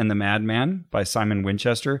Professor and the Madman by Simon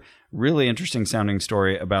Winchester. Really interesting sounding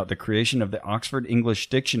story about the creation of the Oxford English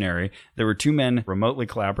Dictionary. There were two men remotely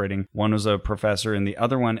collaborating. One was a professor and the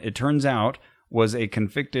other one, it turns out, was a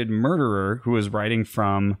convicted murderer who was writing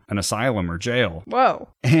from an asylum or jail. Whoa.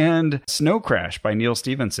 And Snow Crash by Neil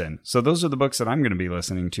Stephenson. So those are the books that I'm going to be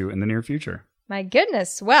listening to in the near future. My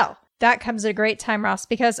goodness. Well, that comes at a great time, Ross,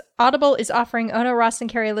 because Audible is offering Ono, Ross, and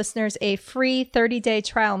Carrie listeners a free 30-day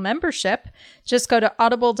trial membership. Just go to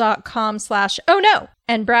audible.com/ohno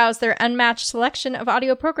and browse their unmatched selection of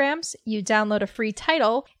audio programs. You download a free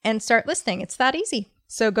title and start listening. It's that easy.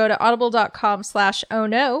 So go to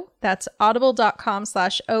audible.com/ohno. That's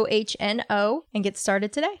audible.com/ohno and get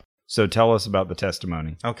started today. So tell us about the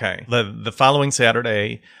testimony. Okay. The following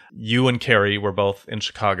Saturday, you and Carrie were both in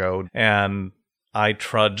Chicago, and I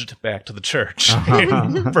trudged back to the church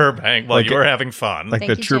in Burbank while you were having fun. Like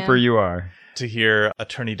Thank the you, trooper Jim. you are. To hear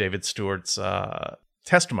Attorney David Stewart's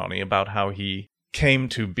testimony about how he came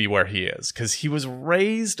to be where he is. Because he was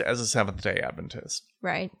raised as a Seventh-day Adventist.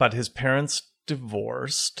 Right. But his parents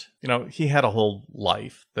divorced. You know, he had a whole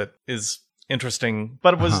life that is interesting,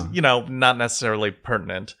 but it was, not necessarily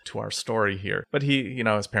pertinent to our story here. But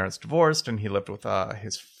his parents divorced and he lived with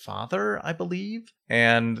his father, I believe,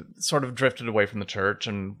 and sort of drifted away from the church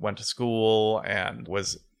and went to school and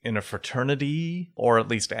was in a fraternity, or at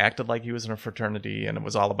least acted like he was in a fraternity, and it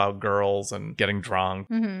was all about girls and getting drunk.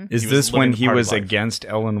 Mm-hmm. Is this when he was against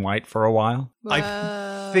Ellen White for a while?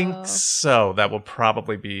 I think so. That will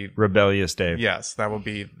probably be Rebellious Dave. Yes, that would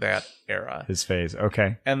be that era. His phase.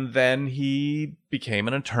 Okay. And then he became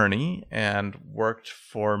an attorney and worked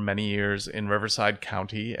for many years in Riverside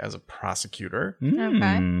County as a prosecutor.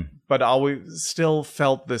 Okay. But always still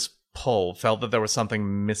felt this pull, felt that there was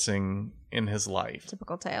something missing in his life.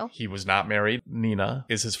 Typical tale. He was not married. Nina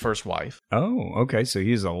is his first wife. Oh, okay. So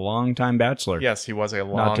he's a long-time bachelor. Yes, he was a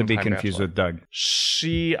long Not to be time confused bachelor. with Doug.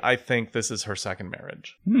 I think this is her second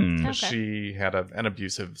marriage. Okay. She had an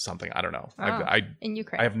abusive something. I don't know. Oh, I in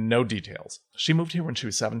Ukraine. I have no details. She moved here when she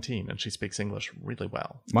was 17, and she speaks English really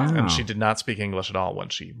well. Wow. And she did not speak English at all when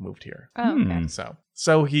she moved here. Oh, okay.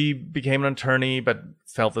 So he became an attorney, but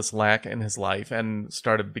felt this lack in his life and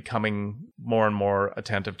started becoming more and more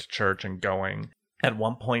attentive to church and going. At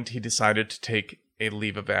one point, he decided to take a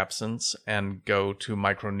leave of absence and go to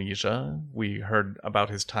Micronesia. We heard about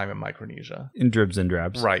his time in Micronesia. In dribs and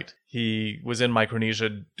drabs. Right. He was in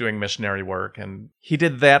Micronesia doing missionary work, and he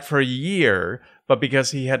did that for a year, but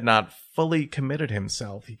because he had not fully committed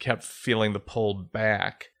himself, he kept feeling the pull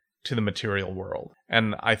back to the material world.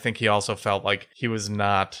 And I think he also felt like he was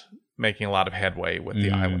not making a lot of headway with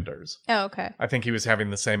the Islanders. Oh, okay. I think he was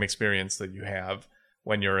having the same experience that you have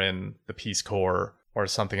when you're in the Peace Corps or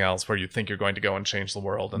something else where you think you're going to go and change the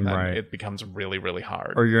world, and then it becomes really, really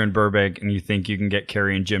hard. Or you're in Burbank and you think you can get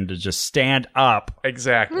Carrie and Jim to just stand up.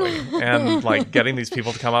 Exactly. And like getting these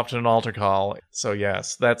people to come up to an altar call. So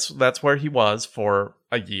yes, that's where he was for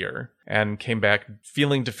a year and came back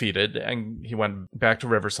feeling defeated, and he went back to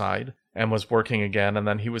Riverside and was working again, and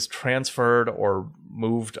then he was transferred or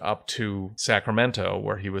moved up to Sacramento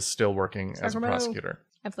where he was still working as a prosecutor.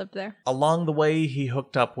 I've lived there. Along the way, he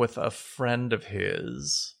hooked up with a friend of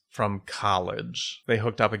his from college. They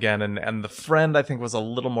hooked up again, and the friend, I think, was a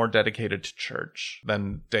little more dedicated to church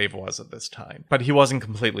than Dave was at this time. But he wasn't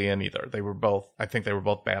completely in either. I think they were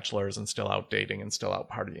both bachelors and still out dating and still out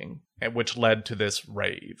partying, which led to this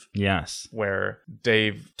rave. Yes. Where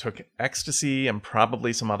Dave took ecstasy and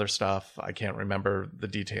probably some other stuff. I can't remember the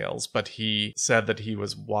details, but he said that he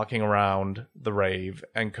was walking around the rave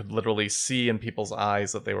and could literally see in people's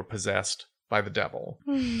eyes that they were possessed by the devil.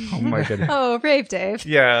 Oh my goodness. Oh, rave Dave.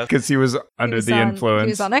 Yeah. Because he was under the influence. He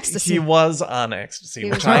was on ecstasy. He was on ecstasy, He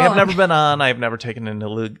which was I have wrong. never been on. I have never taken an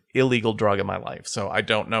illegal drug in my life, so I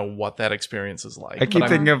don't know what that experience is like. I keep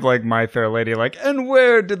thinking of like My Fair Lady, like, and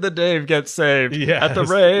where did the Dave get saved? Yes. At the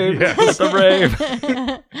rave. Yes. At the rave.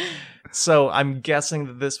 So I'm guessing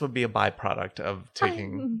that this would be a byproduct of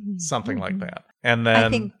taking something like that. And then I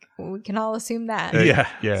think we can all assume that. Yeah.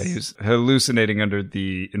 Yeah, he's hallucinating under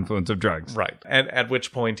the influence of drugs. Right. And at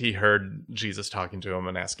which point he heard Jesus talking to him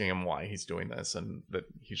and asking him why he's doing this and that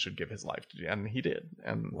he should give his life to, and he did.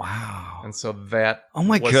 And Wow. And so that Oh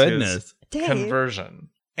my was goodness. his Dave. conversion.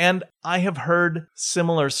 And I have heard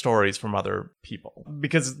similar stories from other people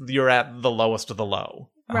because you're at the lowest of the low.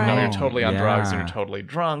 Right. You know, you're totally on drugs and yeah. you're totally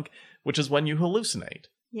drunk, which is when you hallucinate.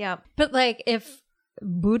 Yeah. But like if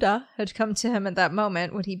Buddha had come to him at that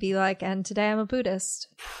moment, would he be like, and today I'm a Buddhist?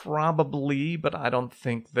 Probably, but I don't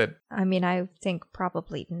think that. I mean, I think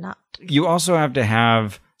probably not. You also have to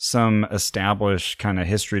have some established kind of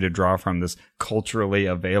history to draw from, this culturally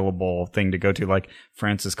available thing to go to, like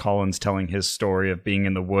Francis Collins telling his story of being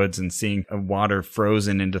in the woods and seeing a water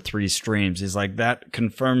frozen into 3 streams. He's like, that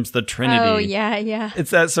confirms the Trinity. Oh, yeah. It's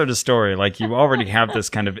that sort of story. Like you already have this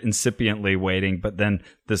kind of incipiently waiting, but then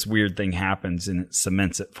this weird thing happens and it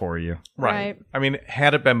cements it for you. Right. I mean,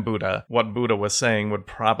 had it been Buddha, what Buddha was saying would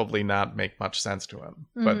probably not make much sense to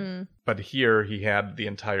him. But here he had the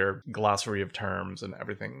entire glossary of terms and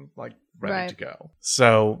everything like ready to go.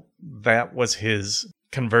 So that was his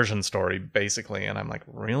conversion story, basically. And I'm like,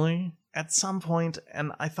 really? At some point,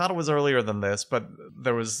 and I thought it was earlier than this, but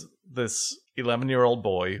there was this 11-year-old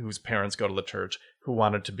boy whose parents go to the church who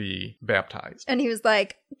wanted to be baptized. And he was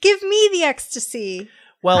like, give me the ecstasy.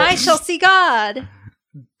 Well, I shall see God.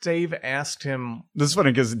 Dave asked him. This is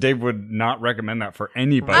funny because Dave would not recommend that for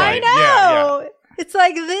anybody. I know. Yeah. It's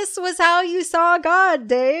like, this was how you saw God,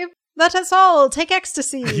 Dave. Let us all take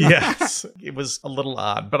ecstasy. Yes, it was a little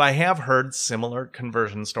odd, but I have heard similar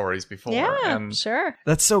conversion stories before. Yeah, and sure.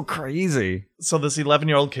 That's so crazy. so this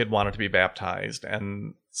 11-year-old kid wanted to be baptized,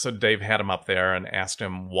 and so Dave had him up there and asked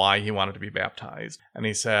him why he wanted to be baptized. And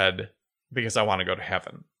he said, because I want to go to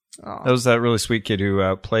heaven. Aw. That was that really sweet kid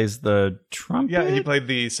who plays the trumpet? Yeah, he played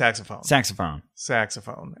the saxophone. Saxophone.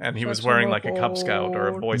 And he was Such a wearing like a Cub Scout or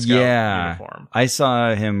a Boy Scout uniform. I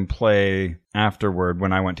saw him play afterward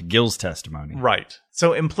when I went to Gil's testimony. Right.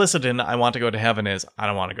 So implicit in I want to go to heaven is I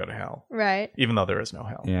don't want to go to hell. Right. Even though there is no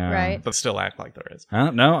hell. Yeah. Right. But still act like there is.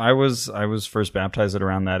 No, I was first baptized at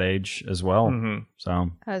around that age as well. Mm-hmm.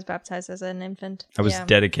 So I was baptized as an infant. I was Yeah.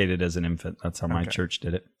 dedicated as an infant. That's how my Okay. church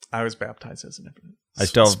did it. I was baptized as an infant. I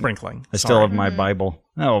still have- sprinkling. I still Sorry. have my Bible.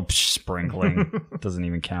 Oh, sprinkling. Doesn't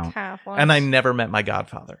even count. Catholic. And I never met my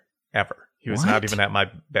godfather, ever. He was not What? even at my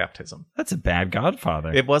baptism. That's a bad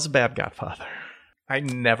godfather. It was a bad godfather. I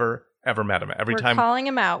never, ever met him. Every We're time calling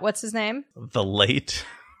him out. What's his name? the late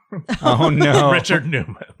Oh, no. Richard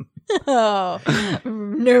Newman. Oh,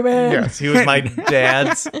 Newman. Yes, he was my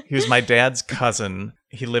dad's cousin.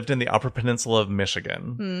 He lived in the Upper Peninsula of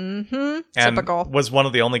Michigan. Mm-hmm. And Typical. was one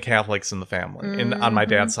of the only Catholics in the family, on my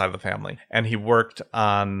dad's side of the family. And he worked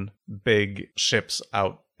on big ships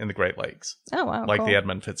out in the Great Lakes, Oh, wow. like cool. the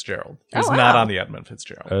Edmund Fitzgerald. He Oh, was not wow. on the Edmund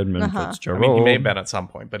Fitzgerald. Edmund Uh-huh. I Fitzgerald. mean, he may have been at some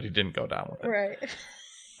point, but he didn't go down with it. Right.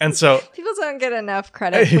 And so, People don't get enough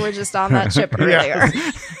credit who were just on that ship earlier.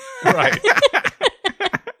 right.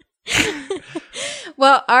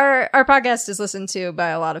 Well, our podcast is listened to by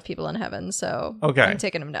a lot of people in heaven, so Okay. I'm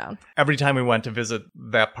taking him down. Every time we went to visit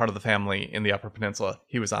that part of the family in the Upper Peninsula,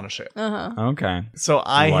 he was on a ship. Uh-huh. Okay. So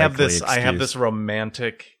I have Likely this excuse.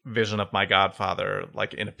 romantic vision of my godfather,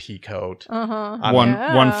 like in a pea coat. Uh-huh.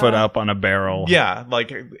 On- One foot up on a barrel. Yeah,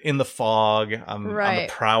 like in the fog on Right.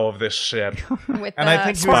 the prow of this ship. With And the I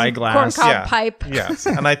think he was- Spyglass. corncob Yeah. pipe. Yes,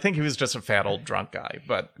 and I think he was just a fat old drunk guy.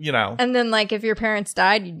 But you know, And then, like, if your parents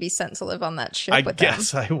died, you'd be sent to live on that ship I with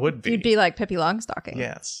guess them. I would be. You'd be like Pippi Longstocking.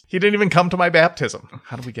 Yes, he didn't even come to my baptism.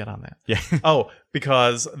 How do we get on that? Yeah. Oh,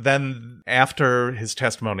 because then after his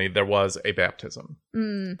testimony, there was a baptism.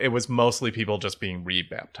 It was mostly people just being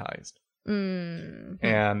rebaptized.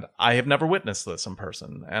 And I have never witnessed this in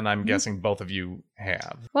person, and I'm guessing both of you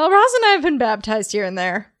have. Well, Roz and I have been baptized here and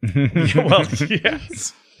there. Well,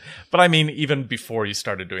 yes. But I mean, even before you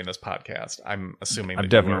started doing this podcast, I'm assuming that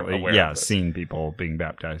I've you were definitely, aware of this. seen people being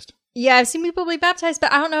baptized. Yeah, I've seen people be baptized,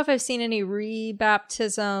 but I don't know if I've seen any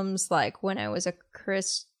re-baptisms like when I was a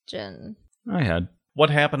Christian. I had. What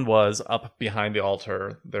happened was up behind the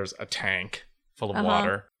altar, there's a tank full of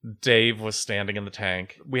water. Dave was standing in the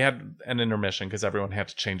tank. We had an intermission because everyone had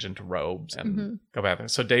to change into robes and go back there.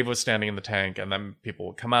 So Dave was standing in the tank, and then people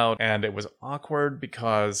would come out, and it was awkward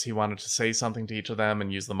because he wanted to say something to each of them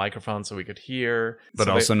and use the microphone so we could hear. But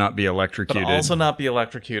So also they- not be electrocuted. But also not be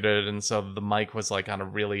electrocuted, and so the mic was like on a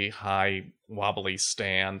really high wobbly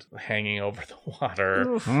stand hanging over the water,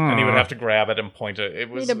 Oof. and he would have to grab it and point it. It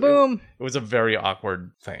was Need a boom. It was a very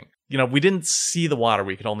awkward thing. we didn't see the water.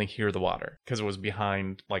 We could only hear the water because it was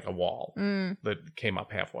behind like a wall that came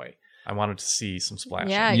up halfway. I wanted to see some splashing.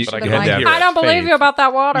 Yeah, you but should have been like, I don't faith. believe you about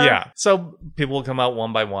that water. Yeah. So people would come out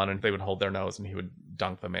one by one and they would hold their nose and he would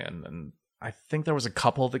dunk them in. And I think there was a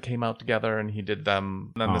couple that came out together and he did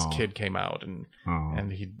them. And then this kid came out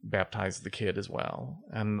and he baptized the kid as well.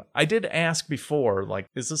 And I did ask before, like,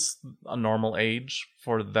 is this a normal age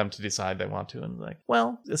for them to decide they want to? And like,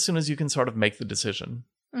 well, as soon as you can sort of make the decision.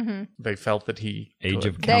 Mm-hmm. They felt that he age could.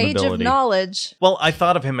 of accountability. The age of knowledge. Well, I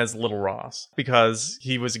thought of him as Little Ross because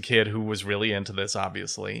he was a kid who was really into this,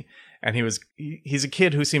 obviously, and he's a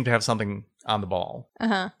kid who seemed to have something on the ball.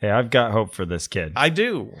 Hey, I've got hope for this kid. I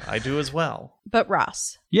do as well. But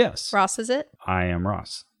Ross. Yes, Ross is it? I am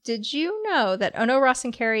Ross. Did you know that Ono, Ross,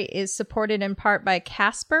 and Carrie is supported in part by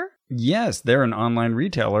Casper? Yes, they're an online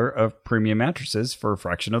retailer of premium mattresses for a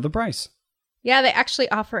fraction of the price. Yeah, they actually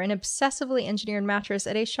offer an obsessively engineered mattress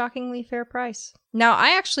at a shockingly fair price. Now,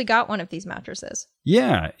 I actually got one of these mattresses.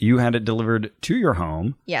 Yeah, you had it delivered to your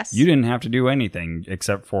home. Yes. You didn't have to do anything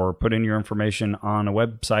except for put in your information on a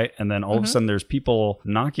website, and then all of a sudden there's people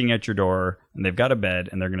knocking at your door, and they've got a bed,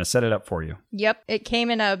 and they're going to set it up for you. Yep. It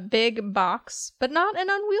came in a big box, but not an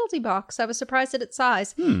unwieldy box. I was surprised at its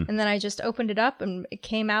size. And then I just opened it up, and it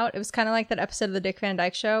came out. It was kind of like that episode of the Dick Van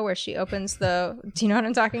Dyke Show where she opens the... Do you know what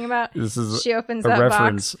I'm talking about? This is she opens a that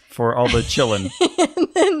reference box. for all the chillin'.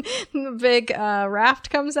 And then the big raft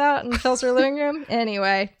comes out and fills her living room.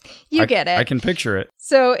 Anyway, you get it. I can picture it.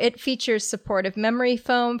 So it features supportive memory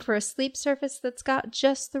foam for a sleep surface that's got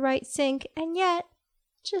just the right sink and yet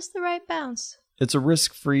just the right bounce. It's a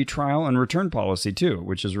risk-free trial and return policy too,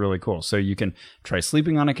 which is really cool. So you can try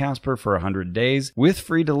sleeping on a Casper for 100 days with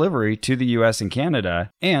free delivery to the US and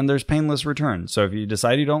Canada, and there's painless return. So if you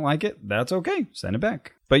decide you don't like it, that's okay. Send it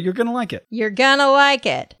back. But you're going to like it. You're gonna like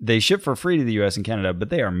it. They ship for free to the US and Canada, but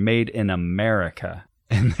they are made in America.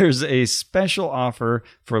 And there's a special offer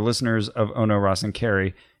for listeners of Ono, Ross, and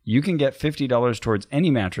Carrie. You can get $50 towards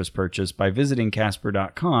any mattress purchase by visiting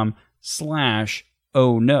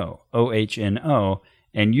casper.com/OhNo, OHNO,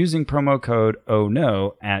 and using promo code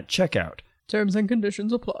OhNo at checkout. Terms and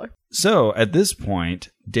conditions apply. So at this point,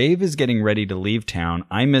 Dave is getting ready to leave town.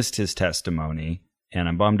 I missed his testimony, and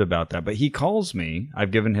I'm bummed about that. But he calls me.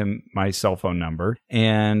 I've given him my cell phone number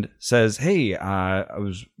and says, hey, I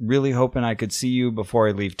was really hoping I could see you before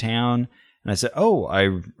I leave town. And I said, oh, I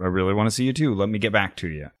really want to see you too. Let me get back to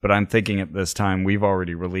you. But I'm thinking at this time, we've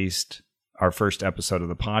already released our first episode of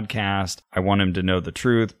the podcast. I want him to know the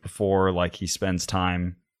truth before like he spends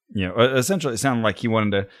time. Essentially, it sounded like he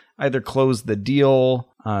wanted to either close the deal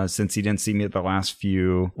since he didn't see me at the last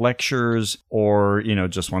few lectures or,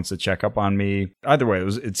 just wants to check up on me. Either way,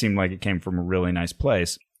 it seemed like it came from a really nice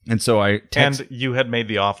place. And so And you had made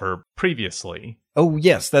the offer previously. Oh,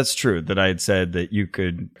 yes, that's true. That I had said that you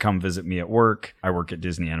could come visit me at work. I work at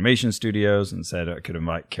Disney Animation Studios and said I could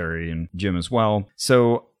invite Carrie and Jim as well.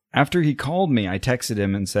 So after he called me, I texted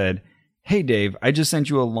him and said, hey, Dave, I just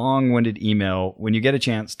sent you a long-winded email. When you get a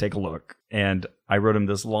chance, take a look. And I wrote him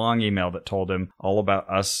this long email that told him all about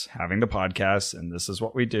us having the podcast, and this is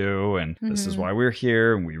what we do, and this is why we're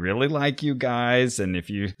here, and we really like you guys. And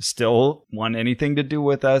if you still want anything to do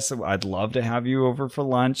with us, I'd love to have you over for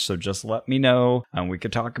lunch. So just let me know, and we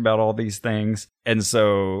could talk about all these things. And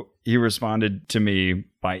so he responded to me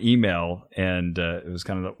by email, and it was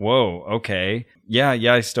kind of like, whoa, okay. Yeah,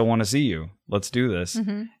 I still want to see you. Let's do this.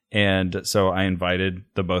 And so I invited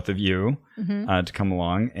the both of you to come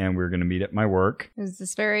along, and we were going to meet at my work. It was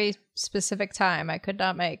this very specific time I could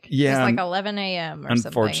not make. Yeah. It was like 11 a.m. or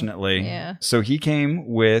unfortunately. something. Yeah. So he came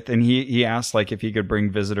with, and he asked like if he could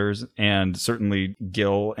bring visitors, and certainly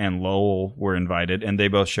Gil and Lowell were invited, and they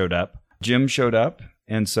both showed up. Jim showed up,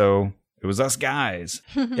 and so it was us guys.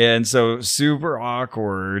 And so super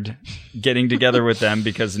awkward getting together with them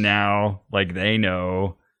because now like they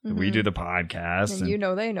know we do the podcast. And you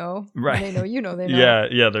know they know. Right. They know you know they know.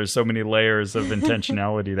 Yeah. There's so many layers of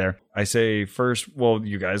intentionality there. I say first, well,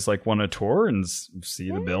 you guys like want to tour and see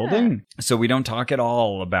the building? So we don't talk at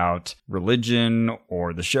all about religion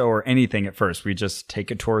or the show or anything at first. We just take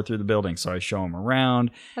a tour through the building. So I show them around.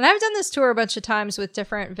 And I've done this tour a bunch of times with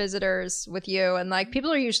different visitors with you. And like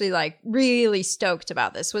people are usually like really stoked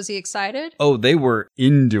about this. Was he excited? Oh, they were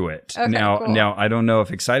into it. Okay, cool. Now, I don't know if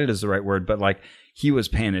excited is the right word, but like, he was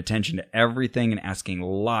paying attention to everything and asking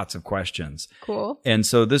lots of questions. Cool. And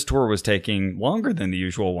so this tour was taking longer than the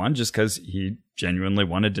usual one just because he genuinely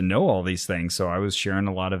wanted to know all these things. So I was sharing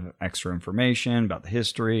a lot of extra information about the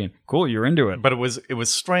history, and cool, you're into it. But it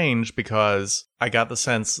was strange because I got the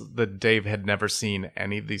sense that Dave had never seen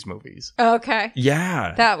any of these movies. Okay.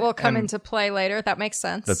 Yeah. That will come into play later. That makes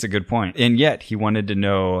sense. That's a good point. And yet he wanted to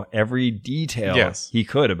know every detail he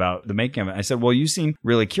could about the making of it. I said, well, you seem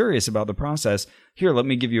really curious about the process. Here, let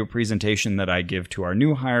me give you a presentation that I give to our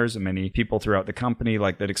new hires and many people throughout the company,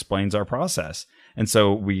 like that explains our process. And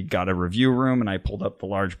so we got a review room and I pulled up the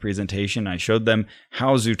large presentation. I showed them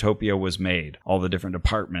how Zootopia was made, all the different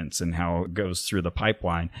departments and how it goes through the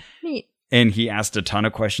pipeline. Neat. And he asked a ton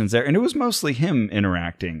of questions there. And it was mostly him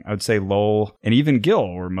interacting. I would say Lowell and even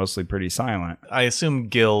Gil were mostly pretty silent. I assume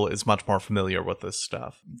Gil is much more familiar with this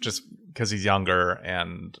stuff just because he's younger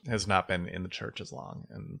and has not been in the church as long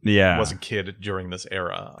and was a kid during this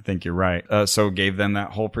era. I think you're right. So gave them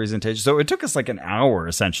that whole presentation. So it took us like an hour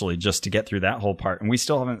essentially just to get through that whole part. And we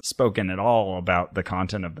still haven't spoken at all about the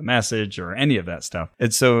content of the message or any of that stuff.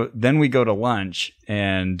 And so then we go to lunch.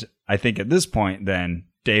 And I think at this point then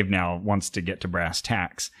Dave now wants to get to brass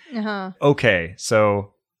tacks. Uh-huh. Okay,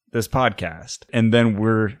 so this podcast. And then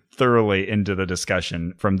we're thoroughly into the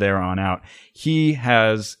discussion from there on out. He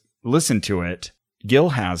has listened to it. Gil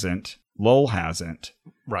hasn't. Lowell hasn't.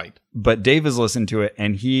 Right. But Dave has listened to it,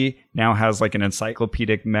 and he now has like an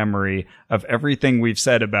encyclopedic memory of everything we've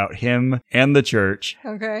said about him and the church.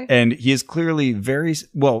 Okay. And he is clearly very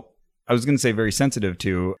sensitive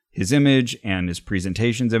to his image and his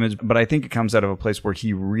presentation's image, but I think it comes out of a place where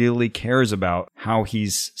he really cares about how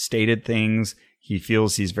he's stated things. He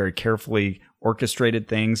feels he's very carefully orchestrated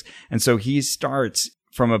things. And so he starts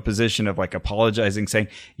from a position of like apologizing, saying,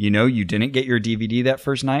 you didn't get your DVD that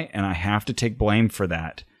first night, and I have to take blame for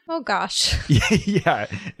that. Oh, gosh. Yeah,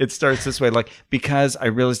 it starts this way, like, because I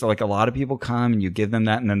realized that like a lot of people come and you give them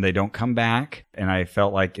that and then they don't come back. And I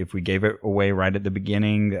felt like if we gave it away right at the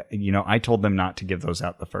beginning, I told them not to give those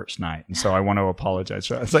out the first night. And so I want to apologize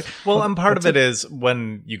for that. It's like, well, and part of it is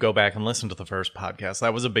when you go back and listen to the first podcast,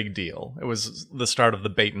 that was a big deal. It was the start of the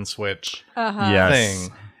bait and switch thing.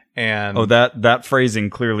 And that phrasing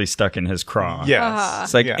clearly stuck in his craw. Yes.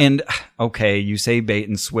 It's like, and okay, you say bait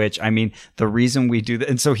and switch. I mean, the reason we do that.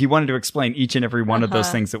 And so he wanted to explain each and every one of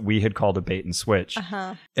those things that we had called a bait and switch.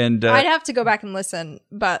 And I'd have to go back and listen,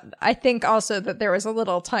 but I think also that there was a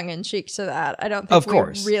little tongue in cheek to that. I don't think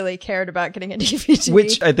we really cared about getting a DVD.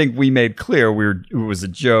 Which I think we made clear it was a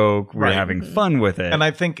joke. We were having fun with it. And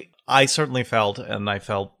I think I certainly felt,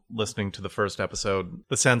 listening to the first episode,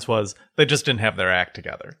 the sense was they just didn't have their act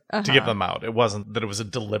together to give them out. It wasn't that it was a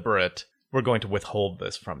deliberate, we're going to withhold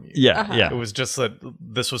this from you. Yeah. It was just that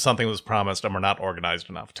this was something that was promised and we're not organized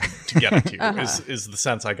enough to get it to you, is the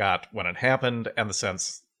sense I got when it happened and the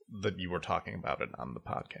sense that you were talking about it on the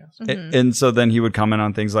podcast. And so then he would comment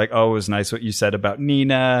on things like, oh, it was nice what you said about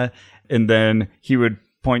Nina. And then he would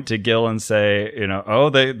point to Gil and say,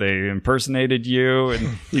 they impersonated you. And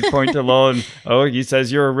he'd point to Lowell and, oh, he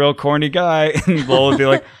says you're a real corny guy. And Lowell would be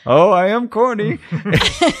like, oh, I am corny.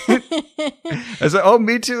 I said, oh,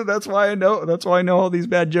 me too. That's why I know all these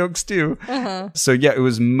bad jokes too. So yeah, it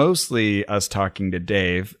was mostly us talking to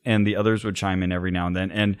Dave, and the others would chime in every now and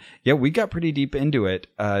then. And yeah, we got pretty deep into it.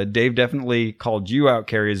 Dave definitely called you out,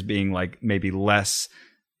 Carrie, as being like maybe less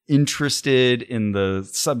interested in the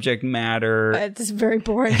subject matter. It's very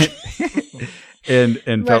boring.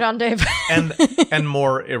 and right on, Dave. and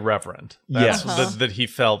more irreverent. That he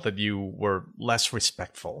felt that you were less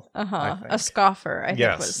respectful. A scoffer, I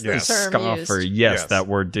think was the term scoffer. used. Yes, that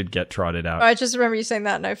word did get trotted out. I just remember you saying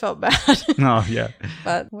that and I felt bad. Oh, yeah.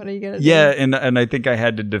 But what are you going to do? Yeah, and I think I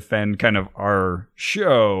had to defend kind of our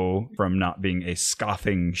show from not being a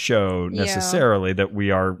scoffing show necessarily, that we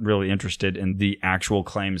are really interested in the actual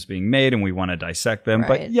claims being made and we want to dissect them. Right.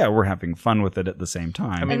 But yeah, we're having fun with it at the same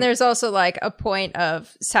time. And there's also like a point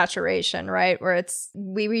of saturation, right? Where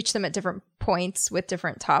we reach them at different points with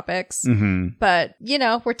different topics. But,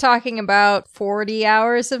 we're talking about 40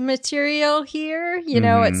 hours of material here.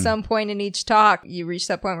 At some point in each talk, you reach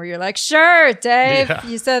that point where you're like, sure, Dave,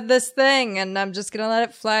 you said this thing, and I'm just going to let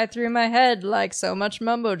it fly through my head like so much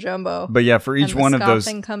mumbo jumbo. But yeah, for each one of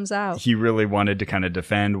those, comes out. He really wanted to kind of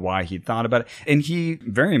defend why he thought about it. And he,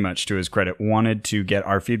 very much to his credit, wanted to get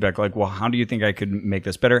our feedback. Like, well, how do you think I could make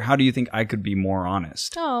this better? How do you think I could be more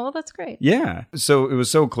honest? Oh, well, that's great. Yeah. So it was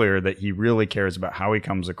so clear that he really cares about how he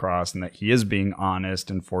comes across and that he is being honest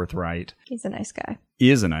and forthright. He's a nice guy. He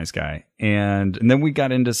is a nice guy. And then we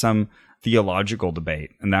got into some theological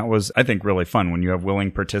debate. And that was, I think, really fun when you have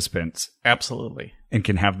willing participants. Absolutely. And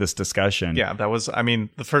can have this discussion. Yeah, that was, the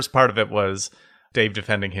first part of it was Dave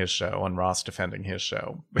defending his show and Ross defending his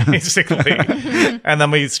show, basically. And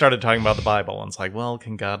then we started talking about the Bible, and it's like, well,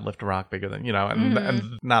 can God lift a rock bigger than,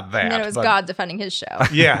 and not that. And then it was God defending his show.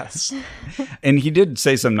 Yes. And he did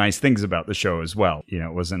say some nice things about the show as well.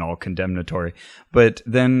 It wasn't all condemnatory. But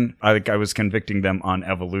then I was convicting them on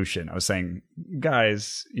evolution. I was saying,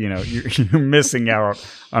 guys, you're missing out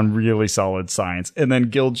on really solid science. And then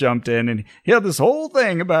Gil jumped in and he had this whole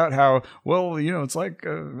thing about how, well, it's like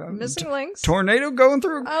missing links. Tornado going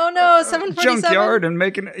through 747 junkyard and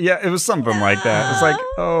making it was something like that. It's like,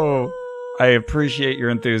 I appreciate your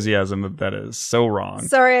enthusiasm, but that is so wrong.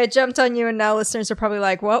 Sorry, I jumped on you, and now listeners are probably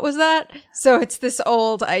like, what was that? So it's this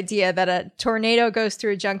old idea that a tornado goes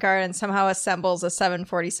through a junkyard and somehow assembles a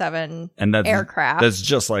 747 aircraft. That's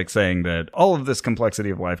just like saying that all of this complexity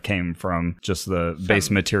of life came from just the base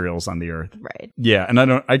materials on the earth. Right. Yeah, and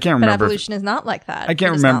I can't remember. But evolution is not like that. I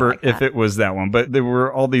can't remember if it was that one, but there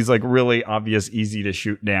were all these like really obvious, easy to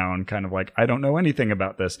shoot down, kind of like, I don't know anything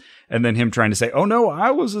about this. And then him trying to say, oh no, I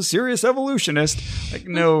was a serious evolutionist. Like,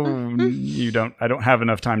 no, you don't. I don't have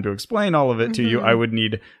enough time to explain all of it to you. I would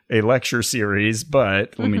need a lecture series,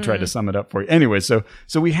 but let me try to sum it up for you. Anyway, so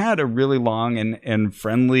we had a really long and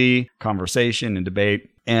friendly conversation and debate.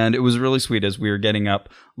 And it was really sweet. As we were getting up,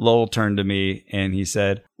 Lowell turned to me and he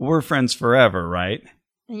said, we're friends forever, right?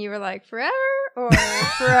 And you were like, forever or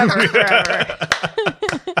forever?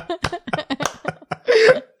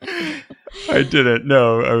 I didn't.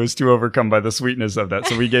 No, I was too overcome by the sweetness of that.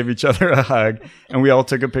 So we gave each other a hug and we all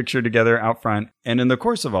took a picture together out front. And in the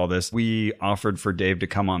course of all this, we offered for Dave to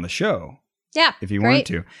come on the show. Yeah. If he wanted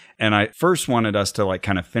to. And I first wanted us to like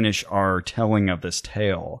kind of finish our telling of this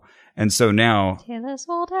tale. And so now is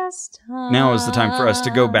the time for us to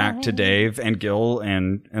go back to Dave and Gil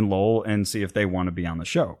and Lowell and see if they want to be on the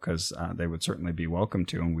show, because they would certainly be welcome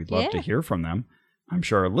to, and we'd love to hear from them. I'm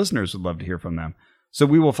sure our listeners would love to hear from them. So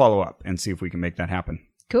we will follow up and see if we can make that happen.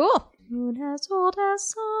 Cool. Moon has told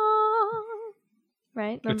us song.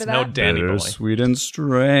 Right? Remember it's that? No Danny Boy. Sweet and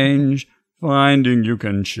strange, finding you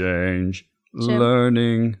can change, Jim?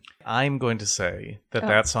 learning. I'm going to say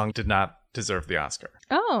that song did not deserve the Oscar.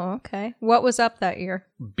 Oh, okay. What was up that year?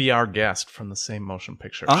 Be Our Guest from the same motion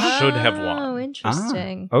picture should have won. Oh,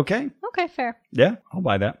 interesting. Okay. Okay, fair. Yeah, I'll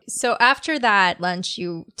buy that. So after that lunch,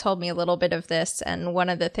 you told me a little bit of this, and one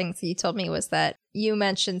of the things that you told me was that you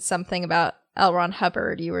mentioned something about L. Ron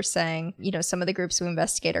Hubbard. You were saying, some of the groups who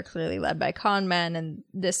investigate are clearly led by con men, and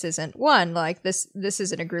this isn't one. Like this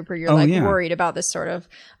isn't a group where you're worried about this sort of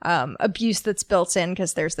abuse that's built in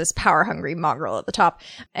because there's this power hungry mongrel at the top.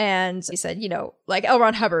 And he said, like L.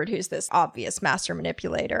 Ron Hubbard, who's this obvious master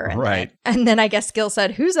manipulator. And right. And then I guess Gil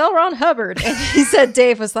said, who's L. Ron Hubbard? And he said,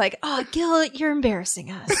 Dave was like, oh, Gil, you're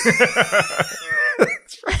embarrassing us.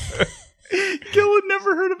 That's right. Gil had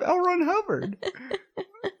never heard of L. Ron Hubbard.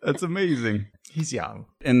 That's amazing. He's young.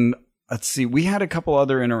 And let's see, we had a couple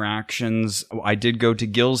other interactions. I did go to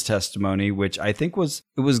Gil's testimony, which I think was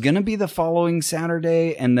going to be the following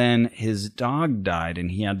Saturday. And then his dog died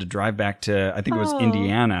and he had to drive back to, I think it was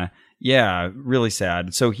Indiana. Yeah, really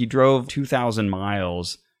sad. So he drove 2,000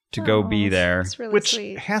 miles to go be there. Really which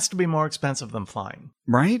sweet. Has to be more expensive than flying.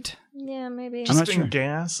 Right? Yeah, maybe. Just in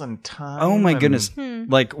gas and time. Oh my goodness.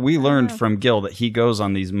 Like we learned from Gil that he goes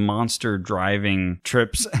on these monster driving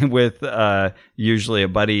trips with usually a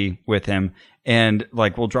buddy with him. And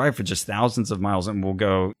like we'll drive for just thousands of miles and we'll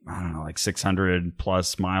go, I don't know, like 600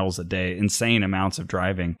 plus miles a day, insane amounts of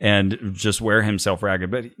driving and just wear himself ragged.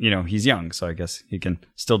 But, he's young, so I guess he can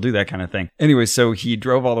still do that kind of thing. Anyway, so he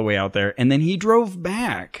drove all the way out there and then he drove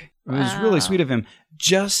back. It was really sweet of him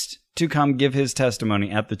just to come give his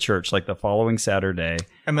testimony at the church like the following Saturday.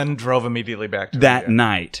 And then drove immediately back to that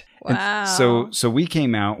night. Wow. And so we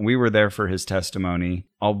came out, we were there for his testimony.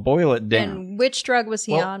 I'll boil it down. And which drug was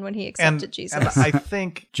he on when he accepted Jesus? And I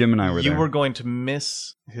think Jim and I were there. You were going to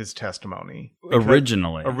miss his testimony.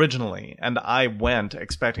 Originally. And I went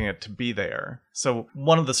expecting it to be there. So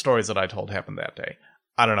one of the stories that I told happened that day.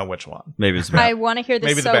 I don't know which one. Maybe it's I want to hear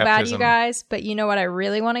this so bad, you guys. But you know what I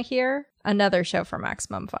really want to hear? Another show for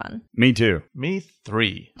Maximum Fun. Me too. Me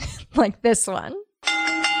 3. Like this one.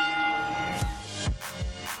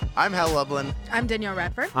 I'm Hal Lublin. I'm Danielle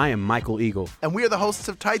Radford. I am Michael Eagle. And we are the hosts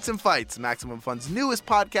of Tights and Fights, Maximum Fun's newest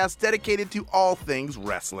podcast dedicated to all things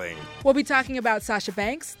wrestling. We'll be talking about Sasha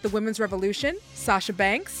Banks, the Women's Revolution, Sasha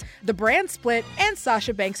Banks, the brand split, and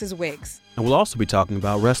Sasha Banks' wigs. And we'll also be talking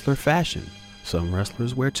about wrestler fashion. Some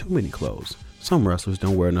wrestlers wear too many clothes. Some wrestlers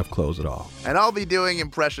don't wear enough clothes at all. And I'll be doing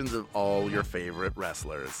impressions of all your favorite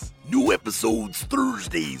wrestlers. New episodes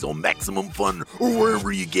Thursdays on Maximum Fun or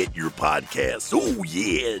wherever you get your podcasts. Oh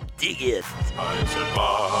yeah, dig it. Tights and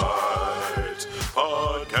Fights,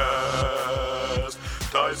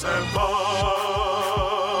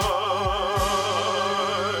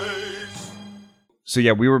 So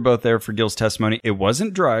yeah, we were both there for Gil's testimony. It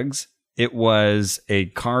wasn't drugs. It was a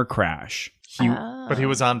car crash. But he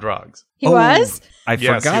was on drugs. He was? I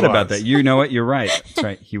Yes, forgot he about was. that. You know what? You're right. That's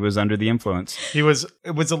right. He was under the influence. It was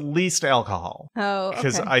at least alcohol. Oh, okay.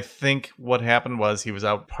 Because I think what happened was he was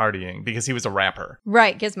out partying because he was a rapper.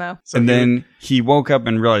 Right, Gizmo. So And then he woke up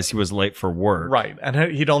and realized he was late for work. Right.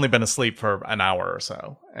 And he'd only been asleep for an hour or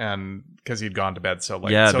so. And because he'd gone to bed so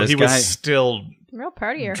late. Yeah, so this he guy- was still Real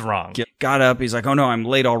partier. drunk. Got up. He's like, oh no, I'm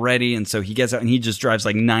late already. And so he gets out and he just drives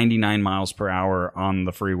like 99 miles per hour on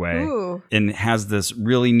the freeway. Ooh. And has this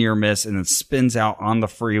really near miss and then spins out on the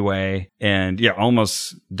freeway and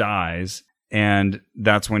almost dies. And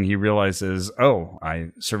that's when he realizes, oh, I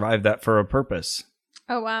survived that for a purpose.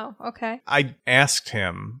 Oh, wow. Okay. I asked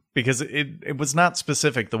him because it was not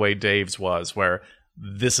specific the way Dave's was, where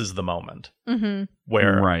this is the moment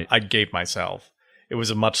where Right. I gave myself. It was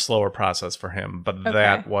a much slower process for him, but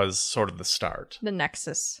that was sort of the start. The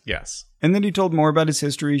Nexus. Yes. And then he told more about his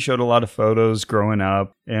history, showed a lot of photos growing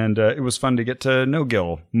up, and it was fun to get to know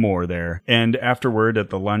Gil more there. And afterward,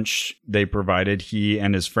 at the lunch they provided, he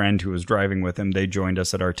and his friend who was driving with him, they joined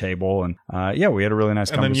us at our table, and we had a really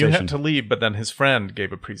nice And then conversation. you had to leave, but then his friend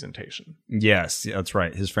gave a presentation. Yes, that's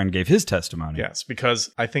right. His friend gave his testimony. Yes,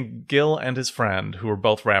 because I think Gil and his friend, who were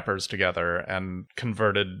both rappers together and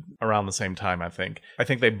converted around the same time, I think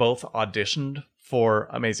they both auditioned for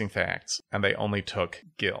Amazing Facts, and they only took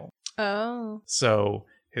Gil. Oh. So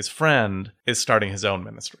his friend is starting his own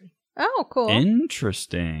ministry. Oh, cool.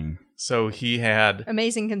 Interesting. So he had...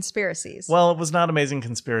 Amazing Conspiracies. Well, it was not Amazing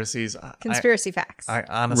Conspiracies. Conspiracy Facts. I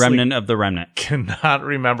honestly Remnant of the Remnant. cannot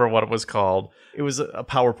remember what it was called. It was a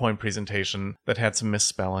PowerPoint presentation that had some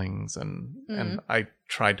misspellings, and I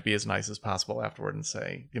tried to be as nice as possible afterward and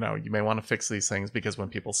say, you may want to fix these things because when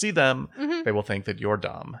people see them, they will think that you're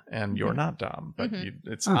dumb, and you're not dumb. But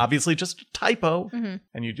it's obviously just a typo,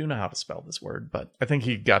 and you do know how to spell this word. But I think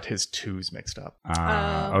he got his twos mixed up.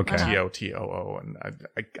 Okay. T-O-T-O-O, and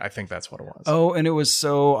I think that's what it was. Oh, and it was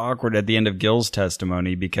so awkward at the end of Gil's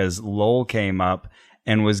testimony because Lowell came up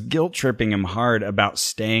and was guilt tripping him hard about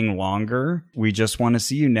staying longer. We just want to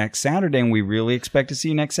see you next Saturday, and we really expect to see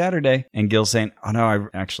you next Saturday. And Gil saying, oh no, I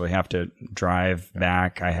actually have to drive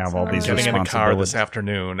back. I have all these Getting in a car responsibilities. this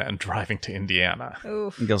afternoon and driving to Indiana.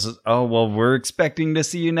 Oof. And Gil says, oh, well, we're expecting to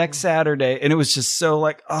see you next Saturday. And it was just so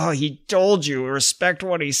like, oh, he told you, respect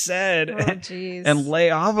what he said. Oh, jeez. And lay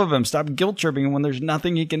off of him. Stop guilt tripping him when there's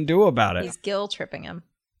nothing he can do about it. He's guilt tripping him.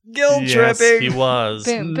 Guilt Yes, tripping. he was.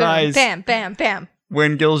 Boom, boom, Nice. bam, bam, bam.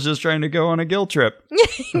 When Gil's just trying to go on a guilt trip.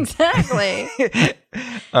 Exactly.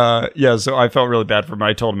 So I felt really bad for him.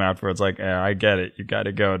 I told him afterwards, like, I get it. You got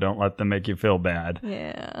to go. Don't let them make you feel bad.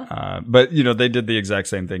 Yeah. But, they did the exact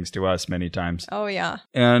same things to us many times. Oh, yeah.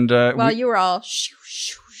 And Well, you were all shoo,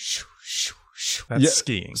 shoo, shoo, shoo, shoo. That's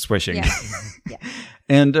skiing. swishing. Yeah. Yeah.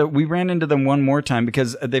 And we ran into them one more time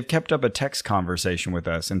because they've kept up a text conversation with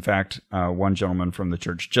us. In fact, one gentleman from the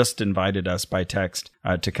church just invited us by text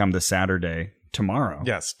to come this Saturday, tomorrow.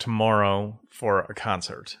 Yes, tomorrow for a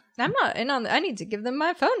concert. I'm not in on. I need to give them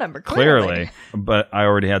my phone number. Clearly. But I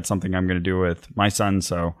already had something I'm going to do with my son,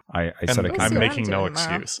 so I said And I I'm could. making no doing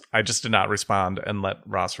tomorrow. excuse. I just did not respond and let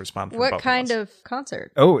Ross respond for What both kind of us. of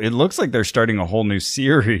concert? Oh, it looks like they're starting a whole new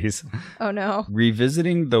series. Oh no.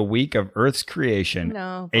 Revisiting the week of Earth's creation.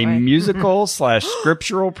 No, A boy. musical /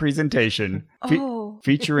 scriptural presentation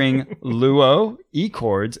featuring Luo,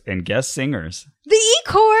 E-chords, and guest singers. The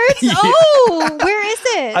E-chords. Oh, where is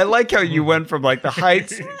it? I like how you went from like the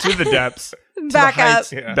heights to the depths. Back to the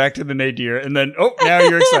heights, up. back to the nadir, and then now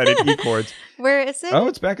you're excited. E-chords. Where is it? Oh,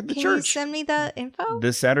 it's back at the Can church. you send me the info?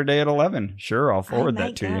 This Saturday at 11. Sure, I'll forward that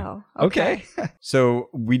might to go. you. Okay. So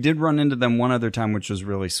we did run into them one other time, which was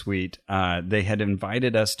really sweet. They had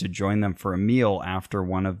invited us to join them for a meal after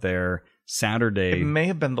one of their Saturday. It may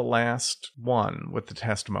have been the last one with the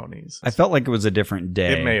testimonies. I felt like it was a different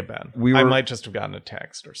day. It may have been. We I were- might just have gotten a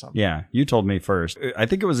text or something. Yeah, you told me first. I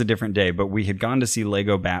think it was a different day, but we had gone to see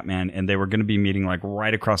Lego Batman, and they were going to be meeting like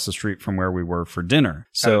right across the street from where we were for dinner.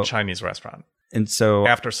 At So a Chinese restaurant. and so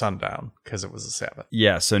After sundown, because it was a Sabbath.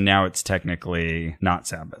 yeah, so now it's technically not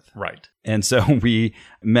Sabbath. Right. And so we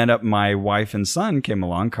met up. My wife and son came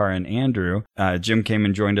along, Cara and Andrew. Jim came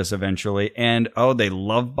and joined us eventually. And they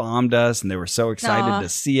love bombed us and they were so excited Aw. to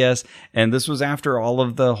see us. And this was after all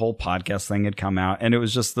of the whole podcast thing had come out. And it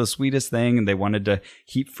was just the sweetest thing. And they wanted to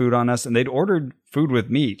heap food on us. And they'd ordered food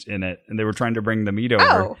with meat in it. And they were trying to bring the meat over.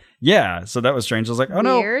 Oh. Yeah. So that was strange. I was like,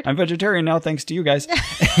 oh Weird. no, I'm vegetarian now. Thanks to you guys.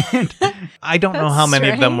 I don't know That's how many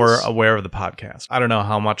of them were strange. aware of the podcast. I don't know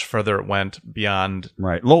how much further it went beyond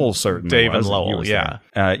Right. Lowell certainly Dave and was. He Lowell, was yeah.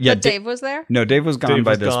 there. Yeah. But Dave was there? No, Dave was gone Dave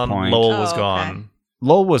by was this gone, point. Lowell Oh, was okay. gone.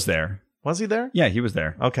 Lowell was there. Was he there? Yeah, he was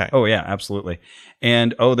there. Okay. Oh, yeah, absolutely.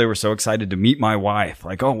 And, they were so excited to meet my wife.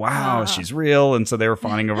 Like, oh, wow, she's real. And so they were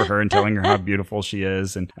fawning over her and telling her how beautiful she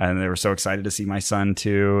is. And they were so excited to see my son,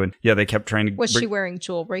 too. And, yeah, they kept trying to... Was she wearing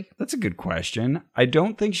jewelry? That's a good question. I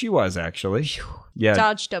don't think she was, actually. Yeah.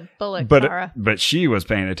 Dodged a bullet, Cara. But she was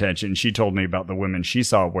paying attention. She told me about the women she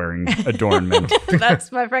saw wearing adornment.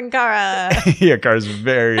 That's my friend Cara. Yeah, Cara's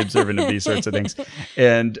very observant of these sorts of things.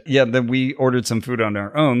 And yeah, then we ordered some food on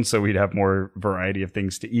our own so we'd have more variety of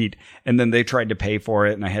things to eat. And then they tried to pay for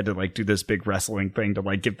it, and I had to like do this big wrestling thing to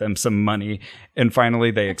like give them some money. And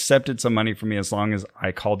finally they accepted some money from me as long as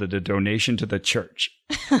I called it a donation to the church.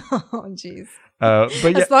 Oh, jeez.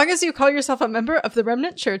 But as long as you call yourself a member of the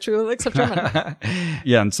Remnant Church, we will accept your money.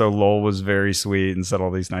 Yeah, and so Lowell was very sweet and said all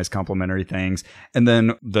these nice complimentary things. And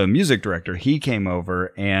then the music director, he came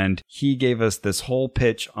over and he gave us this whole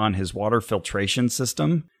pitch on his water filtration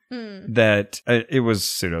system. That it was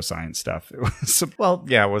pseudoscience stuff. It was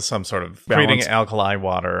it was some sort of treating alkali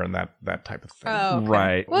water and that type of thing. Oh, okay.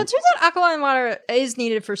 Right. Well, it turns out alkaline water is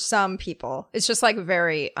needed for some people. It's just like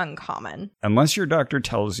very uncommon. Unless your doctor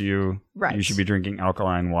tells you you should be drinking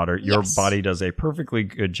alkaline water, your body does a perfectly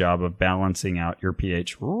good job of balancing out your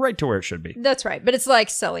pH right to where it should be. That's right. But it's like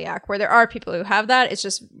celiac, where there are people who have that. It's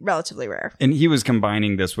just relatively rare. And he was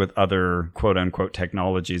combining this with other quote unquote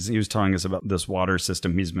technologies. He was telling us about this water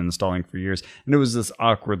system he's been installing for years, and it was this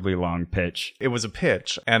awkwardly long pitch. It was a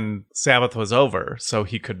pitch, and Sabbath was over, so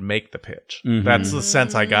he could make the pitch. That's the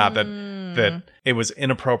sense I got, that it was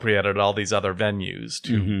inappropriate at all these other venues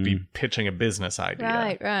to be pitching a business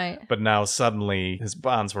idea. Right. But now suddenly his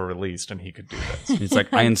bonds were released and he could do this. He's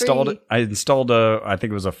like, I installed I think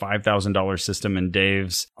it was a $5,000 system in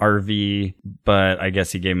Dave's RV, but I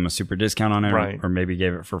guess he gave him a super discount on it, or maybe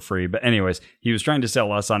gave it for free. But anyways, he was trying to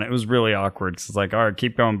sell us on it. It was really awkward because it's like, all right,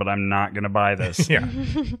 keep going, but I'm not going to buy this. Yeah.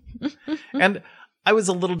 And I was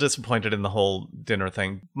a little disappointed in the whole dinner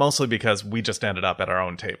thing, mostly because we just ended up at our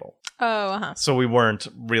own table. Oh, So we weren't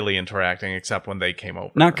really interacting except when they came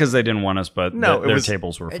over. Not because they didn't want us, but their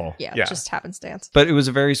tables were full. Just happenstance. But it was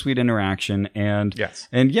a very sweet interaction. And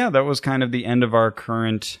that was kind of the end of our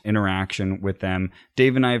current interaction with them.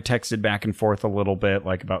 Dave and I have texted back and forth a little bit,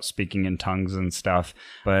 like about speaking in tongues and stuff.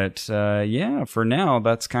 But for now,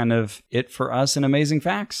 that's kind of it for us in Amazing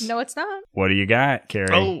Facts. No, it's not. What do you got, Carrie?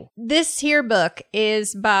 Oh. This here book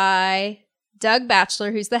is by Doug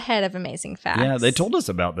Batchelor, who's the head of Amazing Facts. Yeah, they told us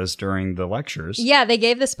about this during the lectures. Yeah, they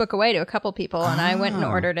gave this book away to a couple people, and I went and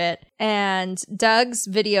ordered it. And Doug's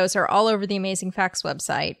videos are all over the Amazing Facts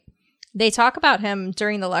website. They talk about him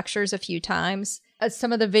during the lectures a few times.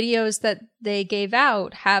 Some of the videos that they gave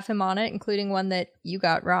out have him on it, including one that you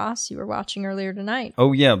got, Ross. You were watching earlier tonight.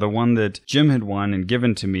 Oh, yeah, the one that Jim had won and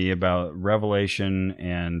given to me about Revelation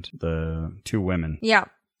and the two women. Yeah.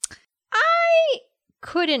 I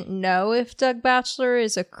couldn't know if Doug Batchelor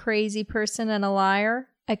is a crazy person and a liar.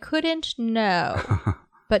 I couldn't know.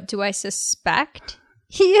 But do I suspect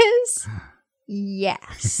he is?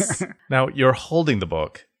 Yes. Now, you're holding the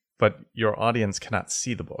book, but your audience cannot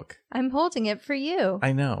see the book. I'm holding it for you.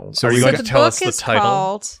 I know. So are you going to tell us the title? The book is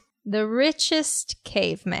called The Richest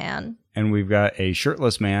Caveman. And we've got a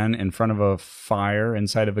shirtless man in front of a fire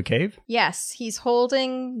inside of a cave? Yes, he's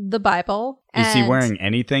holding the Bible. Is he wearing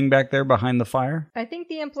anything back there behind the fire? I think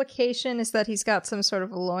the implication is that he's got some sort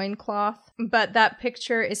of a loincloth. But that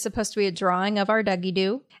picture is supposed to be a drawing of our Dougie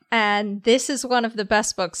Doo. And this is one of the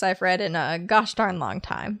best books I've read in a gosh darn long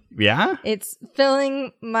time. Yeah? It's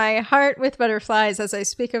filling my heart with butterflies as I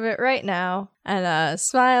speak of it right now. And a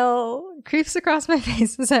smile creeps across my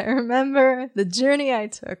face as I remember the journey I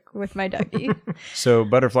took with my Dougie. So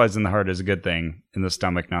butterflies in the heart is a good thing. In the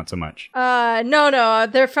stomach, not so much. No.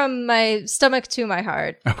 They're from my stomach to my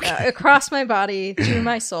heart. Okay. Across my body, to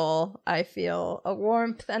my soul, I feel a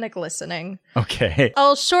warmth and a glistening. Okay.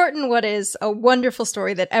 I'll shorten what is a wonderful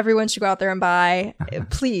story that everyone should go out there and buy.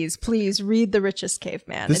 Please read The Richest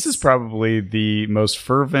Caveman. This is probably the most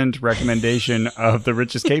fervent recommendation of The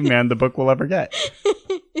Richest Caveman the book will ever get.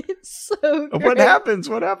 It's so great. What happens?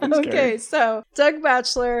 Okay, Carrie? So Doug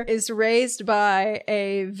Batchelor is raised by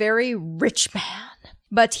a very rich man.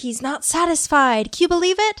 But he's not satisfied. Can you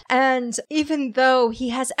believe it? And even though he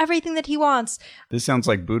has everything that he wants... This sounds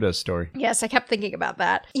like Buddha's story. Yes, I kept thinking about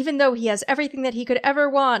that. Even though he has everything that he could ever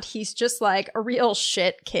want, he's just like a real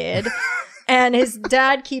shit kid. And his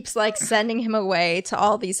dad keeps like sending him away to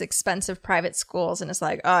all these expensive private schools and is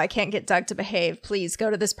like, oh, I can't get Doug to behave. Please go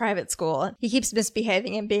to this private school. He keeps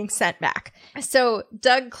misbehaving and being sent back. So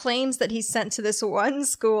Doug claims that he's sent to this one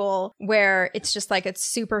school where it's just like a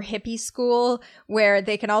super hippie school where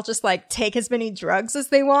they can all just like take as many drugs as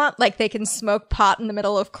they want. Like they can smoke pot in the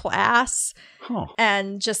middle of class. Huh.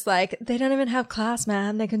 And just like, they don't even have class,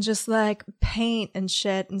 man. They can just like paint and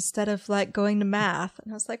shit instead of like going to math.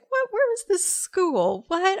 And I was like, what? Where was this school?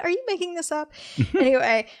 What? Are you making this up?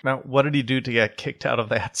 Anyway. Now, what did he do to get kicked out of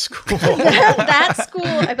that school? that school,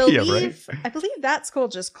 I believe, Yeah, right. I believe that school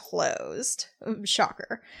just closed.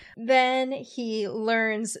 Shocker. Then he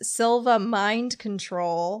learns Silva mind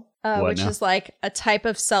control. Which now? is like a type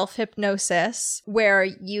of self-hypnosis where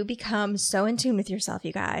you become so in tune with yourself,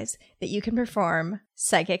 you guys, that you can perform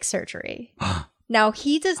psychic surgery. Now,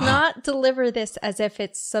 he does not deliver this as if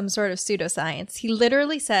it's some sort of pseudoscience. He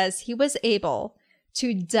literally says he was able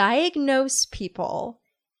to diagnose people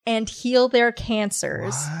and heal their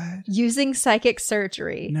cancers using psychic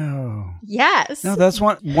surgery. No. Yes. No, that's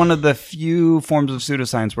one of the few forms of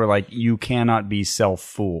pseudoscience where, like, you cannot be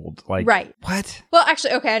self-fooled. Like, right. What? Well,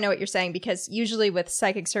 actually, okay, I know what you're saying, because usually with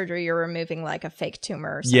psychic surgery, you're removing, like, a fake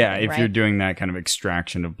tumor or something, yeah, if right? you're doing that kind of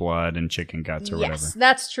extraction of blood and chicken guts or yes, whatever.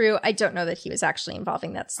 that's true. I don't know that he was actually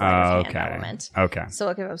involving that sleight of hand Okay. element. Okay. So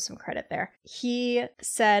I'll give him some credit there. He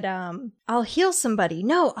said, I'll heal somebody.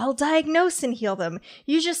 No, I'll diagnose and heal them.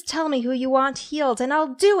 You just tell me who you want healed and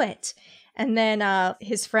I'll do it. And then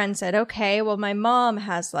his friend said, okay, well, my mom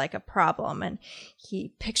has like a problem. And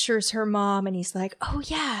he pictures her mom and he's like, oh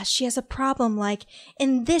yeah, she has a problem like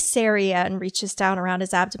in this area, and reaches down around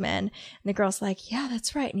his abdomen. And the girl's like, yeah,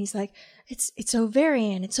 that's right. And he's like, it's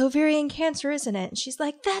ovarian. It's ovarian cancer, isn't it? And she's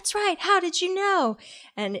like, that's right. How did you know?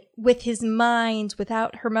 And with his mind,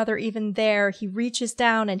 without her mother even there, he reaches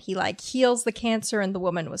down and he like heals the cancer, and the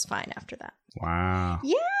woman was fine after that. Wow.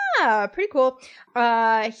 Yeah, pretty cool.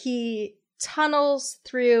 He tunnels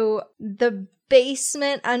through the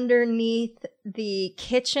basement underneath the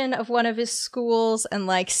kitchen of one of his schools and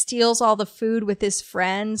like steals all the food with his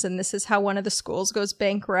friends, and this is how one of the schools goes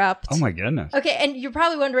bankrupt. Oh my goodness. Okay, and you're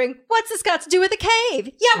probably wondering, what's this got to do with the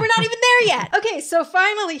cave? Yeah, we're not even there yet. Okay, so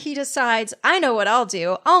finally he decides, I know what I'll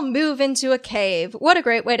do. I'll move into a cave. What a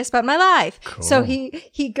great way to spend my life. Cool. So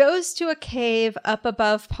he goes to a cave up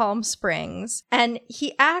above Palm Springs, and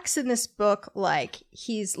he acts in this book like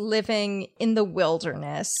he's living in the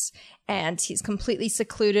wilderness, and he's completely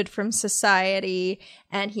secluded from society,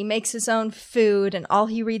 and he makes his own food, and all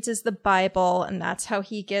he reads is the Bible, and that's how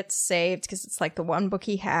he gets saved, because it's like the one book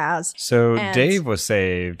he has. So And- Dave was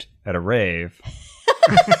saved at a rave.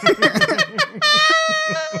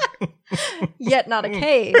 Yet not a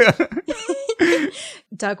cave.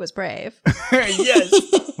 Doug was brave. Yes.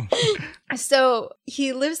 So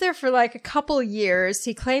he lives there for like a couple years.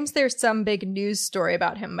 He claims there's some big news story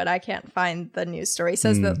about him, but I can't find the news story. He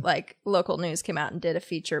says that like local news came out and did a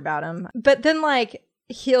feature about him. But then like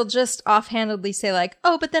he'll just offhandedly say like,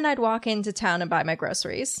 oh, but then I'd walk into town and buy my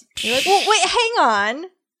groceries. You're like, well, wait,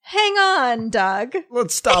 hang on, Doug.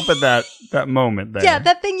 Let's stop at that moment there. Yeah,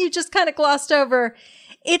 that thing you just kind of glossed over.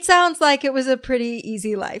 It sounds like it was a pretty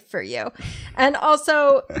easy life for you. And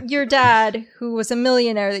also, your dad, who was a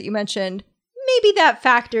millionaire that you mentioned, maybe that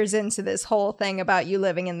factors into this whole thing about you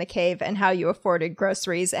living in the cave and how you afforded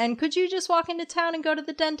groceries. And could you just walk into town and go to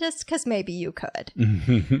the dentist? Because maybe you could.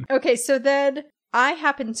 Okay, so then I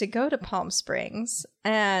happened to go to Palm Springs,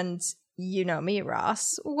 and you know me,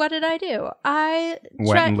 Ross. What did I do? I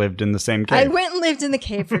went and lived in the same cave. I went and lived in the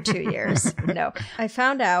cave for 2 years. No, I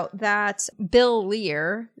found out that Bill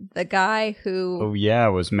Lear, the guy who... Oh, yeah,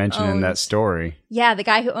 was mentioned in that story. Yeah, the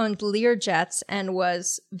guy who owned Learjets and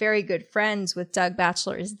was very good friends with Doug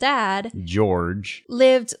Batchelor's dad, George.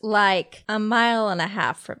 lived like a mile and a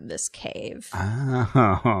half from this cave.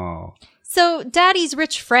 Oh. So Daddy's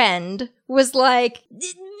rich friend was like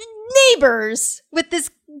neighbors with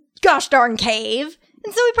this gosh darn cave.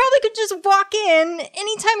 And so he probably could just walk in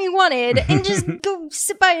anytime he wanted and just go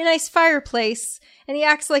sit by a nice fireplace. And he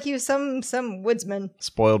acts like he was some woodsman.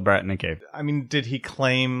 Spoiled brat in a cave. I mean, did he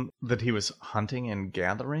claim that he was hunting and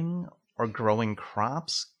gathering or growing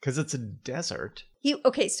crops? Because it's a desert.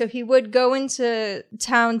 So he would go into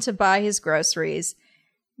town to buy his groceries.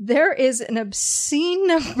 There is an obscene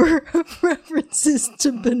number of references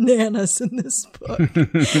to bananas in this book.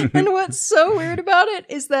 And what's so weird about it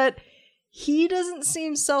is that he doesn't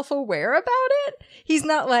seem self-aware about it. He's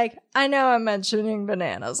not like, I know I'm mentioning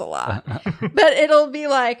bananas a lot. But it'll be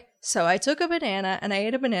like, So I took a banana and I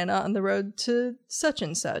ate a banana on the road to such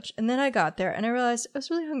and such. And then I got there and I realized I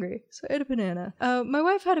was really hungry. So I ate a banana. My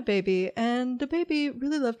wife had a baby and the baby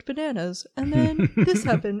really loved bananas. And then this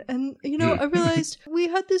happened. And, I realized we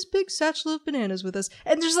had this big satchel of bananas with us.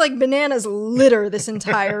 And just like bananas litter this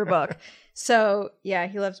entire book. So, yeah,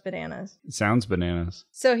 he loves bananas. Sounds bananas.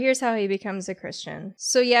 So here's how he becomes a Christian.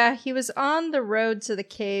 So, yeah, he was on the road to the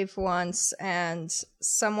cave once, and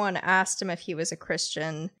someone asked him if he was a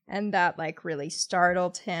Christian, and that, really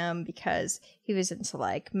startled him because he was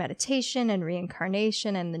into, meditation and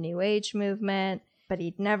reincarnation and the New Age movement, but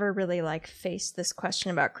he'd never really, faced this question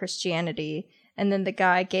about Christianity. And then the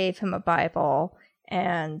guy gave him a Bible.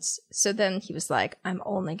 And so then he was like, I'm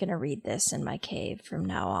only going to read this in my cave from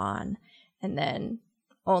now on. And then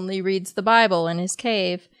only reads the Bible in his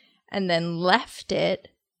cave, and then left it.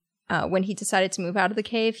 When he decided to move out of the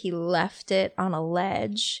cave, he left it on a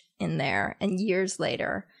ledge in there, and years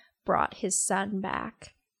later brought his son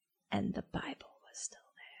back, and the Bible was still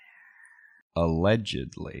there.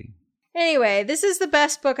 Allegedly. Anyway, this is the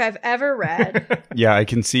best book I've ever read. Yeah, I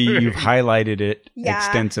can see you've highlighted it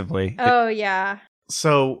extensively. Oh, yeah.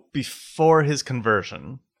 So before his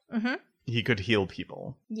conversion, Mm-hmm. he could heal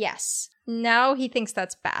people. Yes. Now he thinks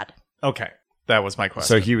that's bad. Okay. That was my question.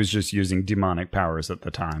 So he was just using demonic powers at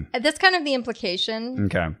the time. That's kind of the implication.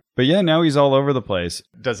 Okay. But yeah, now he's all over the place.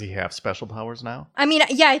 Does he have special powers now? I mean,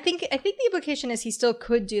 yeah, I think the implication is he still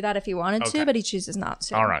could do that if he wanted to, but he chooses not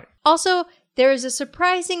to. All right. Also, there is a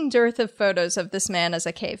surprising dearth of photos of this man as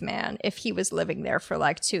a caveman if he was living there for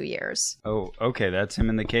 2 years. Oh, okay. That's him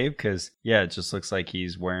in the cave? Because, yeah, it just looks like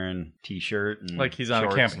he's wearing t-shirt and like he's on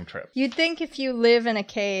shorts. a camping trip. You'd think if you live in a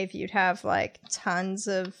cave, you'd have tons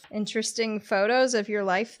of interesting photos of your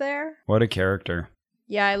life there. What a character.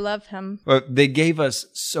 Yeah, I love him. But they gave us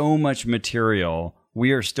so much material.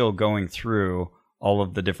 We are still going through all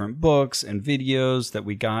of the different books and videos that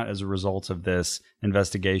we got as a result of this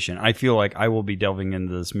investigation. I feel like I will be delving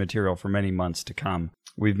into this material for many months to come.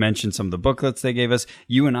 We've mentioned some of the booklets they gave us.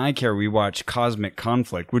 You and I, Carrie, we watched Cosmic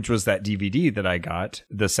Conflict, which was that DVD that I got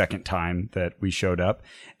the second time that we showed up.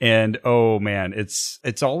 And oh man,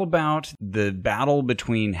 it's all about the battle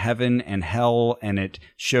between heaven and hell, and it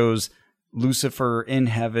shows Lucifer in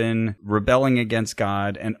heaven rebelling against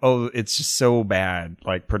God, and it's just so bad,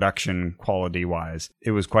 production quality wise.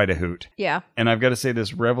 It was quite a hoot. Yeah. And I've got to say,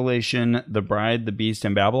 this Revelation, The Bride, the Beast,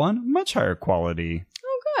 and Babylon, much higher quality.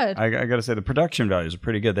 Good. I got to say, the production values are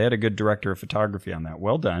pretty good. They had a good director of photography on that.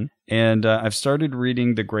 Well done. And I've started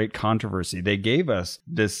reading The Great Controversy. They gave us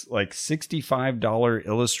this $65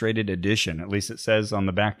 illustrated edition. At least it says on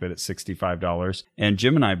the back that it's $65. And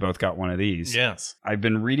Jim and I both got one of these. Yes. I've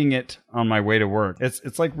been reading it on my way to work.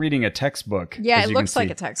 It's like reading a textbook. Yeah, it looks like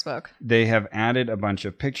a textbook. They have added a bunch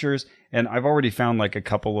of pictures. And I've already found a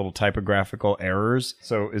couple little typographical errors.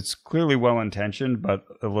 So it's clearly well-intentioned, but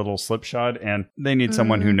a little slipshod. And they need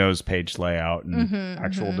someone who knows page layout and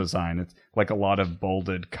actual design. It's a lot of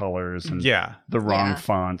bolded colors and the wrong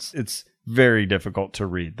fonts. It's very difficult to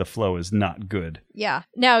read. The flow is not good. Yeah.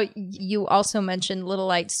 Now, you also mentioned Little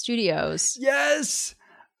Light Studios. Yes!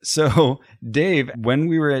 So, Dave, when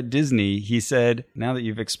we were at Disney, he said, now that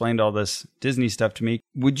you've explained all this Disney stuff to me,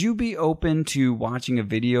 would you be open to watching a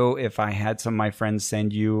video if I had some of my friends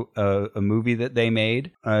send you a movie that they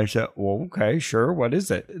made? I said, well, okay, sure. What is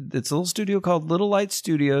it? It's a little studio called Little Light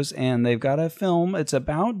Studios, and they've got a film. It's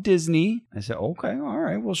about Disney. I said, okay, all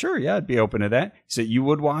right. Well, sure. Yeah, I'd be open to that. He said, you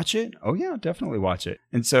would watch it? Oh, yeah, definitely watch it.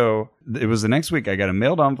 And so it was the next week I got a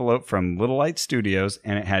mailed envelope from Little Light Studios,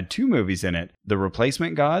 and it had 2 movies in it, The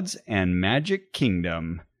Replacement Gods and Magic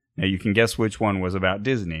Kingdom. Now you can guess which one was about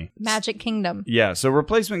Disney. Magic Kingdom. Yeah, so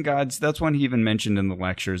Replacement Gods, that's one he even mentioned in the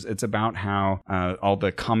lectures. It's about how all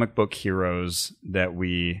the comic book heroes that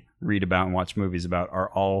we read about and watch movies about are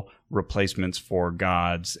all replacements for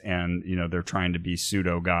gods, and they're trying to be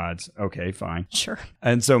pseudo gods. Okay, fine. Sure.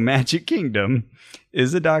 And so Magic Kingdom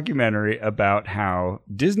is a documentary about how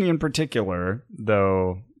Disney in particular,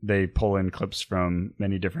 though they pull in clips from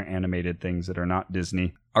many different animated things that are not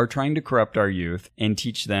Disney, are trying to corrupt our youth and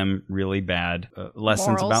teach them really bad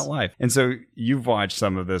lessons Morals. about life. And so you've watched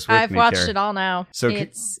some of this with me, I've watched Carrie. it all now. So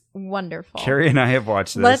it's wonderful. Carrie and I have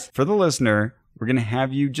watched this. For the listener, we're going to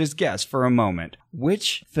have you just guess for a moment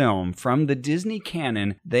which film from the Disney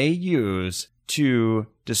canon they use to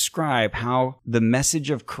describe how the message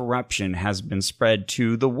of corruption has been spread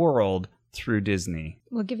to the world through Disney.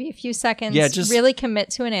 We'll give you a few seconds. Yeah, just really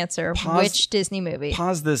commit to an answer. pause- Which Disney movie?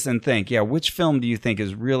 Pause this and think, which film do you think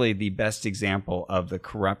is really the best example of the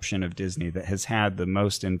corruption of Disney that has had the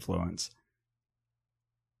most influence?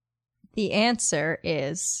 The answer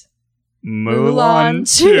is Mulan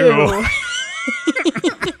 2.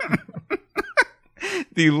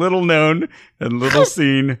 The little known and little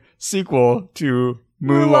seen sequel to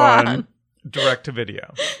Mulan. Direct to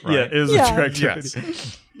video. Right? Yeah, it is a direct to video.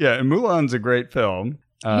 Yeah, and Mulan's a great film.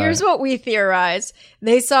 Here's what we theorize.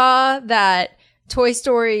 They saw that Toy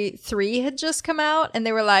Story 3 had just come out, and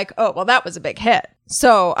they were like, oh, well, that was a big hit.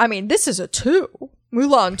 So, I mean, this is a 2.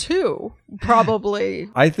 Mulan 2 probably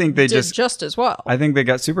I think they did just as well. I think they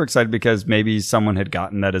got super excited because maybe someone had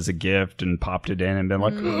gotten that as a gift and popped it in and been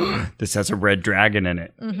like, this has a red dragon in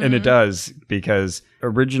it. And it does, because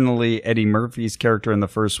originally Eddie Murphy's character in the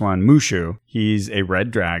first one, Mushu, he's a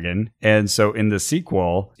red dragon. And so in the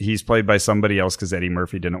sequel, he's played by somebody else because Eddie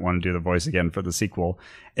Murphy didn't want to do the voice again for the sequel.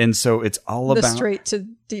 And so it's all about the straight to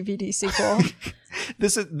DVD sequel.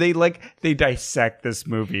 They dissect this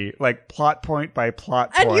movie like plot point by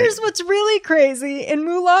plot point. And here's what's really crazy. In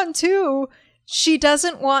Mulan 2, she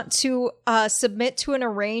doesn't want to submit to an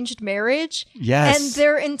arranged marriage. Yes. And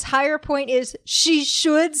their entire point is she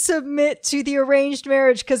should submit to the arranged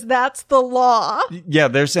marriage because that's the law. Yeah,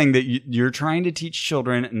 they're saying that you're trying to teach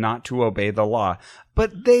children not to obey the law.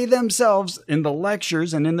 But they themselves, in the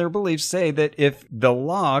lectures and in their beliefs, say that if the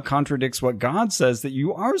law contradicts what God says, that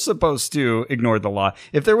you are supposed to ignore the law.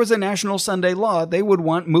 If there was a National Sunday law, they would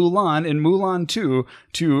want Mulan in Mulan 2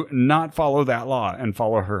 to not follow that law and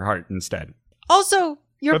follow her heart instead. Also,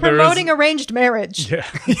 you're promoting arranged marriage. Yeah.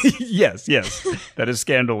 Yes. That is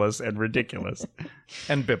scandalous and ridiculous.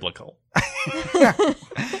 And biblical.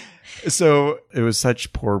 So it was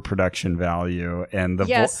such poor production value, and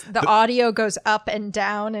the audio goes up and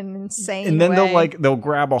down in an insane and then way. they'll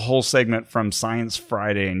grab a whole segment from Science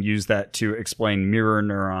Friday and use that to explain mirror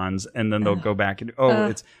neurons, and then they'll go back and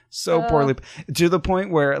it's so poorly, to the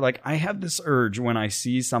point where like I have this urge when I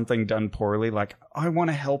see something done poorly, like I want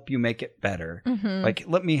to help you make it better. Like,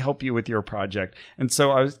 let me help you with your project. And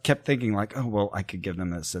so I kept thinking like, oh well, I could give them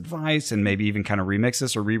this advice and maybe even kind of remix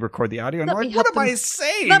this or re-record the audio. And I'm like, what am I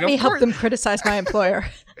saying? Let me help them criticize my employer.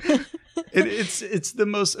 It's the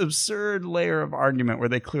most absurd layer of argument where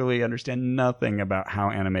they clearly understand nothing about how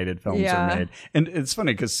animated films are made. And it's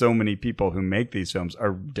funny because so many people who make these films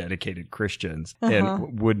are dedicated Christians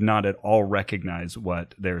and would not at all recognize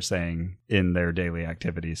what they're saying in their daily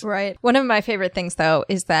activities. Right. One of my favorite things, though,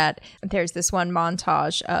 is that there's this one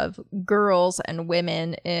montage of girls and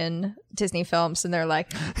women in Disney films, and they're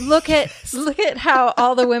like, look at how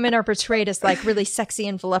all the women are portrayed as like really sexy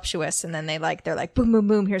and voluptuous, and then they're like boom boom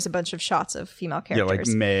boom, here's a bunch of shots of female characters. Yeah, like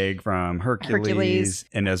Meg from Hercules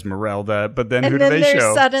and Esmeralda, but then who do then they there's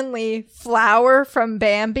show? Suddenly Flower from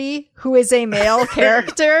Bambi, who is a male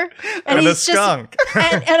character, and he's a skunk,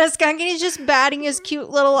 and a skunk, and he's just batting his cute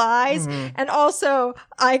little eyes. And also,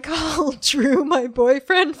 I call Drew my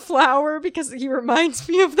boyfriend Flower because he reminds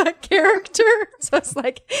me of that character. So it's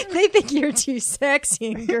like they think you're too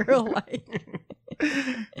sexy and girl-like.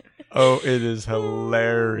 Oh, it is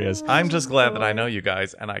hilarious. I'm just glad that I know you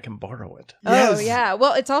guys and I can borrow it. Oh, yeah.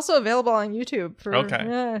 Well, it's also available on YouTube.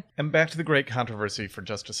 Okay. And back to the great controversy for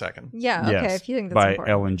just a second. Yeah, okay, Yes, if you think that's by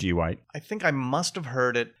important. Ellen G. White. I think I must have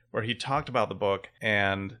heard it where he talked about the book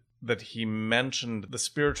and that he mentioned the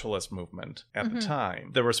spiritualist movement at the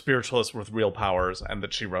time. There were spiritualists with real powers and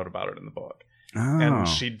that she wrote about it in the book. Oh. And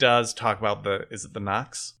she does talk about is it the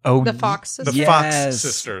Knox? Oh, The Fox The sisters. Fox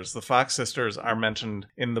sisters. The Fox sisters are mentioned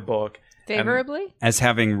in the book. Favorably? as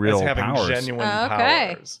having real as having powers. genuine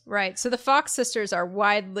Okay. powers. Right. So the Fox sisters are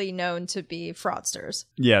widely known to be fraudsters.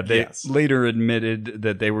 Yeah, they Yes. later admitted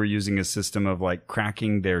that they were using a system of like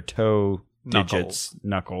cracking their toe digits,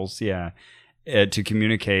 knuckles, to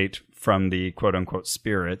communicate from the quote-unquote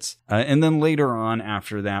spirits. And then later on,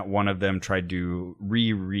 after that, one of them tried to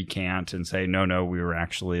recant and say, no, we were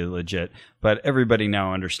actually legit. But everybody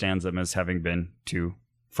now understands them as having been two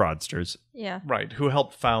fraudsters. Yeah. Right, who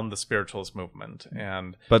helped found the spiritualist movement.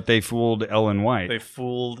 But they fooled Ellen White. They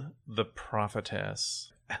fooled the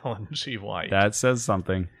prophetess, Ellen G. White. That says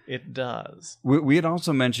something. It does. We had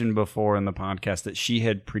also mentioned before in the podcast that she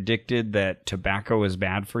had predicted that tobacco is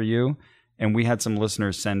bad for you. And we had some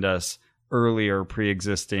listeners send us earlier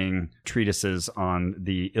pre-existing treatises on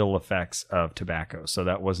the ill effects of tobacco. So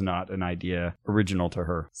that was not an idea original to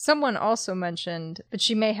her. Someone also mentioned that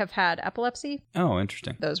she may have had epilepsy. Oh,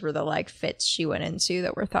 interesting. Those were the like fits she went into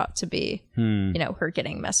that were thought to be, her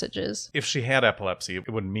getting messages. If she had epilepsy, it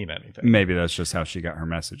wouldn't mean anything. Maybe that's just how she got her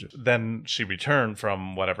messages. Then she returned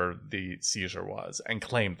from whatever the seizure was and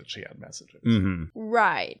claimed that she had messages.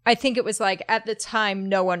 Right. I think it was like at the time,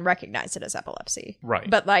 no one recognized it as epilepsy. Right.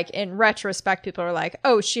 But like in retrospect, retrospect, people are like,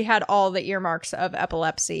 oh, she had all the earmarks of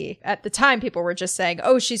epilepsy. At the time, people were just saying,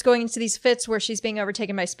 oh, she's going into these fits where she's being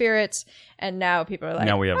overtaken by spirits. And now people are like,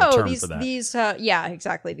 now we have a term for that. Yeah,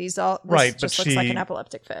 exactly. This right, just looks like an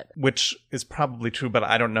epileptic fit. Which is probably true, but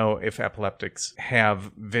I don't know if epileptics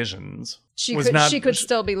have visions. She could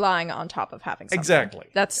still be lying on top of having something. Exactly.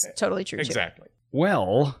 That's totally true, exactly. too.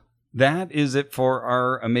 Well, that is it for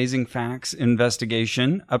our Amazing Facts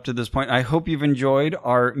investigation up to this point. I hope you've enjoyed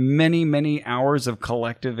our many, many hours of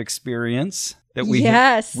collective experience that we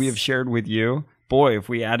have shared with you. Boy, if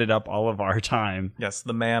we added up all of our time. Yes,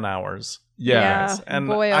 the man hours. Yeah. And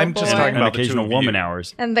boy, I'm just talking about occasional woman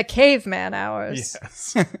hours. And the caveman hours.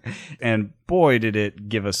 Yes. And boy, did it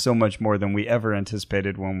give us so much more than we ever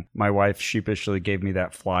anticipated when my wife sheepishly gave me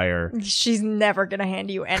that flyer. She's never going to hand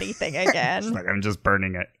you anything again. She's like, I'm just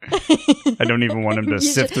burning it. I don't even want him to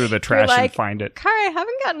sift through the trash and find it. Carrie, I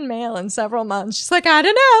haven't gotten mail in several months. She's like, I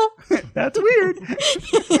don't know. That's weird.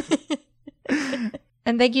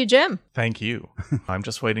 And thank you, Jim. Thank you. I'm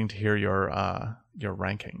just waiting to hear your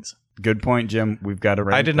rankings. Good point, Jim. We've got to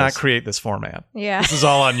rank I did not create this format. Yeah. This is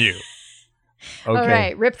all on you. Okay. All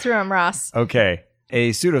right. Rip through them, Ross. Okay.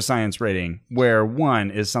 A pseudoscience rating where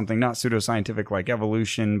 1 is something not pseudoscientific like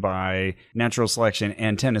evolution by natural selection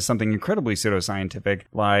and 10 is something incredibly pseudoscientific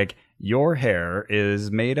like your hair is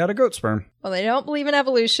made out of goat sperm. Well, they don't believe in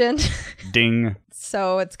evolution. Ding.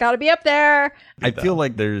 So it's got to be up there. I feel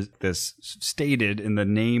like there's this stated in the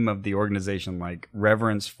name of the organization like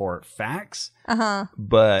reverence for facts,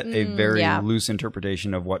 but a very loose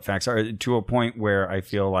interpretation of what facts are to a point where I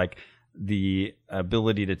feel like the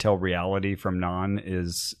ability to tell reality from non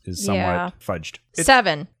is somewhat fudged.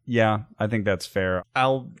 7. Yeah, I think that's fair.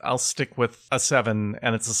 I'll stick with a 7,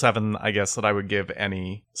 and it's a 7, I guess, that I would give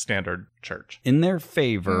any standard church. In their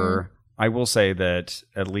favor, I will say that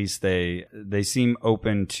at least they seem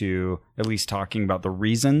open to at least talking about the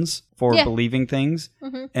reasons for believing things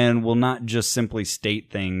and will not just simply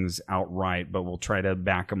state things outright, but will try to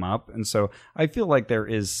back them up. And so I feel like there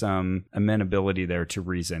is some amenability there to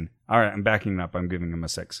reason. All right, I'm backing up. I'm giving them a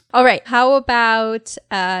 6. All right. How about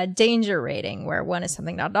danger rating, where 1 is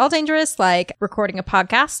something not at all dangerous, like recording a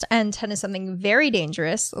podcast, and 10 is something very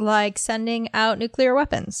dangerous, like sending out nuclear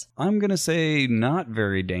weapons? I'm going to say not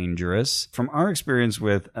very dangerous. From our experience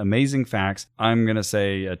with Amazing Facts, I'm going to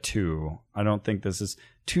say a 2. I don't think this is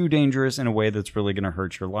too dangerous in a way that's really going to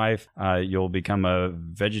hurt your life. You'll become a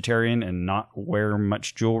vegetarian and not wear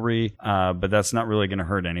much jewelry, but that's not really going to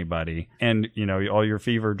hurt anybody. And, you know, all your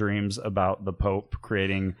fever dreams about the Pope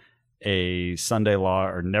creating a Sunday law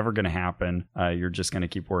are never going to happen. You're just going to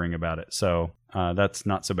keep worrying about it. So that's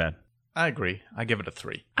not so bad. I agree. I give it a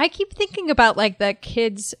 3. I keep thinking about like the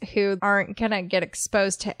kids who aren't going to get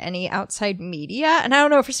exposed to any outside media. And I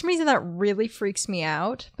don't know, for some reason that really freaks me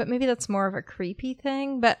out. But maybe that's more of a creepy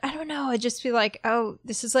thing. But I don't know. I just feel like, oh,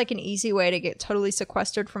 this is like an easy way to get totally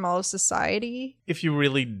sequestered from all of society. If you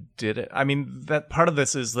really did it. I mean, that part of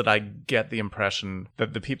this is that I get the impression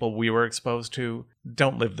that the people we were exposed to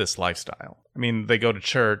don't live this lifestyle. I mean, they go to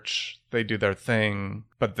church, they do their thing,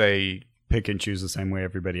 but they pick and choose the same way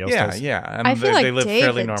everybody else does. Yeah. And I feel they like live David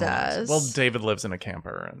fairly normal. does. Well, David lives in a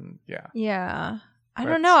camper, and yeah. Yeah. I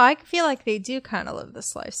don't know. I feel like they do kind of live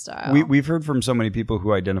this lifestyle. We've heard from so many people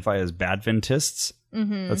who identify as Badventists.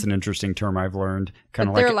 That's an interesting term I've learned.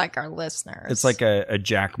 They're like our listeners. It's like a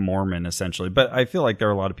Jack Mormon, essentially. But I feel like there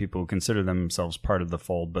are a lot of people who consider themselves part of the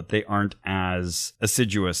fold, but they aren't as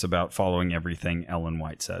assiduous about following everything Ellen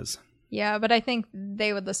White says. Yeah, but I think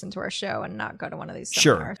they would listen to our show and not go to one of these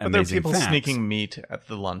Sure. seminars. But there are people sneaking meat at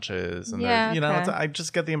the lunches. And I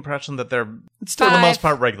just get the impression that they're still, for the most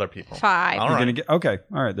part, regular people. 5. All right. Okay.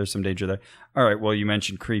 All right. There's some danger there. All right. Well, you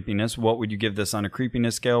mentioned creepiness. What would you give this on a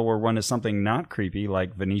creepiness scale where 1 is something not creepy,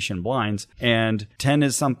 like Venetian blinds, and 10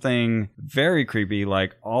 is something very creepy,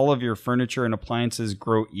 like all of your furniture and appliances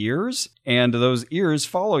grow ears, and those ears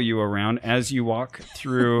follow you around as you walk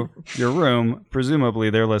through your room. Presumably,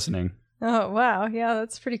 they're listening. Oh, wow. Yeah,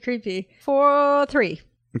 that's pretty creepy. 3.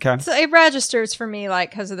 Okay. So it registers for me,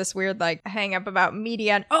 like, because of this weird, like, hang up about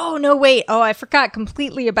media. And, oh, no, wait. Oh, I forgot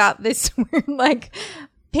completely about this weird, like,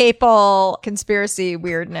 papal conspiracy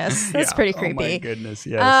weirdness. That's pretty creepy. Oh, my goodness.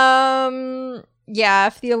 Yes. Yeah,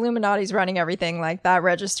 if the Illuminati's running everything, like, that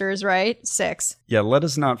registers, right? 6. Yeah, let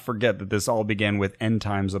us not forget that this all began with end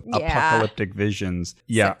times of apocalyptic visions.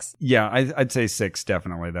 Yeah. 6. Yeah, I'd say 6,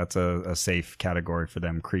 definitely. That's a safe category for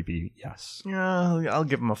them. Creepy, yes. Yeah, I'll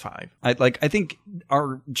give them a 5. I think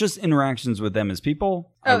our just interactions with them as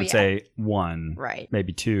people, I would say 1. Right.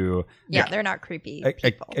 Maybe 2. Yeah, they're not creepy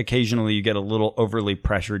people. Occasionally you get a little overly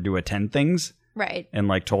pressured to attend things. Right. and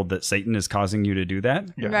like told that Satan is causing you to do that.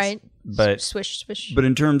 Yes. Right. But Swish, swish. But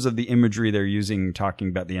in terms of the imagery they're using, talking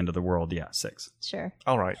about the end of the world, yeah, 6. Sure.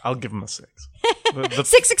 All right, I'll give him a 6.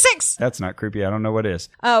 666. That's not creepy. I don't know what is.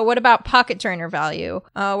 What about pocket drainer value?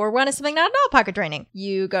 Where one is something not at all pocket draining.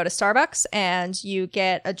 You go to Starbucks and you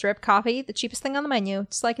get a drip coffee, the cheapest thing on the menu.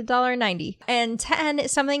 It's like $1.90. And 10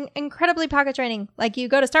 is something incredibly pocket draining. Like you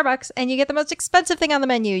go to Starbucks and you get the most expensive thing on the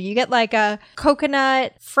menu. You get like a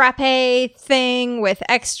coconut frappe thing with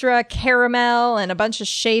extra caramel and a bunch of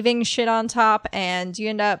shaving shit on top, and you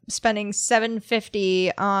end up spending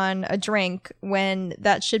 $7.50 on a drink when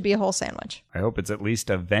that should be a whole sandwich. I hope it's at least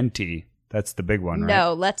a venti. That's the big one, right?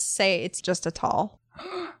 No, let's say it's just a tall.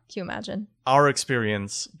 Can you imagine? Our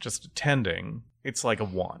experience just attending, it's like a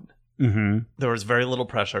 1. Mm-hmm. There was very little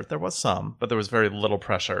pressure. There was some, but there was very little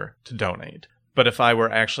pressure to donate. But if I were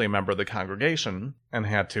actually a member of the congregation and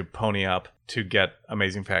had to pony up to get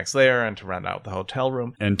Amazing Facts there and to rent out the hotel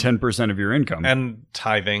room. And 10% of your income. And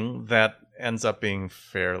tithing, that ends up being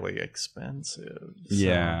fairly expensive. So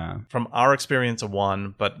yeah. From our experience, a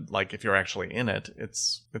 1, but like if you're actually in it,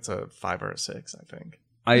 it's a 5 or a 6, I think.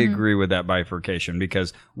 I agree with that bifurcation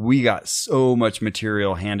because we got so much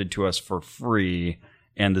material handed to us for free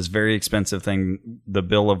and this very expensive thing, the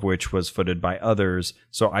bill of which was footed by others.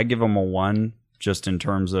 So I give them a 1 just in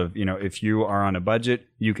terms of, if you are on a budget,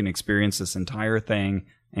 you can experience this entire thing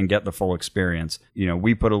and get the full experience.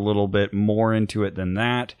 We put a little bit more into it than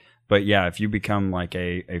that. But yeah, if you become like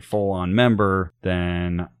a full-on member,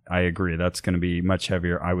 then I agree. That's going to be much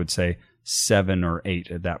heavier. I would say 7 or 8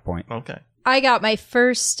 at that point. Okay. I got my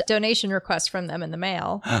first donation request from them in the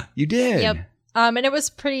mail. You did? Yep. And it was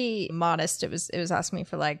pretty modest. It was asking me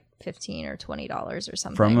for like $15 or $20 or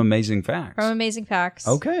something. From Amazing Facts. From Amazing Facts.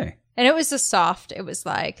 Okay. And it was just soft. It was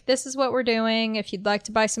like, this is what we're doing. If you'd like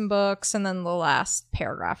to buy some books. And then the last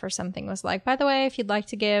paragraph or something was like, by the way, if you'd like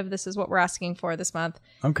to give, this is what we're asking for this month.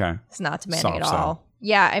 Okay. It's not demanding Soft at all. sell.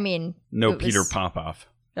 Yeah, I mean. No Peter Popoff.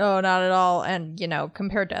 No, not at all. And,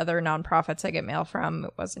 compared to other nonprofits I get mail from,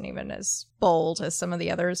 it wasn't even as bold as some of the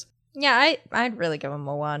others. Yeah, I'd really give them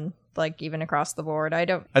a 1, like even across the board. I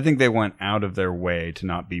think they went out of their way to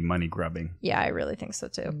not be money grubbing. Yeah, I really think so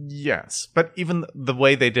too. Yes, but even the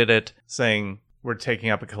way they did it, saying we're taking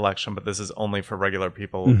up a collection, but this is only for regular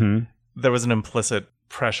people, there was an implicit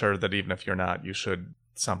pressure that even if you're not, you should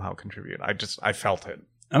somehow contribute. I felt it.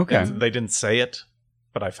 Okay. They didn't say it,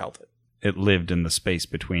 but I felt it. It lived in the space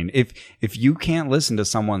between. If you can't listen to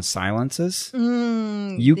someone's silences,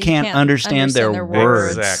 you can't understand their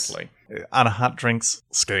words. Exactly. On a hot drinks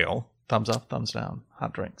scale, thumbs up, thumbs down,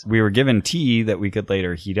 hot drinks. We were given tea that we could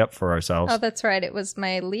later heat up for ourselves. Oh, that's right. It was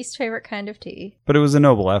my least favorite kind of tea. But it was a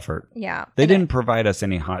noble effort. Yeah. They didn't provide us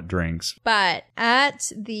any hot drinks. But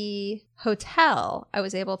at the hotel, I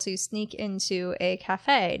was able to sneak into a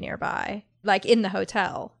cafe nearby, like in the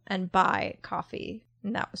hotel, and buy coffee.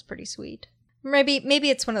 And that was pretty sweet. Maybe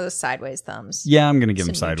it's one of those sideways thumbs. Yeah, I'm going to give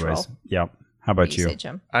them It's sideways. Yep. How about you? Say,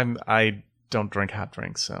 Jim? I don't drink hot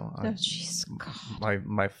drinks, so Oh, jeez, God.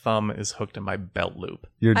 my thumb is hooked in my belt loop.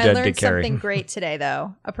 You're I dead to learned Carrie. something great today,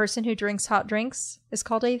 though. A person who drinks hot drinks is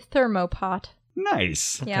called a thermopot.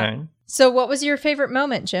 Nice. Yeah. Okay. So what was your favorite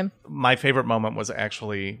moment, Jim? My favorite moment was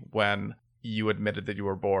actually when you admitted that you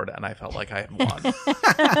were bored, and I felt like I had won.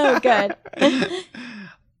 Oh, good.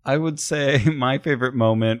 I would say my favorite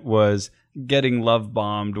moment was getting love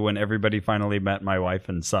bombed when everybody finally met my wife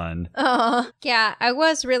and son. Yeah, I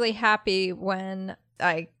was really happy when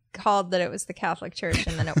I called that it was the Catholic Church,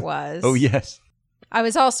 and then it was. Oh, yes. I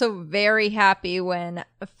was also very happy when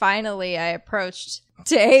finally I approached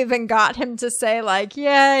Dave and got him to say, like,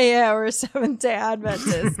 yeah, we're Seventh-day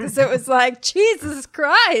Adventists. Because it was like, Jesus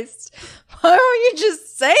Christ, why don't you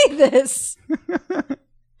just say this?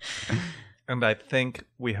 And I think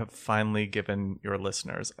we have finally given your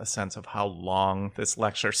listeners a sense of how long this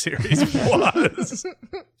lecture series was.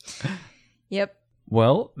 Yep.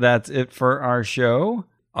 Well, that's it for our show.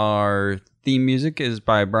 Our theme music is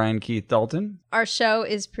by Brian Keith Dalton. Our show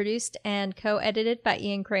is produced and co-edited by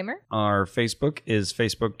Ian Kramer. Our Facebook is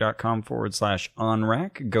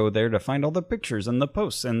facebook.com/onrack. Go there to find all the pictures and the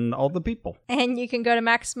posts and all the people. And you can go to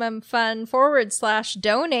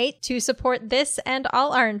MaximumFun/donate to support this and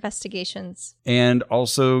all our investigations. And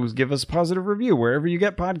also give us a positive review wherever you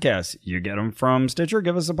get podcasts. You get them from Stitcher,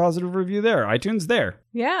 give us a positive review there. iTunes there.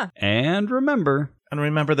 Yeah. And remember,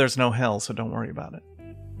 there's no hell, so don't worry about it.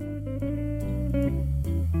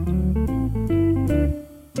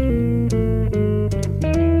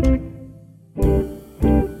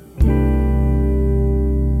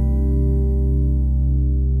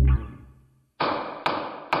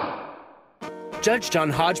 Judge Judge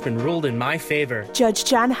John Hodgman ruled in my favor. Judge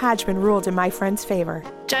John Hodgman ruled in my friend's favor.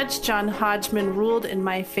 Judge John Hodgman ruled in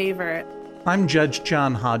my favor. I'm Judge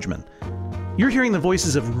John Hodgman. You're hearing the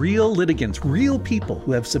voices of real litigants, real people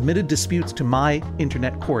who have submitted disputes to my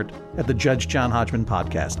internet court at the Judge John Hodgman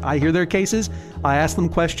podcast. I hear their cases, I ask them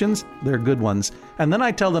questions, they're good ones, and then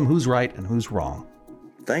I tell them who's right and who's wrong.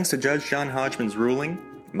 Thanks to Judge John Hodgman's ruling,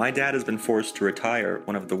 my dad has been forced to retire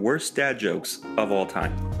one of the worst dad jokes of all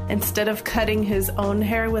time. Instead of cutting his own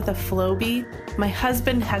hair with a Flowbee, my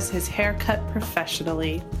husband has his hair cut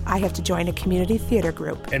professionally. I have to join a community theater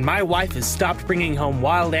group. And my wife has stopped bringing home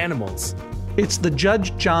wild animals. It's the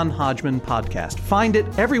Judge John Hodgman podcast. Find it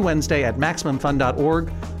every Wednesday at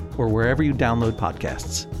MaximumFun.org or wherever you download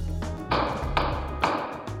podcasts.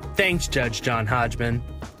 Thanks, Judge John Hodgman.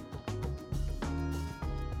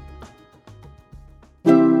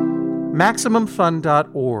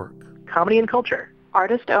 MaximumFun.org. Comedy and culture.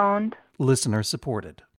 Artist owned. Listener supported.